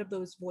bring a lot of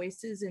those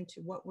voices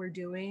into what we're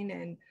doing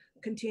and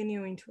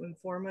continuing to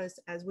inform us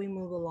as we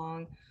move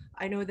along.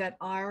 I know that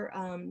our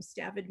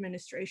staff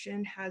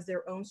administration has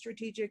their own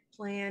strategic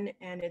plan,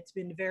 and it's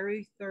been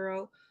very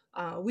thorough.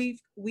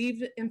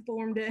 We've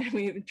informed it.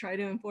 We try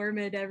to inform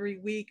it every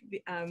week.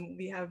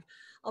 We have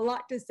a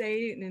lot to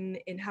say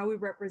in how we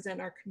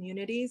represent our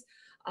communities.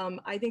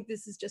 I think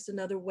this is just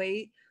another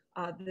way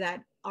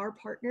that our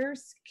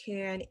partners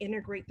can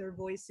integrate their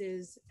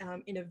voices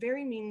in a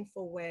very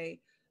meaningful way,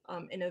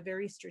 in a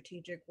very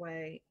strategic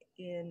way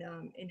in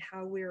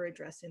how we're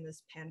addressing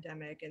this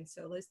pandemic. And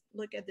so let's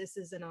look at this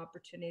as an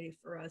opportunity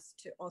for us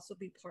to also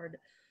be part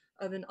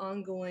of an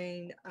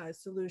ongoing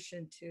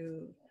solution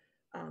to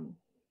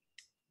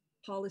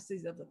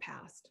policies of the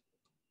past.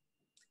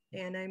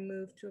 And I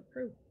move to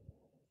approve.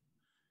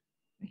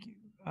 Thank you.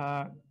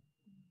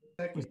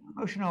 Was the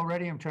motion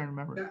already? I'm trying to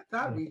remember.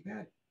 That we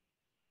had.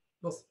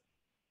 Oh,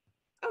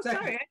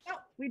 sorry, no,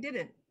 we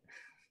didn't.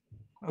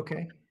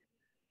 Okay.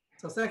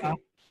 So second.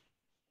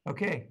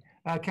 Okay,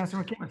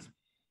 Councilor McCammons.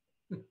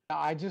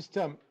 I just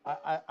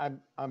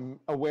I'm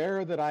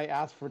aware that I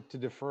asked to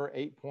defer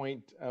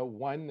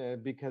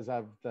 8.1 because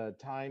of the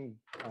time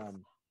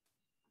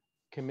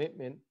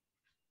commitment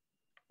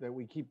that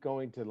we keep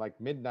going to like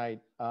midnight.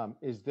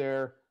 Is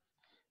there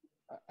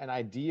an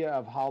idea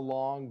of how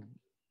long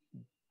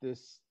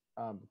this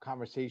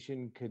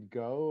conversation could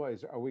go?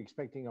 Are we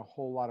expecting a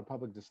whole lot of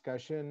public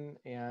discussion?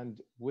 And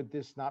would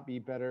this not be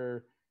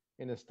better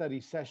in a study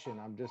session?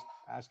 I'm just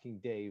asking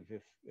Dave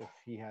if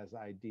he has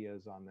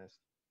ideas on this.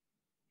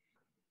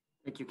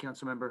 Thank you,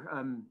 Council Member.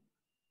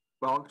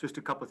 Well, just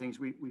a couple of things.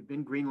 We've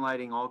been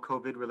greenlighting all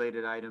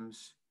COVID-related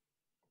items.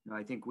 You know,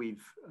 I think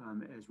we've,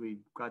 as we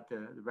got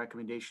the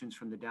recommendations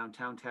from the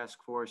Downtown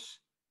Task Force,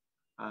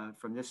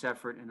 from this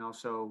effort, and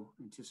also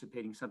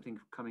anticipating something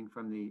coming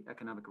from the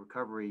Economic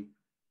Recovery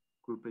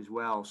Group as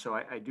well. So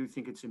I do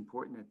think it's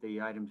important that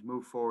the items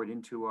move forward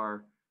into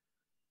our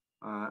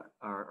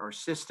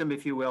system,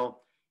 if you will.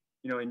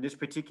 You know, in this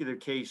particular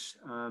case,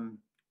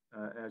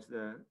 as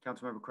the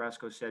Councilmember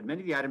Carrasco said,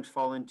 many of the items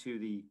fall into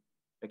the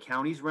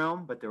county's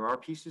realm, but there are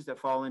pieces that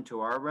fall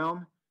into our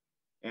realm.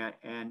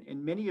 And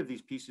in many of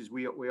these pieces,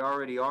 we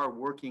already are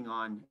working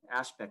on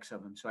aspects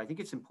of them. So I think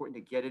it's important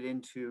to get it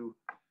into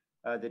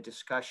the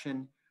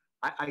discussion.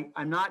 I'm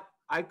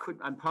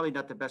probably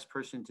not the best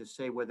person to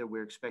say whether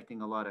we're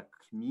expecting a lot of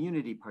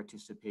community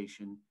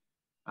participation.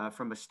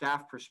 From a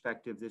staff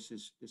perspective, this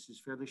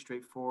is fairly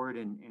straightforward,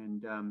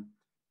 and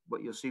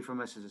what you'll see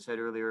from us, as I said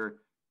earlier,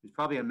 is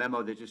probably a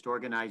memo that just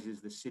organizes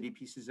the city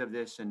pieces of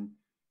this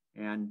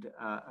and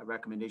a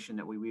recommendation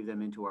that we weave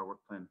them into our work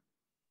plan.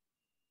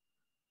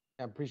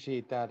 I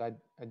appreciate that. I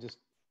just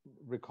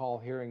recall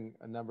hearing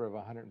a number of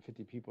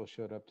 150 people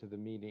showed up to the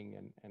meeting,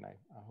 and I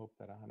hope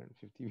that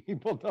 150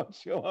 people don't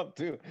show up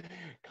to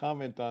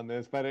comment on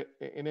this. But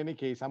in any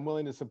case, I'm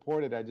willing to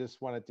support it. I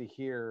just wanted to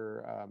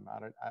hear,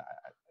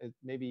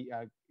 maybe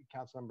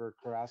Councilmember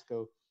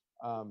Carrasco,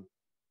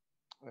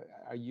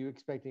 are you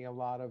expecting a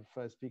lot of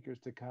speakers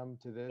to come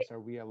to this? Are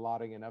we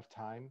allotting enough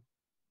time?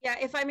 Yeah,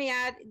 if I may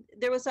add,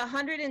 there was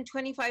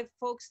 125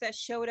 folks that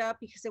showed up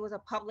because it was a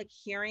public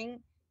hearing.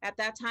 At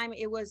that time,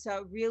 it was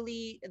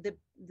really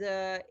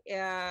the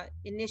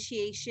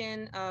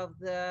initiation of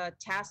the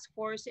task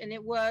force, and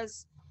it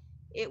was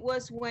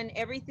when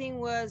everything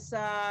was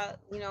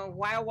you know,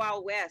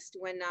 wild west,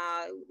 when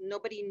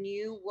nobody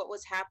knew what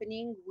was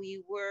happening.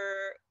 We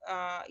were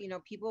you know,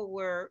 people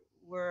were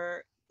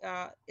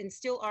and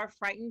still are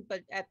frightened,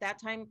 but at that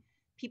time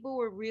people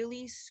were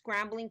really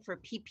scrambling for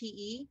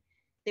PPE.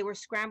 They were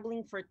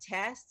scrambling for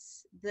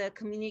tests. The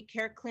community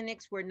care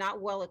clinics were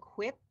not well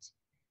equipped.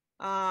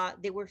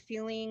 They were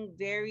feeling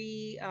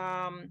very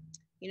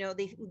you know,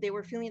 they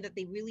were feeling that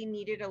they really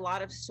needed a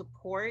lot of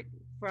support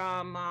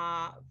from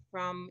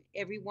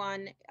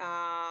everyone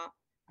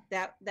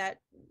that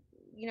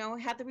you know,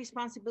 had the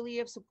responsibility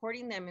of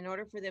supporting them in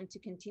order for them to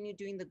continue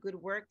doing the good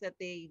work that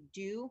they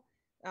do,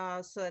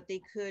 so that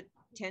they could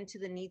tend to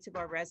the needs of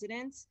our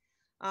residents.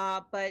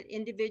 But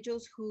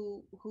individuals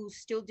who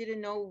still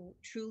didn't know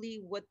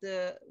truly what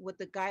the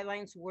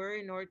guidelines were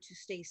in order to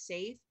stay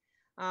safe,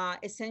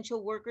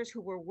 essential workers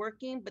who were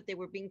working, but they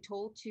were being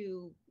told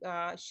to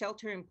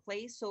shelter in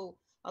place. So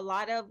a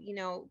lot of, you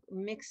know,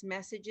 mixed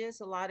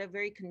messages, a lot of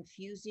very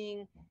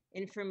confusing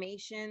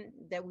information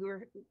that we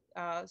were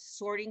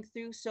sorting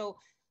through. So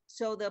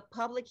the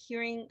public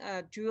hearing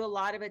drew a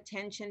lot of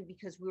attention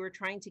because we were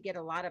trying to get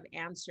a lot of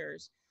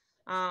answers.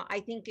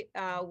 I think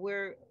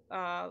we're,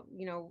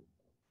 you know,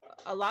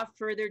 a lot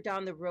further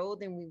down the road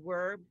than we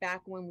were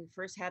back when we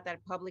first had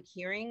that public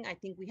hearing. I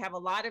think we have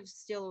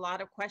still a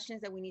lot of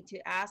questions that we need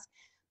to ask,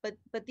 but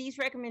these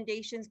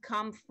recommendations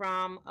come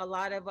from a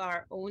lot of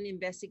our own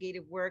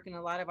investigative work and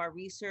a lot of our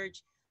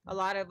research, a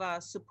lot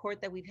of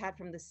support that we've had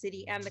from the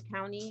city and the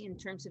county in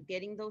terms of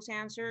getting those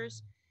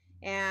answers.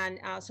 And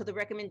so the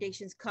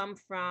recommendations come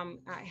from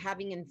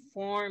having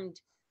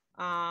informed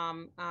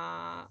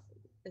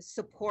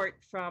support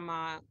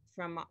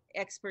from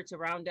experts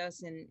around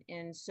us,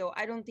 and so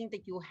I don't think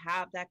that you'll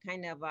have that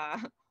kind of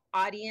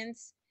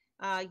audience.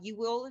 You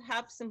will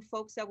have some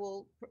folks that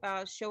will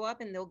show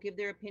up and they'll give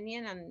their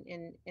opinion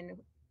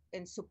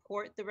and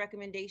support the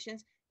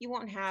recommendations. You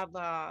won't have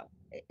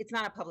it's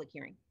not a public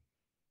hearing.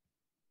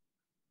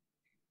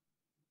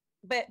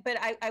 But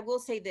I will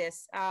say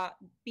this,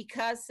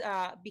 because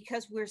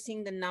we're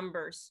seeing the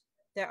numbers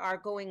that are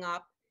going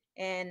up.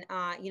 And,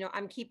 you know,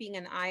 I'm keeping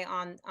an eye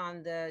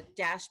on the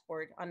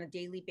dashboard on a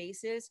daily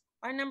basis.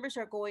 Our numbers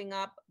are going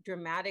up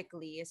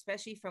dramatically,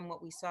 especially from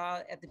what we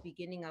saw at the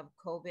beginning of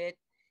COVID.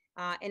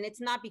 And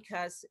it's not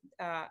because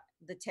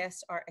the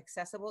tests are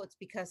accessible. It's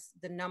because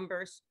the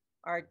numbers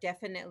are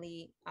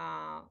definitely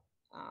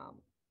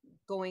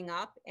going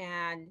up.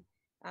 And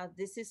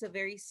this is a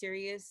very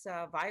serious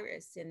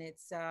virus, and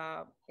it's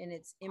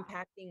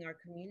impacting our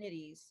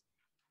communities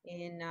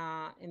in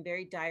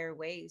very dire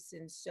ways.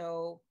 And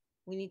so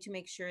we need to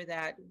make sure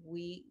that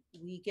we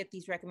get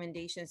these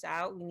recommendations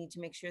out. We need to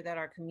make sure that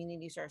our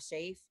communities are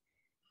safe.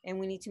 And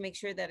we need to make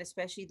sure that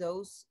especially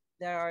those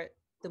that are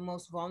the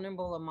most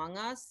vulnerable among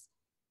us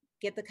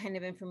get the kind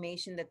of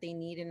information that they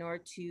need in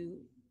order to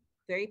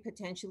very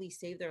potentially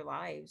save their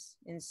lives.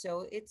 And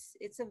so it's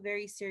a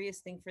very serious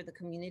thing for the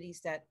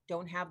communities that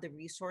don't have the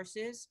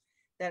resources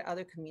that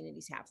other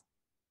communities have.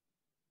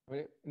 I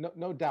mean,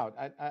 no doubt.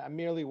 I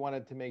merely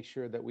wanted to make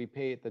sure that we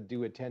pay it the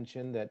due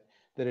attention that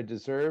it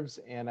deserves.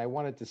 And I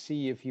wanted to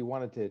see if you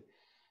wanted to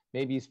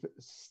maybe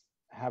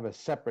have a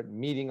separate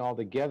meeting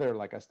altogether,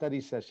 like a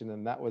study session.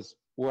 And that was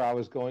where I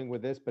was going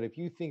with this. But if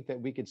you think that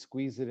we could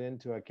squeeze it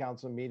into a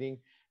council meeting,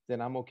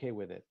 then I'm okay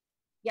with it.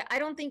 Yeah, I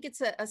don't think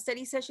it's a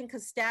study session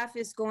because staff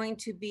is going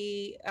to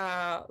be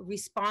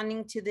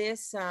responding to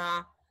this.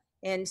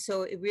 And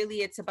so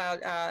it's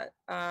about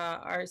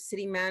our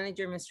city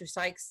manager, Mr.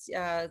 Sykes,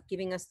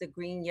 giving us the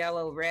green,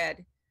 yellow,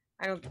 red.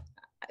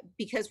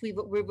 Because we've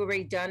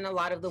already done a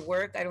lot of the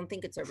work. I don't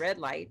think it's a red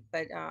light,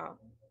 but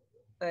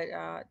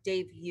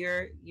Dave,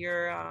 you're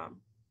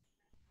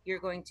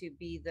going to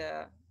be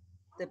the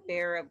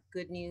bearer of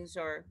good news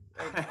or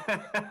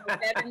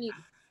better news.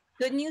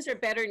 Good news or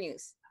better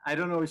news? I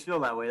don't always feel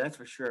that way, that's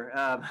for sure.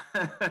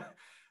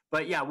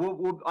 But yeah,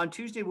 we'll on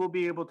Tuesday we'll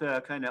be able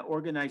to kind of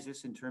organize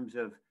this in terms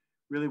of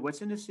really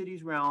what's in the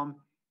city's realm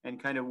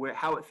and kind of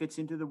how it fits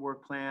into the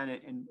work plan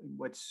and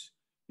what's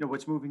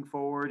moving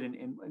forward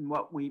and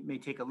what we may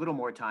take a little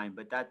more time,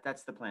 but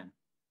that's the plan.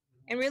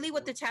 And really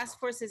what the task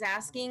force is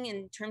asking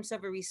in terms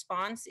of a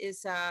response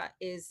is we're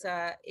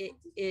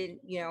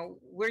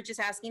just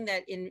asking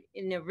that in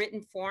a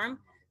written form,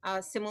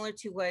 similar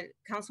to what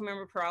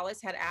Councilmember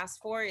Perales had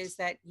asked for, is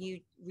that you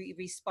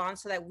respond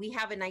so that we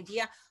have an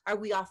idea. Are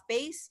we off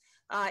base?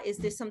 Is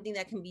this something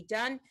that can be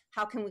done?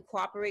 How can we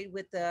cooperate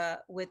with the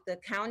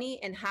county?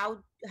 And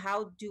how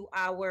do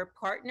our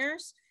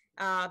partners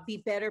be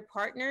better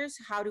partners?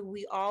 How do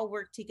we all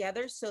work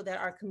together so that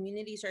our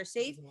communities are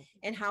safe,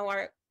 and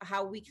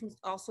how we can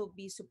also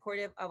be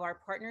supportive of our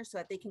partners so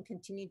that they can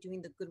continue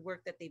doing the good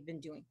work that they've been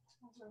doing?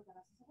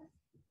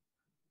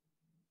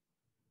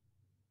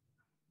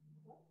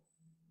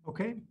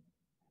 Okay.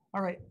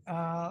 All right.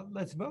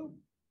 Let's vote.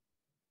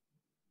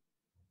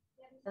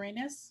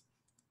 Arenas?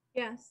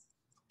 Yes.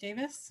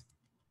 Davis?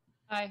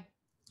 Aye.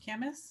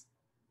 Camus?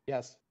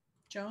 Yes.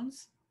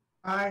 Jones?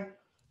 Aye.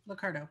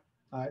 Liccardo?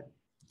 All right.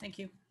 Thank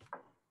you.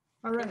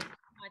 All right.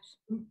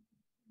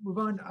 Move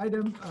on.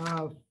 Item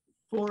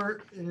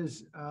 4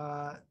 is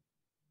a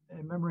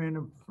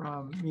memorandum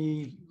from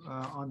me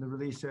on the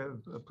release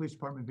of police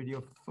department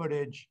video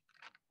footage.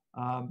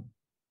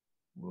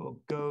 We'll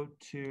go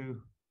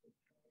to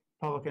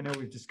public. I know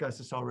we've discussed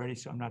this already,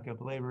 so I'm not going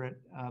to belabor it.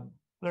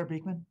 Blair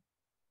Beekman.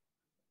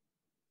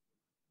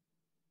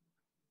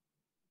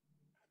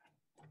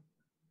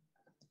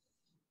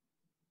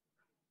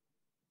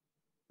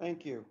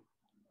 Thank you.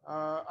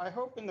 I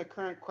hope in the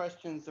current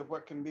questions of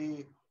what can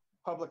be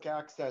public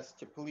access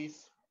to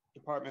police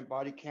department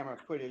body camera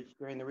footage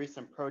during the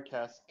recent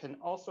protests can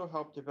also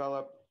help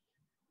develop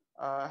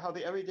how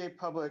the everyday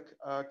public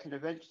can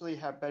eventually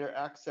have better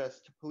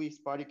access to police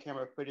body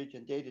camera footage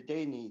and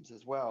day-to-day needs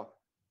as well.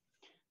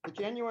 The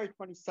January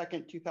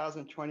 22nd,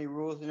 2020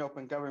 Rules and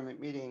Open Government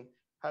meeting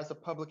has a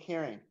public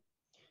hearing.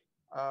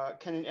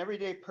 Can an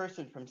everyday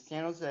person from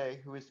San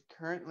Jose who is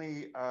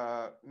currently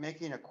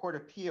making a court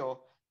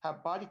appeal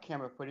have body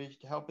camera footage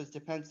to help his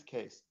defense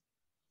case?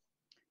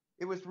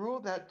 It was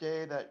ruled that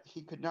day that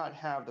he could not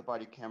have the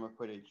body camera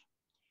footage.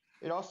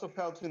 It also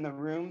felt in the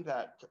room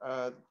that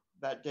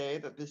day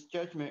that this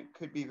judgment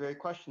could be very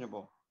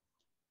questionable.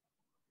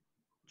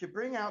 To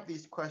bring out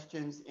these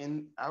questions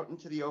out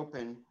into the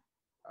open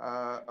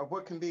of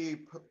what can be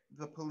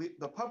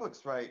the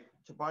public's right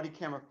to body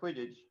camera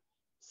footage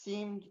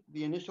seemed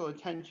the initial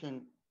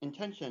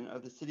intention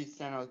of the city of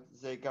San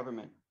Jose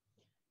government,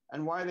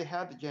 and why they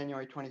had the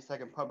January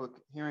 22nd public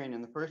hearing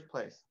in the first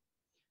place.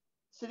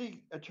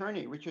 City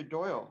Attorney Richard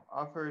Doyle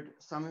offered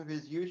some of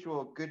his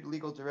usual good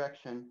legal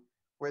direction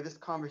where this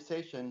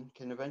conversation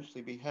can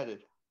eventually be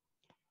headed.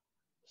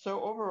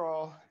 So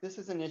overall, this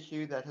is an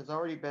issue that has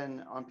already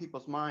been on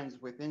people's minds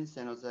within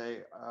San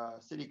Jose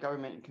city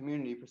government and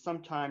community for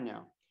some time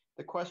now.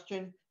 The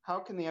question, how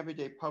can the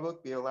everyday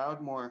public be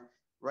allowed more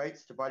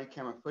rights to body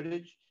camera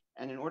footage,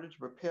 and in order to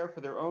prepare for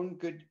their own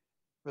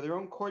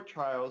court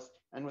trials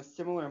and with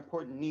similar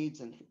important needs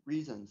and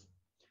reasons?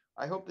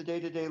 I hope the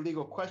day-to-day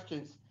legal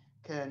questions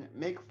can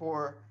make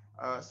for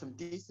some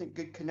decent,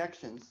 good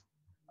connections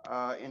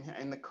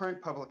in the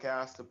current public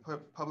ask of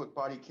public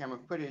body camera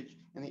footage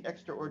in the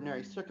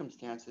extraordinary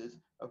circumstances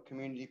of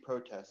community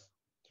protests.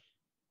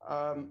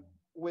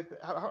 With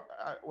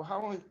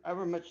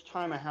however much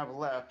time I have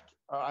left,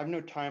 I have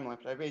no time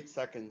left, I have 8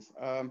 seconds.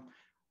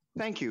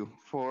 Thank you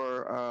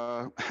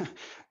for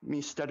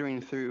me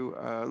stuttering through,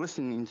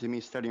 listening to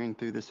me stuttering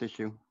through this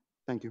issue.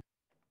 Thank you.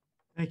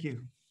 Thank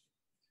you.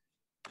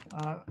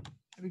 I'd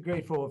be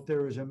grateful if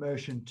there was a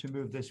motion to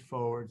move this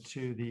forward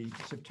to the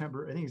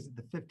September, I think it's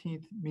the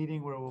 15th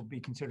meeting where we'll be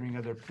considering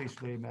other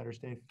police-related matters,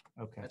 Dave.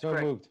 Okay. So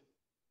moved.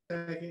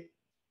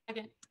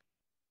 Second.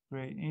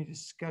 Great. Any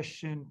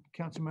discussion?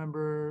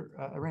 Councilmember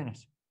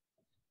Arenas.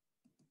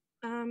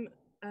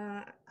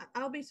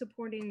 I'll be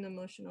supporting the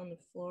motion on the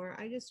floor.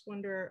 I just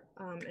wonder,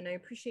 and I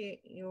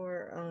appreciate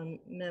your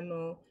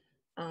memo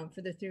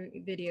for the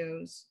 3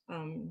 videos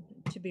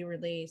to be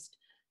released.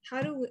 How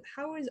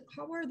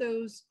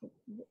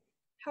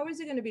is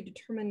it going to be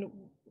determined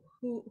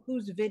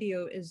whose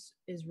video is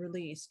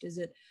released? Is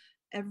it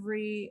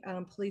every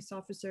police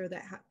officer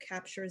that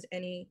captures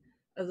any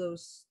of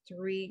those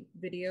 3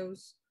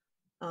 videos?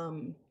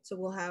 So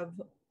we'll have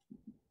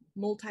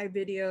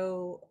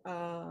multi-video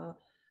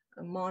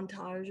a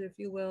montage, if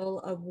you will,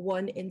 of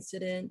one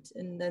incident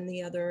and then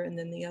the other and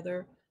then the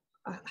other.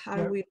 How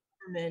do we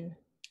determine?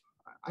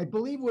 I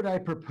believe what I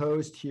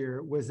proposed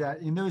here was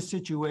that in those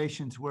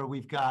situations where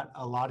we've got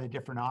a lot of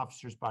different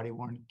officers'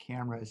 body-worn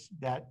cameras,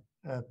 that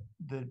the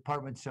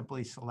department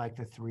simply select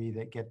the 3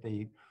 that get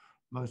the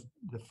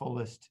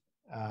fullest,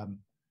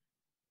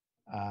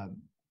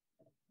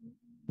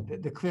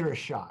 the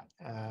clearest shot.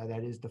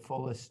 That is the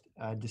fullest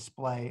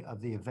display of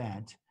the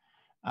event.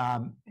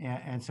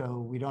 And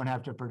so we don't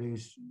have to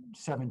produce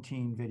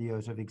 17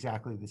 videos of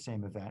exactly the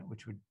same event,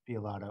 which would be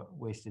a lot of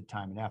wasted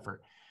time and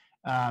effort.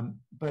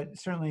 But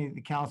certainly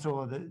the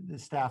council, the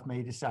staff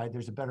may decide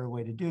there's a better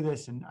way to do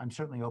this, and I'm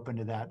certainly open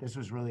to that. This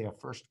was really a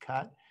first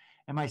cut.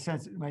 And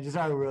my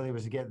desire really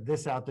was to get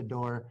this out the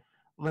door,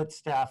 let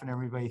staff and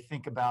everybody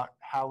think about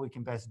how we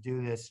can best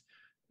do this.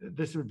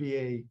 This would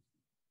be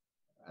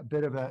a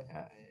bit of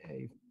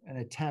an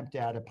attempt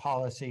at a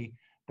policy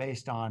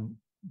based on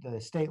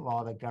the state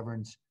law that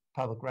governs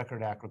Public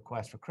Record Act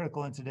requests for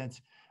critical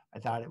incidents. I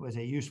thought it was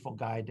a useful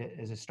guide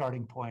as a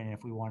starting point, and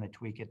if we want to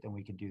tweak it, then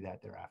we can do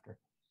that thereafter.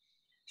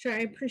 Sure, I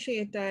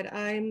appreciate that.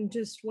 I'm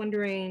just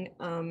wondering,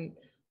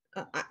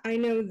 I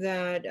know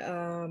that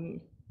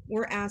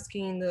we're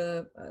asking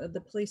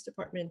the police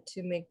department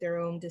to make their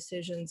own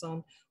decisions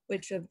on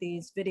which of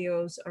these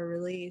videos are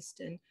released,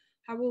 and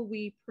how will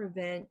we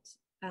prevent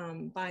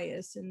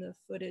bias in the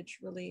footage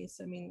release?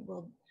 I mean,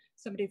 will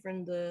somebody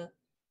from the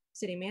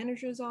city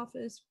manager's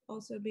office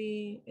also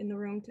be in the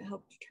room to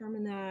help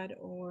determine that,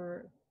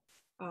 or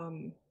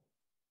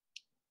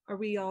are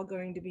we all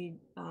going to be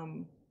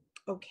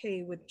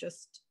okay with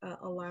just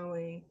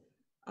allowing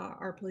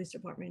our police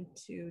department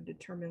to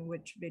determine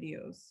which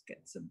videos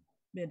get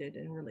submitted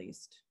and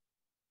released?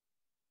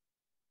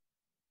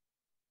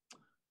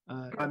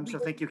 So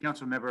thank you,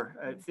 Council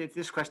Member. If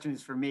this question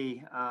is for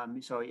me,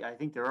 so I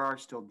think there are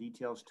still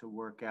details to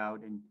work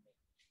out, and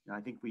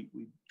I think we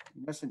in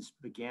essence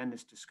began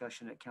this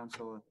discussion at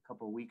Council a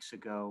couple of weeks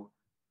ago,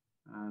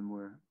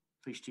 where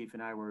Police Chief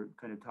and I were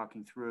kind of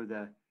talking through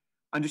the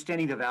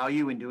understanding the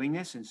value in doing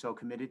this, and so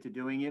committed to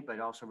doing it, but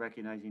also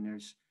recognizing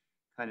there's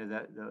kind of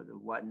the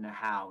what and the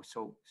how.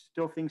 So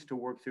still things to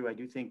work through. I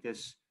do think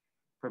this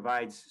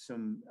provides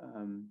some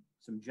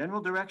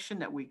general direction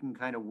that we can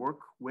kind of work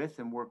with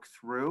and work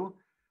through.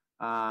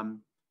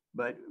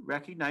 But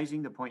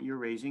recognizing the point you're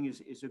raising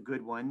is a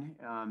good one.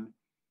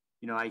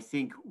 You know, I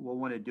think we'll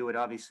want to do it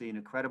obviously in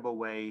a credible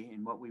way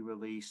in what we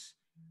release,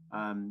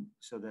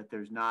 so that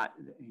there's not,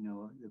 you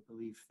know, the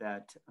belief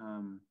that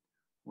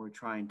we're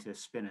trying to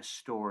spin a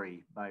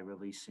story by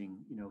releasing,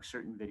 you know,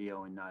 certain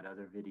video and not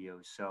other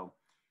videos. So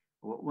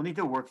we'll need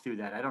to work through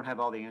that. I don't have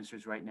all the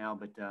answers right now,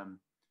 but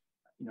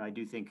you know, I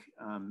do think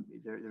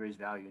there is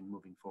value in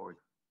moving forward.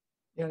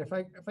 Yeah, and if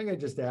I could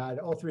just add,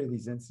 all three of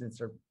these incidents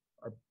are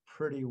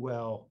pretty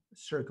well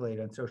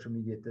circulated on social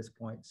media at this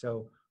point.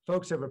 So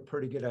folks have a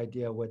pretty good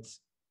idea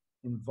what's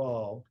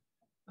involved.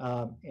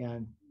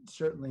 And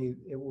certainly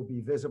it will be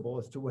visible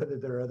as to whether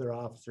there are other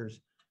officers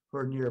who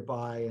are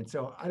nearby. And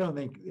so I don't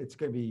think it's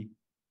going to be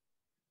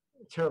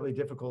terribly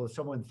difficult if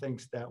someone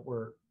thinks that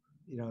we're,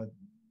 you know,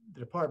 the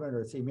department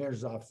or the city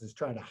manager's office is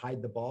trying to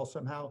hide the ball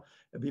somehow.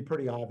 It'd be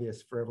pretty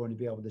obvious for everyone to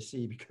be able to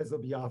see, because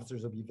there'll be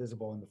officers will be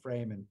visible in the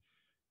frame, and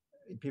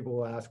people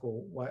will ask,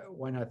 well,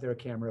 why not their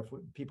camera, if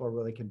people are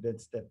really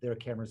convinced that their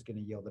camera is going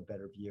to yield a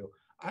better view.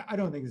 I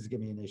don't think this is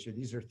going to be an issue.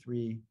 These are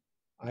three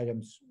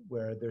items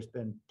where there's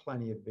been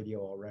plenty of video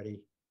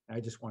already. And I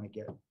just want to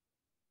get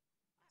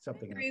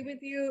something. I agree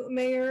with you,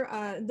 Mayor.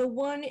 The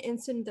one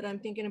incident that I'm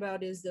thinking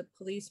about is the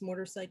police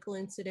motorcycle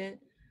incident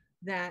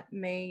that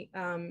may,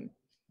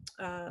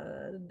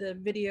 the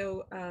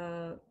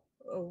video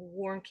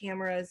worn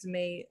cameras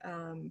may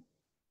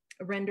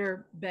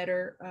render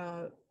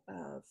better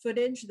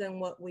footage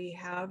than what we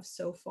have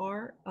so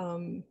far,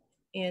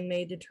 and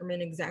may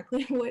determine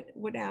exactly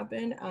what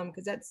happened,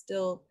 because that's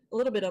still a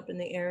little bit up in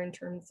the air in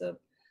terms of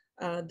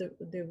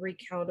the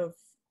recount of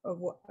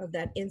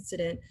that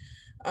incident.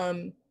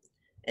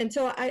 And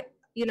so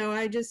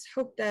I just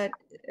hope that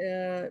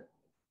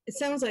it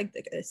sounds like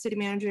the city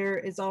manager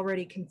is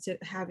already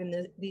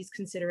having these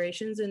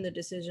considerations in the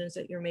decisions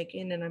that you're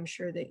making, and I'm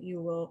sure that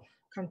you will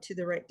come to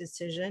the right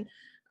decision.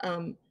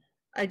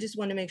 I just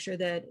want to make sure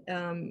that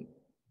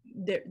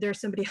there's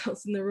somebody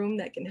else in the room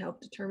that can help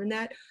determine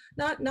that.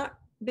 Not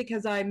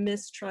because I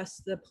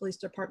mistrust the police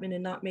department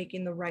in not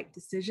making the right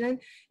decision.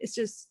 It's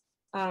just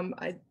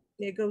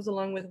it goes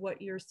along with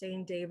what you're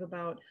saying, Dave,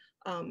 about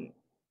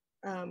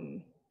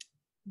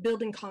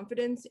building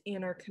confidence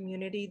in our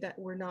community that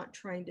we're not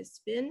trying to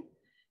spin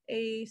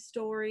a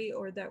story,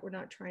 or that we're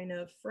not trying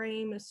to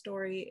frame a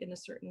story in a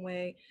certain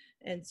way.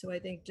 And so I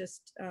think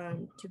just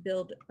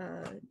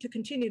to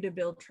continue to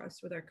build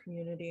trust with our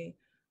community,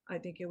 I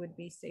think it would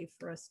be safe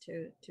for us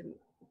to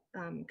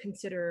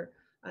consider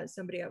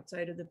somebody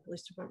outside of the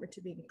police department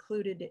to be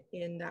included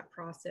in that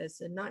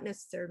process, and not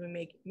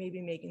necessarily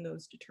maybe making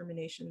those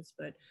determinations,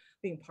 but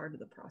being part of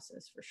the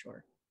process for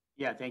sure.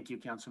 Yeah, thank you,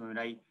 Councilman.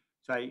 I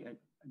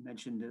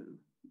mentioned,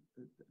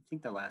 I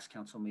think the last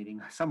council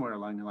meeting, somewhere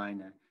along the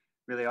line,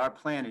 really our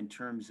plan in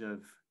terms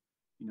of,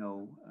 you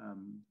know,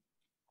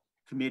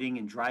 committing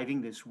and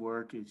driving this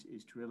work is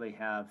to really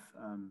have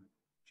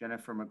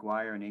Jennifer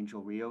McGuire and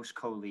Angel Rios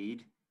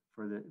co-lead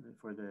for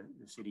the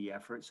city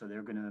effort. So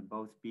they're going to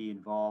both be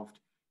involved.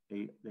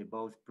 They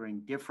both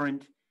bring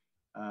different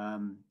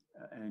and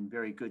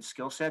very good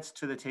skill sets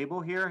to the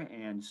table here,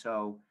 and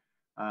so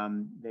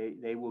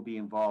they will be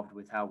involved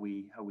with how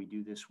we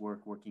do this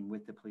work, working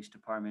with the police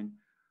department,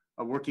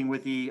 working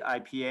with the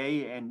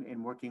IPA,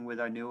 and working with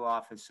our new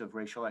Office of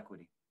Racial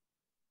Equity.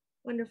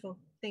 Wonderful,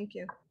 thank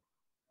you.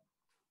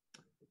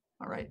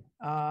 All right,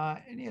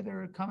 any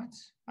other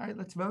comments? All right,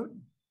 let's vote.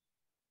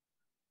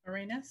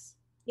 Arenas?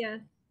 Yeah.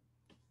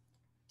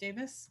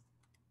 Davis?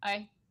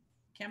 Aye.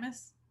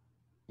 Camus?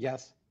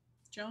 Yes.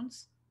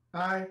 Jones?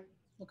 Aye.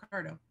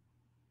 Ricardo?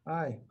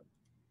 Aye.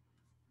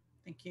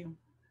 Thank you.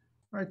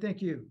 All right,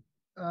 thank you.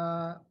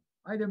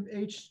 Item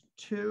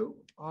H2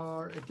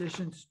 are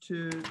additions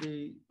to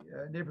the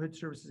Neighborhood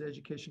Services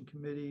Education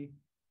Committee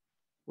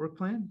work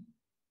plan.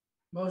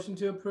 Motion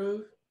to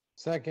approve.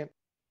 Second.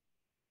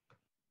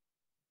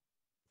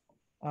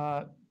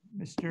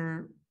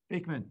 Mr.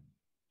 Bakeman.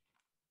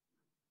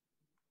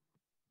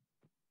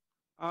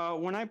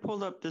 When I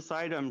pulled up this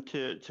item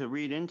to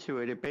read into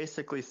it, it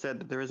basically said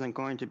that there isn't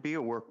going to be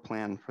a work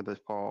plan for this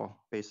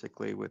fall,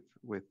 basically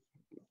it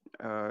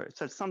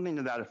said something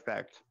to that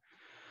effect.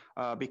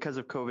 Because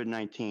of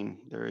COVID-19,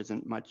 there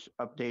isn't much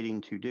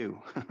updating to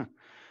do.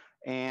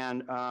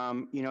 And,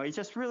 it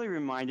just really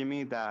reminded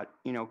me that,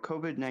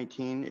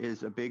 COVID-19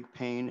 is a big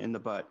pain in the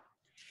butt.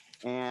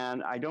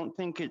 And I don't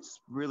think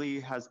it's really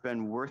has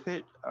been worth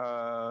it,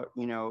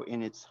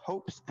 in its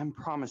hopes and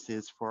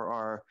promises for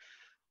our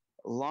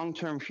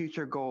long-term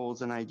future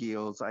goals and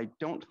ideals. I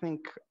don't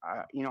think,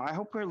 I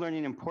hope we're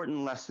learning important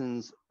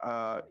lessons.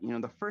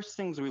 The first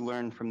things we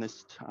learned from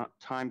this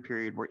time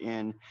period we're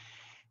in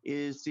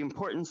is the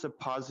importance of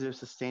positive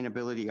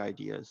sustainability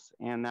ideas,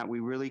 and that we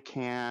really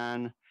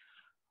can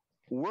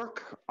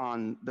work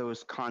on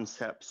those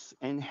concepts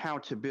and how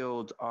to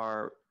build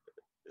our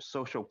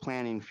social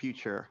planning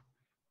future.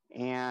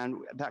 And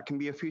that can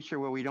be a future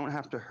where we don't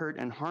have to hurt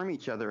and harm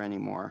each other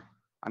anymore.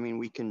 I mean,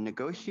 we can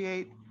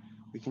negotiate,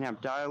 we can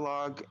have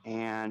dialogue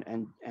and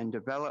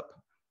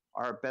develop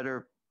our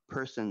better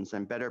persons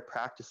and better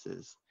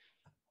practices.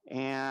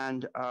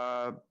 And,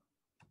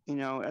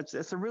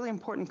 it's a really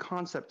important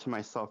concept to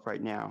myself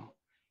right now.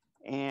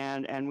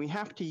 And we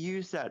have to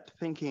use that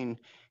thinking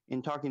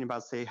in talking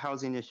about, say,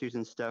 housing issues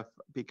and stuff,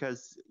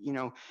 because,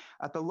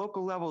 at the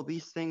local level,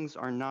 these things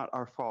are not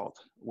our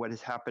fault, what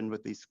has happened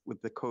with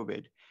the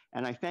COVID.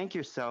 And I thank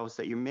yourselves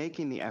that you're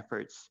making the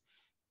efforts,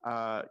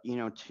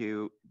 you're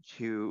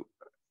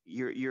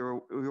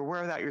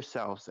aware of that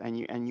yourselves, and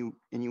you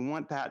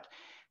want that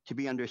to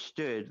be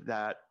understood,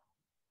 that,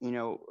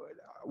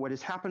 what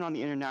has happened on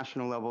the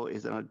international level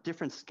is on a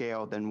different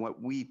scale than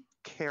what we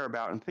care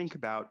about and think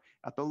about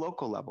at the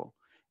local level.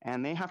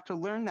 And they have to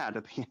learn that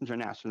at the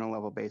international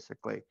level,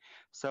 basically.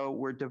 So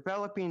we're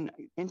developing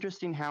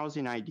interesting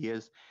housing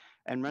ideas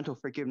and rental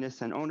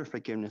forgiveness and owner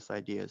forgiveness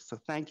ideas. So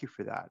thank you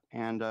for that.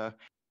 And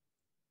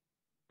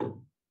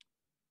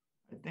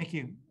thank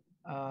you.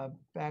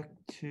 Back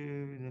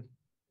to the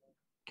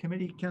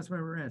committee,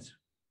 Councilmember Rance.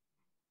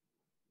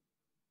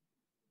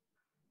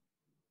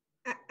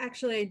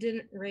 Actually, I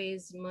didn't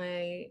raise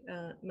my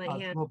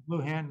hand. The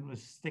blue hand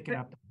was sticking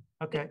up.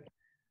 Okay.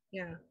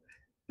 Yeah.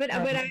 But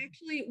I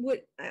actually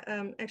would,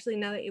 actually,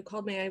 now that you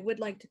called me, I would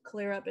like to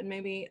clear up, and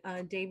maybe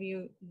Dave,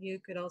 you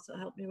could also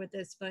help me with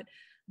this, but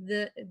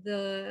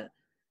the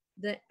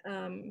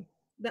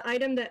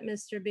item that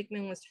Mr.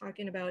 Beekman was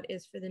talking about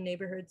is for the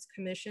Neighborhoods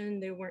Commission.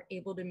 They weren't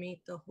able to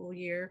meet the whole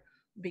year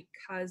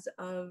because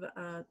of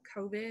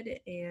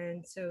COVID.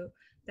 And so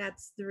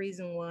that's the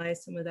reason why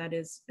some of that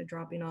is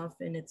dropping off,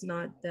 and it's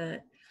not the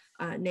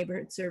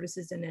Neighborhood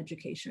Services and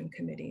Education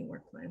Committee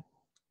work plan.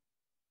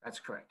 That's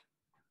correct.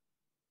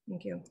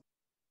 Thank you.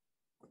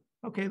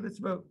 Okay, let's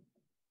vote.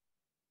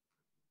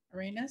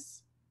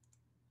 Arenas?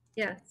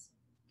 Yes.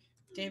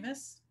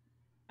 Davis?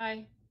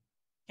 Aye.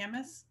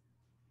 Camus?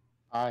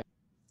 Aye.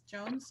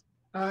 Jones?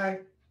 Aye.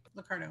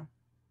 Liccardo?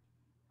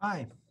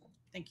 Aye.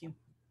 Thank you.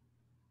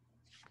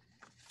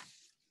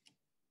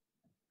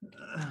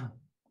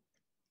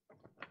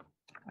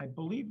 I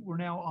believe we're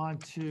now on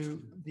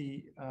to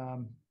the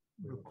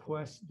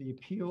request, the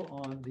appeal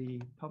on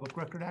the Public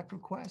Record Act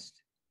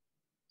request.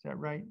 Is that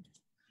right?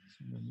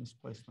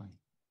 Misplaced line.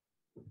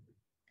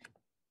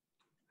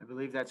 I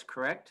believe that's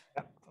correct.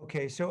 Yeah.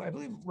 Okay, so I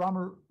believe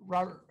Robin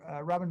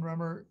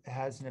Rummer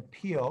has an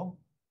appeal.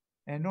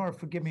 And Nora,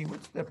 forgive me,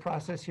 what's the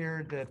process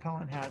here? The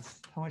appellant has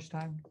how much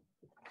time?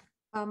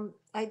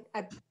 I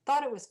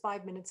thought it was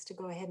 5 minutes to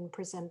go ahead and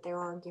present their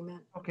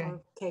argument. Okay.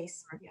 Or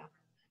case. Right. Yeah.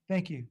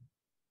 Thank you.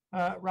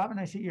 Robin,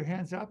 I see your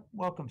hands up.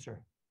 Welcome, sir.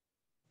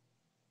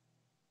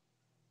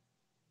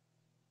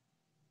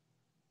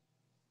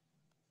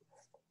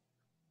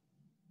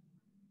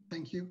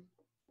 Thank you.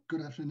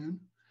 Good afternoon.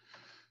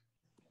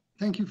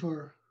 Thank you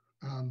for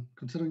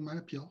considering my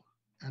appeal.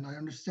 And I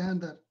understand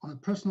that on a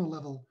personal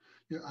level,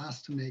 you're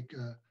asked to make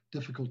a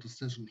difficult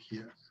decision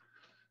here.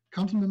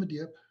 Councilmember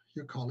Diep,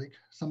 your colleague,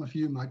 some of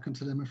you might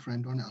consider him a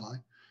friend or an ally.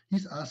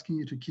 He's asking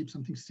you to keep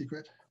something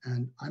secret,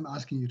 and I'm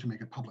asking you to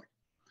make it public.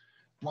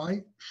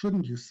 Why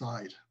shouldn't you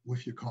side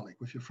with your colleague,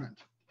 with your friend?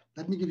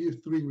 Let me give you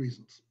 3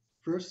 reasons.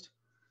 First,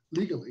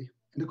 legally,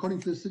 and according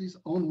to the city's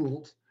own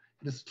rules,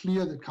 it is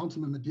clear that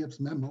Councilmember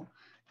Diep's memo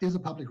is a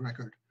public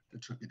record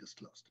that should be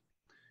disclosed.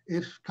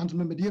 If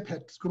Councilmember Diep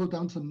had scribbled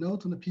down some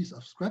notes on a piece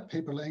of scrap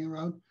paper laying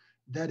around,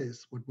 that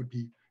is what would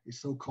be a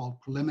so-called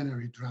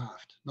preliminary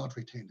draft, not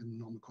retained in the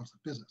normal course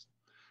of business.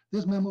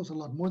 This memo is a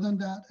lot more than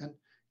that, and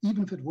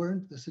even if it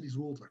weren't, the city's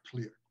rules are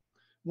clear.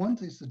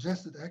 Once a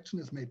suggested action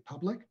is made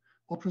public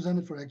or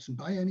presented for action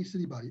by any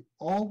city body,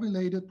 all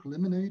related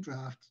preliminary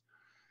drafts,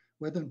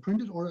 whether in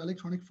printed or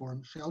electronic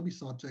form, shall be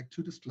subject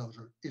to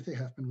disclosure if they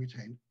have been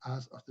retained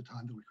as of the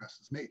time the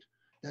request is made.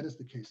 That is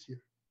the case here.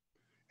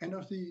 And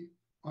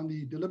on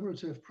the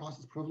deliberative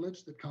process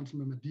privilege that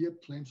Councilmember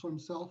Diep claims for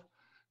himself,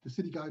 the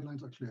city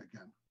guidelines are clear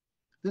again.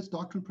 This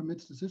doctrine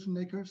permits decision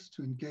makers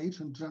to engage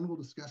in general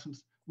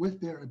discussions with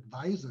their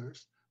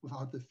advisors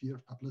without the fear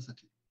of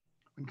publicity.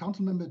 When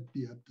Councilmember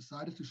Diab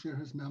decided to share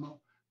his memo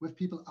with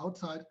people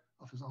outside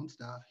of his own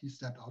staff, he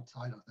stepped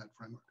outside of that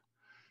framework.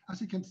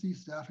 As you can see,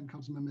 staff and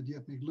Councilmember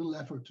Diab make little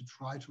effort to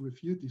try to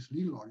refute these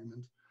legal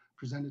arguments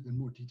presented in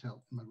more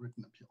detail in my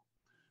written appeal.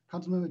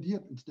 Councilmember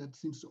Diab instead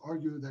seems to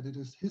argue that it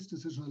is his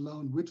decision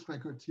alone which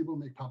records he will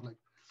make public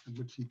and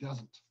which he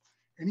doesn't.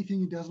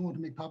 Anything he doesn't want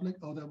to make public,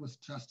 oh, that was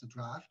just a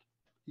draft.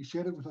 He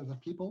shared it with other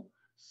people.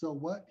 So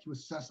what? He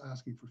was just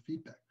asking for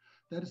feedback.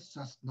 That is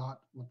just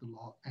not what the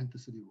law and the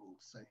city rules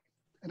say.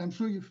 And I'm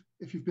sure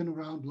if you've been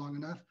around long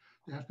enough,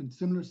 there have been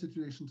similar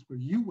situations where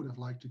you would have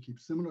liked to keep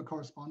similar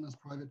correspondence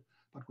private,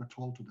 but were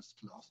told to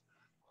disclose.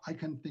 I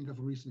can think of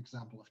a recent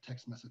example of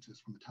text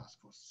messages from the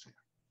task force chair.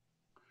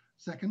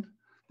 Second,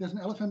 there's an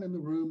elephant in the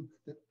room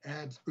that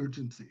adds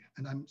urgency,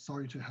 and I'm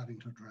sorry to having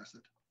to address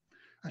it.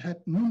 I've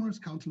had numerous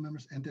council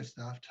members and their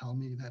staff tell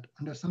me that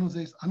under San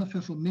Jose's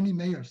unofficial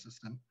mini-mayor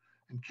system,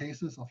 in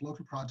cases of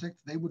local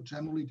projects, they would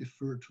generally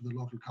defer to the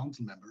local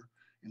council member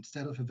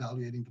instead of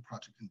evaluating the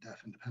project in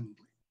depth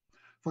independently.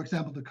 For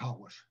example, the car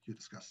wash you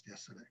discussed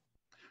yesterday.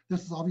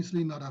 This is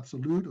obviously not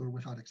absolute or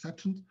without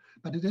exceptions,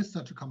 but it is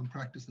such a common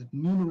practice that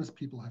numerous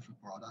people have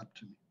brought up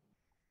to me.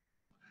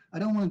 I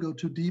don't want to go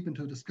too deep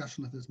into a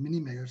discussion of this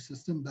mini-mayor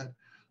system, but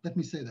let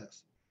me say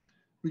this.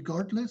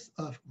 Regardless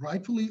of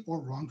rightfully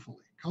or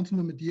wrongfully,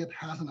 Councilmember Diab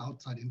has an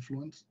outside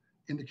influence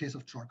in the case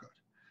of Charcot.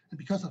 And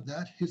because of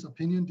that, his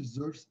opinion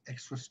deserves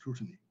extra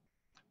scrutiny.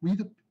 We,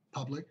 the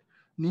public,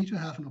 need to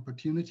have an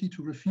opportunity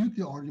to refute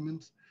the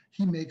arguments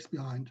he makes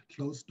behind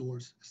closed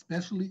doors,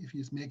 especially if he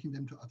is making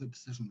them to other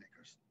decision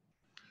makers.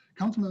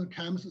 Councilmember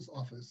Camus's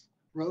office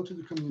wrote to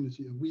the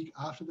community a week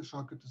after the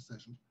Charcot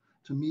decision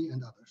to me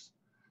and others.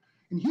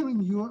 In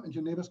hearing your and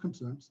your neighbors'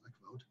 concerns, like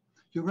vote,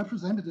 your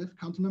representative,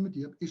 Councilmember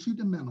Diab, issued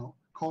a memo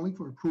calling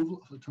for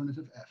approval of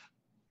Alternative F.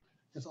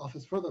 His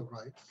office further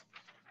writes,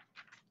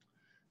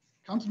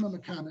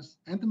 Councilmember Camus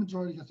and the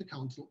majority of the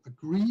council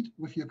agreed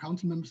with your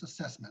council member's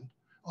assessment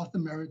of the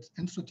merits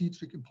and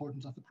strategic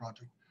importance of the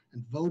project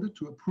and voted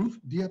to approve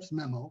Diab's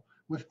memo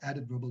with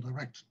added verbal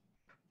direction.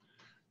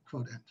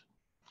 Quote end.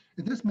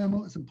 If this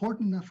memo is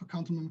important enough for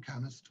Councilmember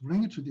Camus to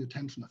bring it to the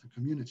attention of the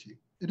community,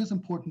 it is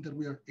important that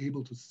we are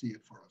able to see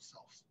it for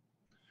ourselves.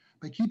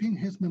 By keeping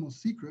his memo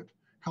secret,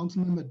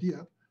 Councilmember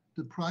Diab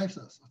deprives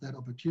us of that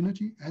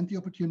opportunity and the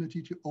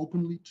opportunity to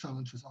openly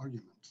challenge his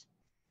arguments.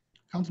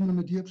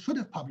 Councilmember Diab should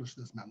have published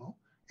this memo,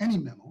 any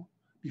memo,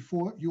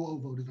 before you all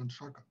voted on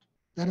Charcot.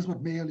 That is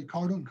what Mayor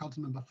Liccardo and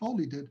Councilmember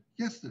Foley did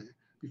yesterday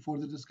before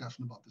the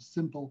discussion about the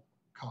simple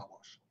car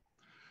wash.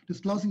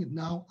 Disclosing it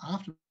now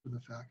after the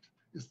fact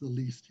is the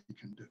least he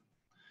can do.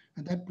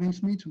 And that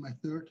brings me to my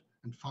third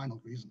and final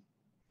reason.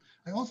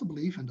 I also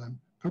believe, and I'm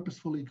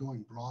purposefully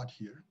going broad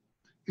here,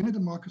 in a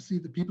democracy,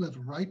 the people have a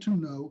right to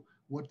know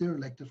what their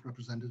elected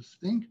representatives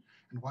think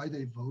and why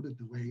they voted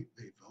the way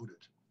they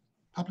voted.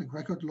 Public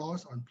record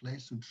laws are in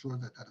place to ensure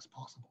that that is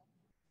possible.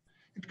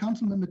 If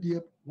Councilmember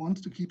Diab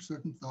wants to keep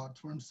certain thoughts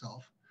for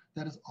himself,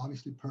 that is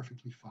obviously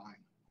perfectly fine.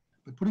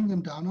 But putting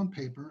them down on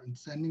paper and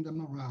sending them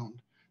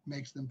around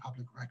makes them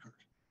public record.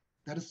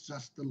 That is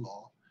just the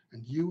law,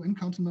 and you and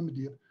Councilmember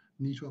Diab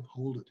need to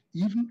uphold it,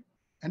 even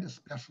and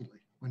especially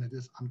when it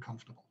is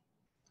uncomfortable.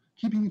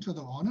 Keeping each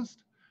other honest,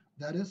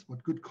 that is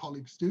what good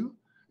colleagues do.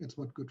 It's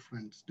what good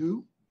friends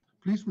do.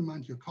 Please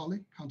remind your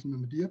colleague,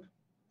 Councilmember Diab,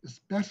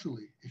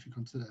 especially if you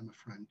consider him a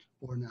friend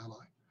or an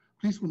ally.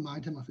 Please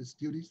remind him of his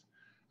duties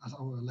as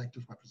our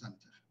elected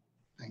representative.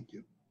 Thank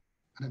you.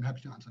 And I'm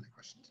happy to answer any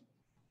questions.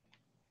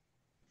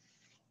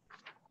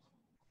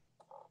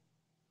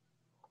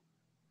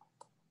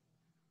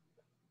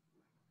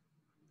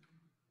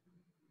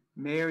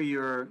 Mayor,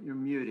 you're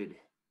muted.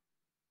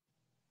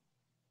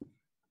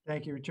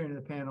 Thank you. Return to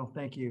the panel.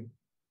 Thank you.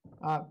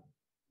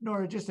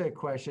 Nora, just a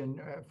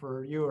question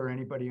for you or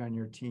anybody on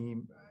your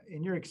team.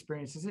 In your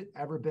experience, has it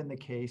ever been the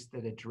case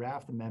that a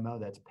draft memo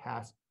that's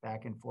passed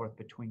back and forth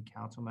between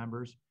council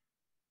members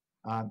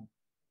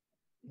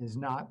has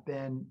not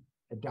been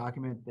a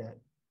document that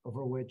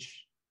over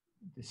which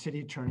the city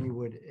attorney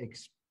would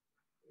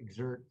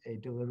exert a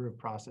deliberative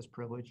process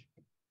privilege?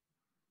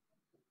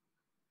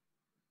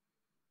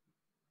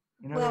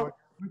 In other words,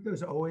 aren't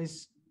those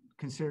always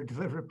considered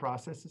deliberative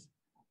processes?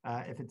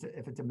 If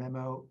it's a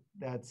memo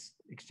that's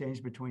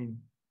exchanged between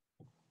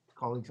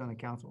colleagues on the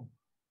council?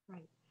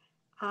 Right.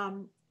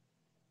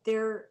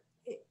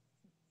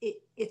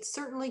 It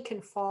certainly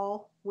can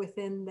fall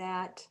within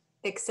that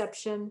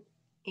exception.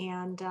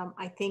 And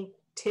I think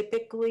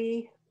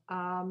typically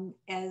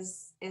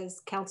as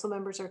council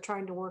members are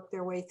trying to work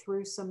their way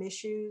through some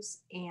issues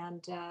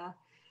and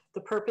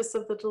the purpose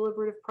of the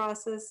deliberative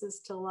process is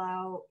to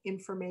allow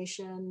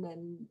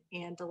information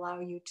and allow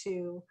you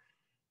to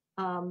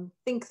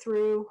think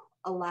through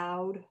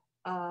aloud,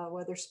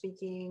 whether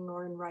speaking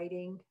or in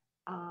writing.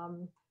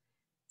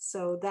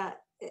 So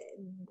that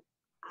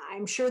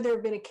I'm sure there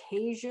have been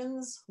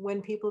occasions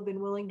when people have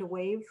been willing to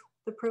waive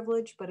the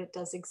privilege, but it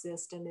does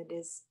exist and it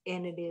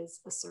is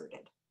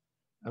asserted.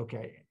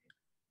 Okay.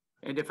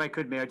 And if I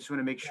could, Mayor, I just want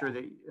to make sure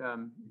that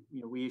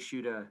we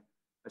issued a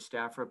a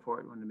staff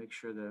report. We want to make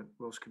sure the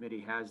Rules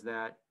Committee has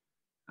that.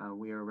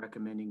 We are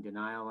recommending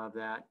denial of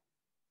that.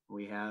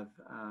 We have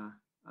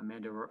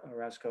Amanda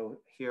Orozco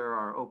here,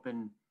 our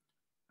open,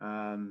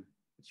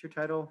 what's your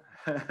title?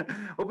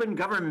 Open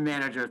Government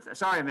Manager.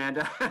 Sorry,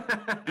 Amanda.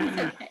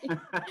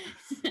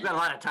 We've got a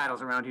lot of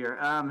titles around here.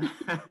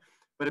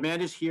 But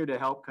Amanda's here to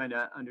help kind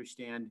of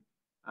understand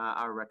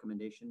our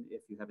recommendation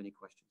if you have any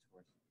questions for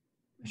us.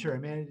 Sure,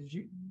 Amanda,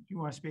 do you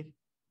want to speak?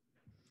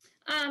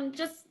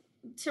 Just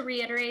to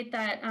reiterate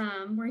that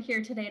we're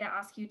here today to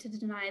ask you to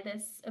deny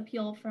this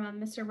appeal from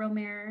Mr.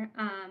 Romer.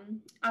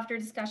 After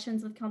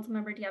discussions with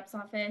Councilmember Diep's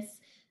office,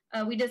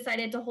 we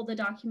decided to hold the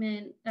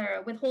document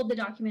or withhold the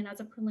document as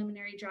a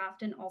preliminary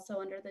draft and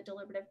also under the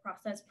deliberative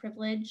process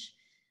privilege.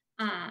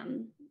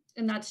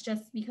 And that's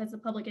just because the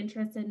public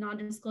interest in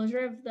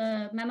non-disclosure of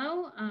the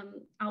memo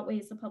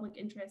outweighs the public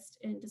interest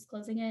in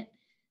disclosing it.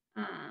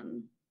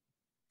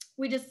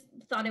 We just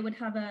thought it would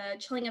have a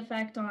chilling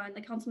effect on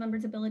the council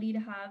member's ability to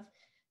have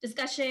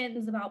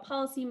discussions about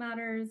policy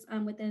matters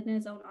within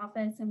his own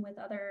office and with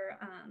other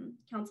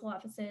council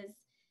offices.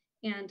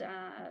 And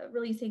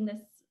releasing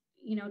this,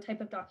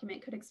 type of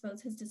document could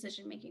expose his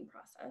decision-making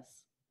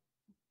process.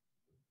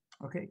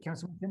 Okay,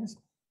 Councilman Dennis.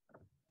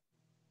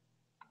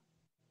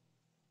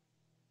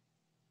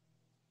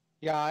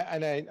 Yeah,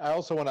 and I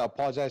also want to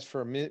apologize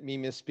for me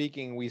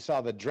misspeaking. We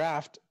saw the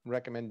draft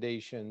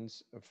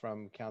recommendations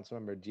from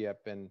Councilmember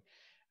Diep,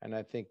 and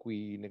I think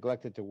we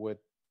neglected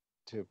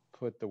to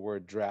put the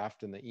word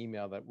draft in the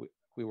email that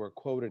we were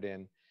quoted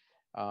in.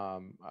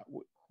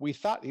 We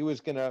thought he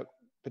was going to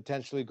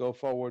potentially go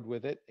forward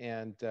with it,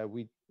 and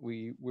we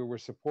were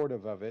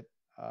supportive of it,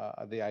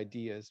 the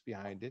ideas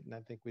behind it, and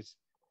I think was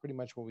pretty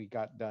much what we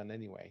got done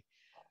anyway.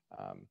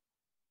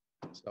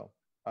 So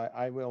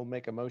I will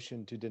make a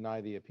motion to deny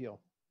the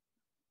appeal.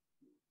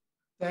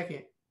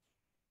 Second.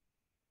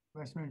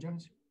 Vice Mayor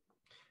Jones?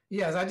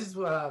 Yes, I just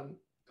want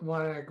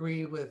to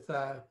agree with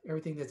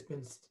everything that's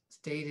been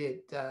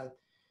stated.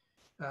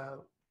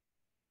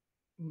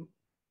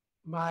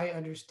 My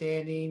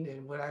understanding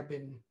and what I've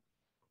been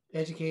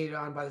educated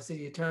on by the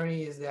city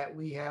attorney is that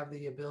we have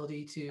the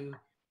ability to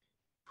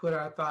put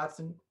our thoughts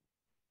in,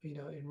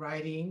 in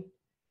writing.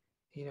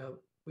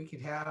 We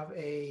could have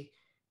a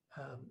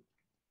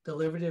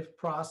deliberative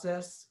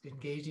process,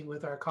 engaging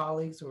with our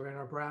colleagues who are in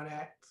our Brown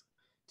Act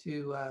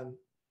to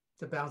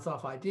bounce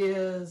off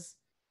ideas.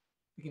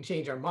 We can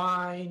change our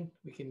mind.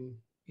 We can,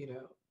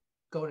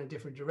 go in a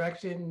different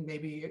direction.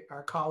 Maybe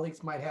our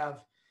colleagues might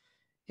have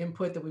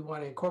input that we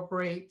want to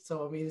incorporate.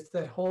 So, I mean, it's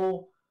that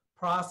whole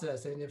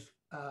process. And if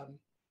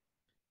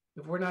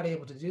we're not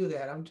able to do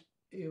that,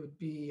 it would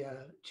be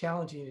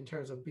challenging in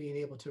terms of being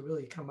able to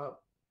really come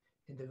up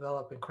and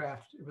develop and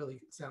craft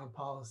really sound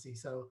policy.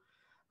 So,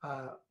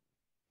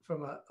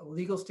 from a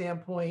legal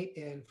standpoint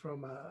and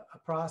from a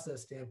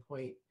process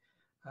standpoint,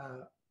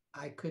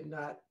 I could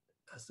not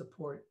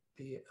support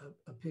the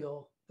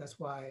appeal. That's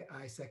why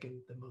I second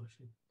the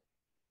motion.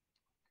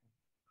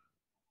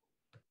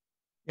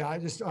 Yeah, I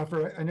just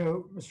offer, I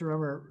know Mr.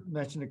 Romer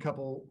mentioned a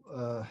couple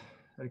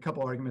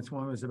arguments.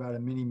 One was about a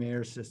mini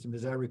mayor system.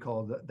 As I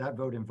recall, that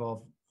vote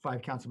involved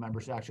 5 council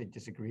members who actually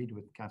disagreed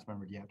with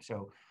Councilmember Diep.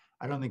 So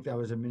I don't think that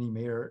was a mini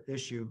mayor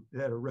issue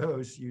that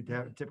arose. You'd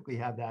typically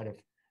have that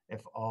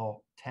if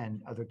all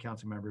 10 other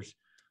council members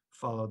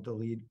followed the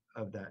lead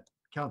of that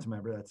council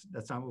member.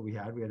 That's not what we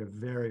had. We had a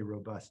very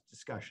robust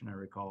discussion, I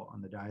recall,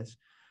 on the dais.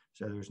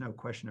 So there's no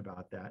question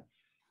about that.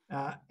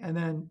 And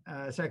then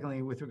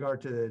secondly, with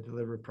regard to the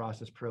deliberative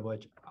process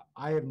privilege,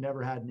 I have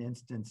never had an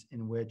instance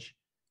in which,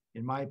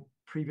 in my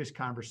previous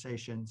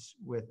conversations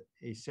with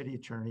a city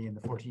attorney in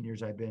the 14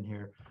 years I've been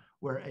here,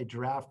 where a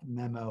draft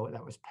memo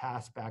that was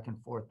passed back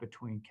and forth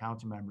between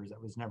council members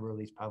that was never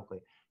released publicly,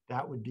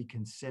 that would be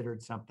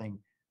considered something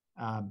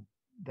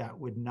that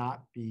would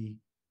not be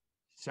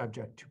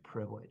subject to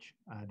privilege.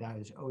 That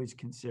is always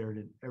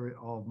considered, in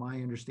all of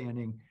my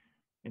understanding,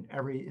 in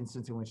every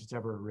instance in which it's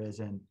ever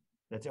arisen,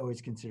 that's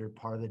always considered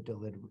part of the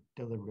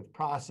deliberative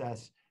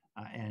process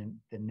and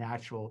the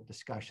natural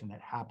discussion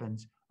that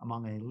happens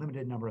among a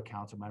limited number of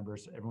council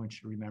members. Everyone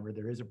should remember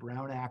there is a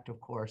Brown Act, of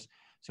course,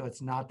 so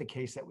it's not the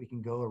case that we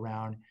can go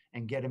around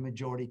and get a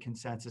majority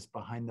consensus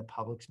behind the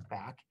public's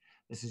back.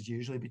 This is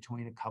usually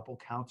between a couple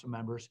council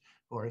members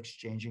who are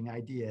exchanging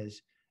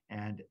ideas,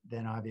 and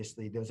then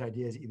obviously those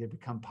ideas either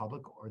become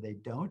public or they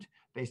don't,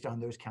 based on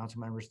those council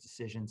members'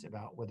 decisions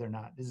about whether or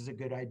not this is a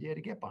good idea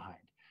to get behind.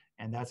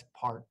 And that's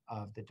part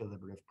of the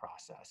deliberative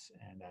process.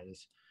 And that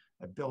is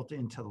built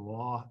into the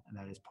law, and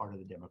that is part of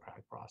the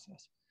democratic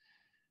process.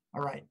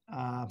 All right,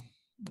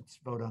 let's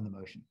vote on the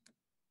motion.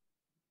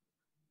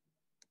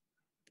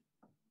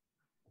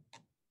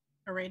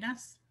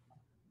 Arenas?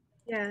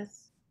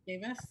 Yes.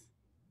 Davis?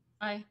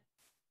 Aye.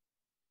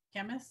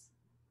 Kemmis?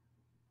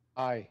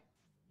 Aye.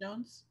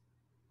 Jones?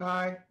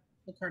 Aye.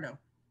 Ricardo?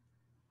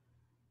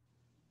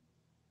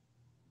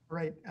 All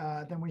right,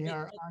 then we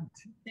are on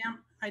to... Sam,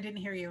 I didn't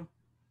hear you.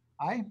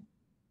 Aye.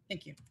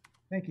 Thank you.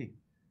 Thank you.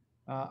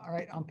 All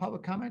right, on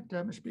public comment,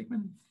 Mr.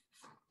 Beekman.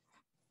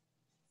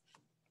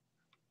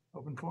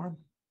 Open forum.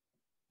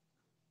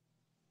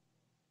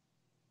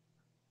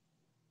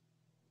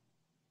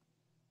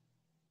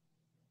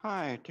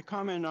 Hi, to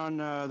comment on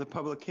the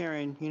public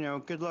hearing,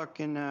 good luck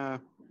in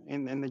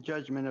the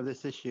judgment of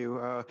this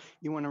issue.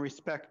 You want to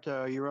respect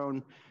your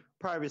own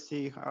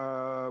privacy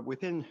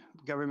within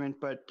government,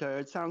 but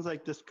it sounds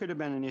like this could have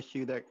been an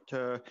issue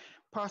that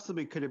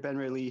possibly could have been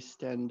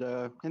released, and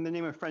in the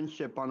name of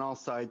friendship on all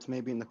sides,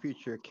 maybe in the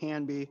future it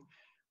can be.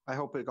 I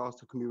hope it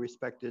also can be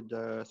respected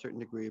a certain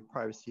degree of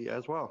privacy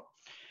as well.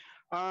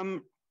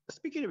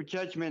 Speaking of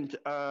judgment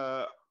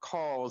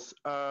calls,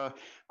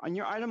 on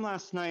your item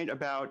last night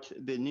about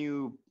the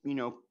new,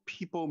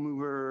 people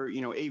mover,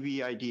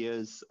 AV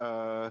ideas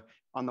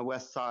on the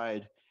west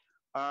side,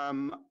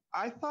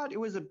 I thought it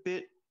was a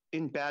bit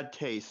in bad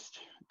taste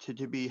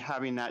to be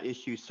having that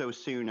issue so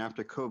soon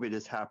after COVID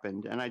has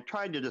happened. And I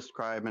tried to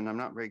describe, and I'm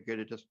not very good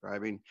at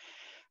describing,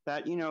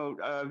 that,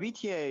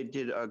 VTA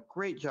did a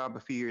great job a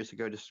few years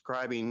ago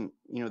describing,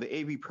 the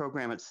AV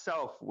program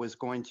itself was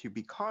going to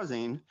be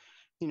causing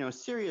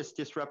serious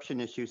disruption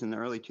issues in the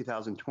early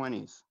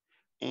 2020s.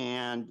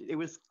 And it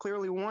was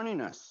clearly warning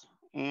us.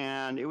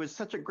 And it was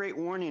such a great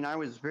warning. I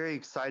was very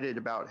excited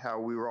about how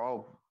we were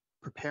all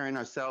preparing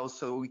ourselves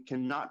so we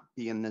cannot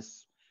be in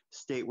this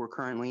state we're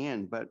currently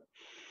in. But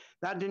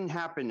that didn't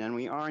happen, and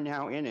we are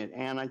now in it.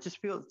 And I just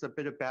feel it's a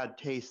bit of bad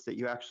taste that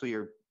you actually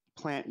are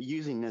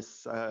using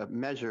this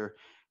measure,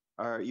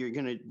 or you're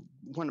going to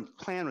want to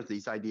plan with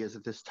these ideas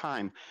at this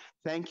time.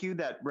 Thank you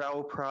that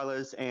Raul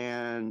Perales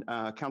and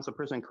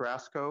Councilperson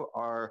Carrasco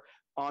are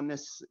on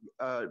this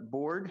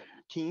board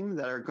team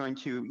that are going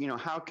to,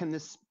 how can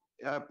this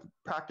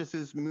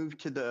practices move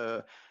to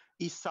the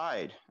east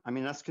side? I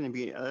mean, that's going to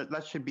be,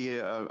 that should be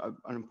an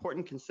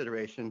important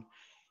consideration.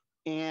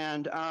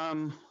 And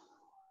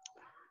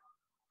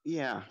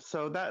yeah,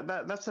 so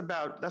that's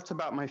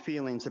about my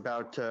feelings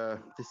about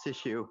this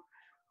issue.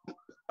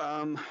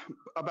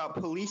 About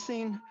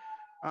policing,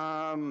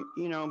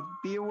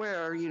 be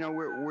aware,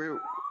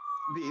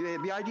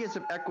 the ideas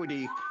of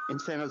equity in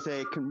San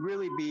Jose can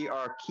really be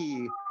our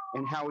key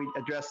in how we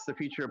address the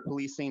future of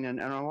policing and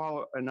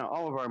all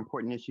of our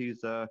important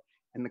issues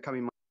in the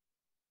coming months.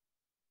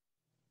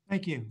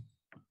 Thank you.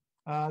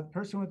 The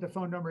person with the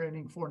phone number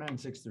ending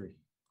 4963.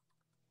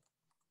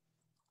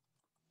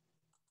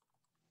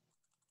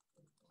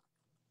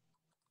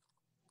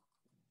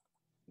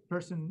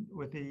 Person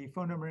with the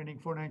phone number ending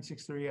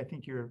 4963, I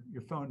think your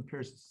phone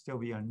appears to still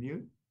be on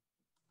mute.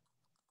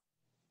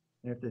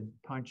 You have to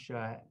punch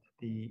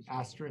the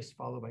asterisk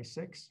followed by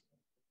 6,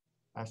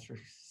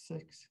 asterisk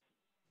 6.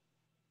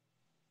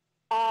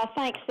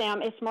 Thanks,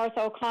 Sam. It's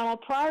Martha O'Connell.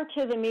 Prior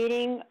to the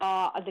meeting,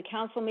 the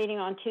council meeting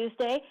on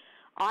Tuesday,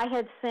 I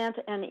had sent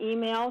an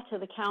email to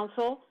the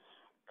council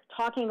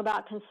talking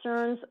about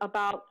concerns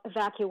about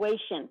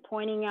evacuation,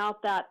 pointing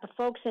out that the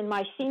folks in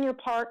my senior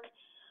park,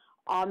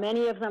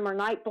 many of them are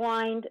night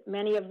blind,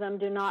 many of them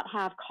do not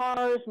have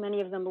cars,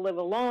 many of them live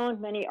alone,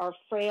 many are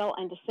frail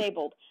and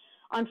disabled.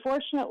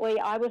 Unfortunately,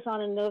 I was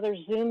on another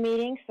Zoom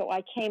meeting, so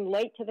I came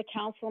late to the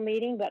council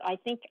meeting, but I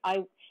think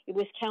it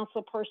was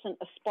Councilperson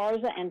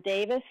Esparza and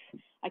Davis.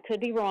 I could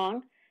be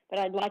wrong, but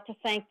I'd like to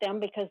thank them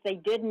because they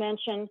did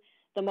mention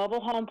the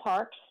mobile home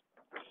parks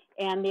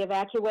and the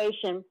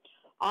evacuation.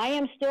 I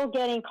am still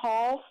getting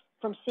calls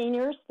from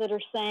seniors that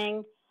are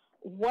saying,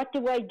 what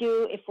do I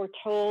do if we're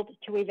told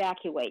to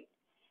evacuate?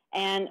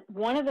 And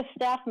one of the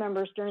staff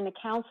members during the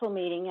council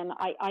meeting, and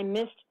I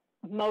missed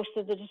most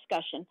of the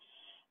discussion,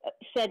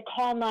 said,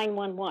 call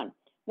 911.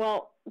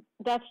 Well,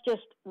 that's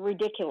just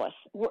ridiculous.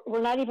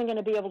 We're not even going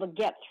to be able to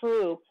get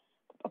through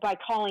by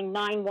calling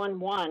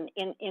 911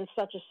 in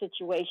such a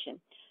situation.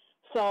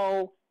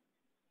 So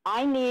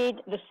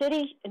the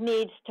city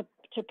needs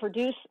to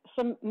produce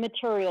some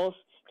materials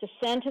to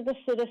send to the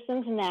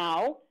citizens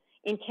now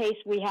in case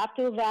we have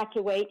to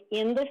evacuate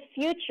in the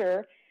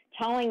future,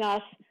 telling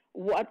us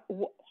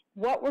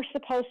what we're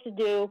supposed to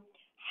do,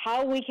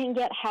 how we can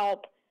get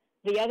help.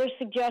 The other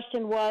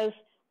suggestion was,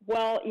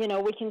 well,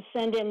 we can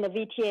send in the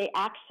VTA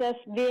access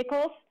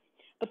vehicles,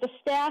 but the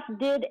staff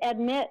did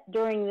admit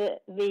during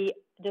the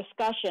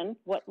discussion,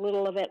 what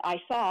little of it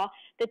I saw,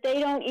 that they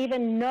don't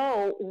even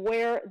know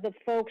where the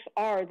folks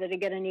are that are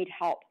going to need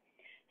help.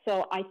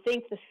 So I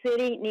think the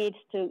city needs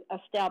to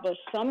establish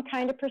some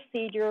kind of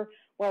procedure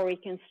where we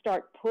can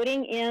start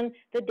putting in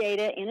the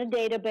data in a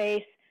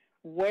database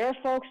where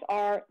folks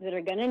are that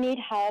are going to need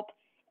help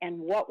and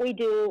what we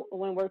do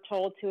when we're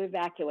told to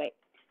evacuate.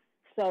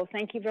 So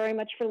thank you very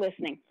much for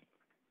listening.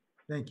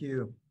 Thank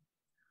you.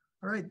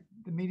 All right,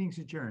 the meeting's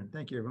adjourned.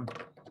 Thank you, everyone.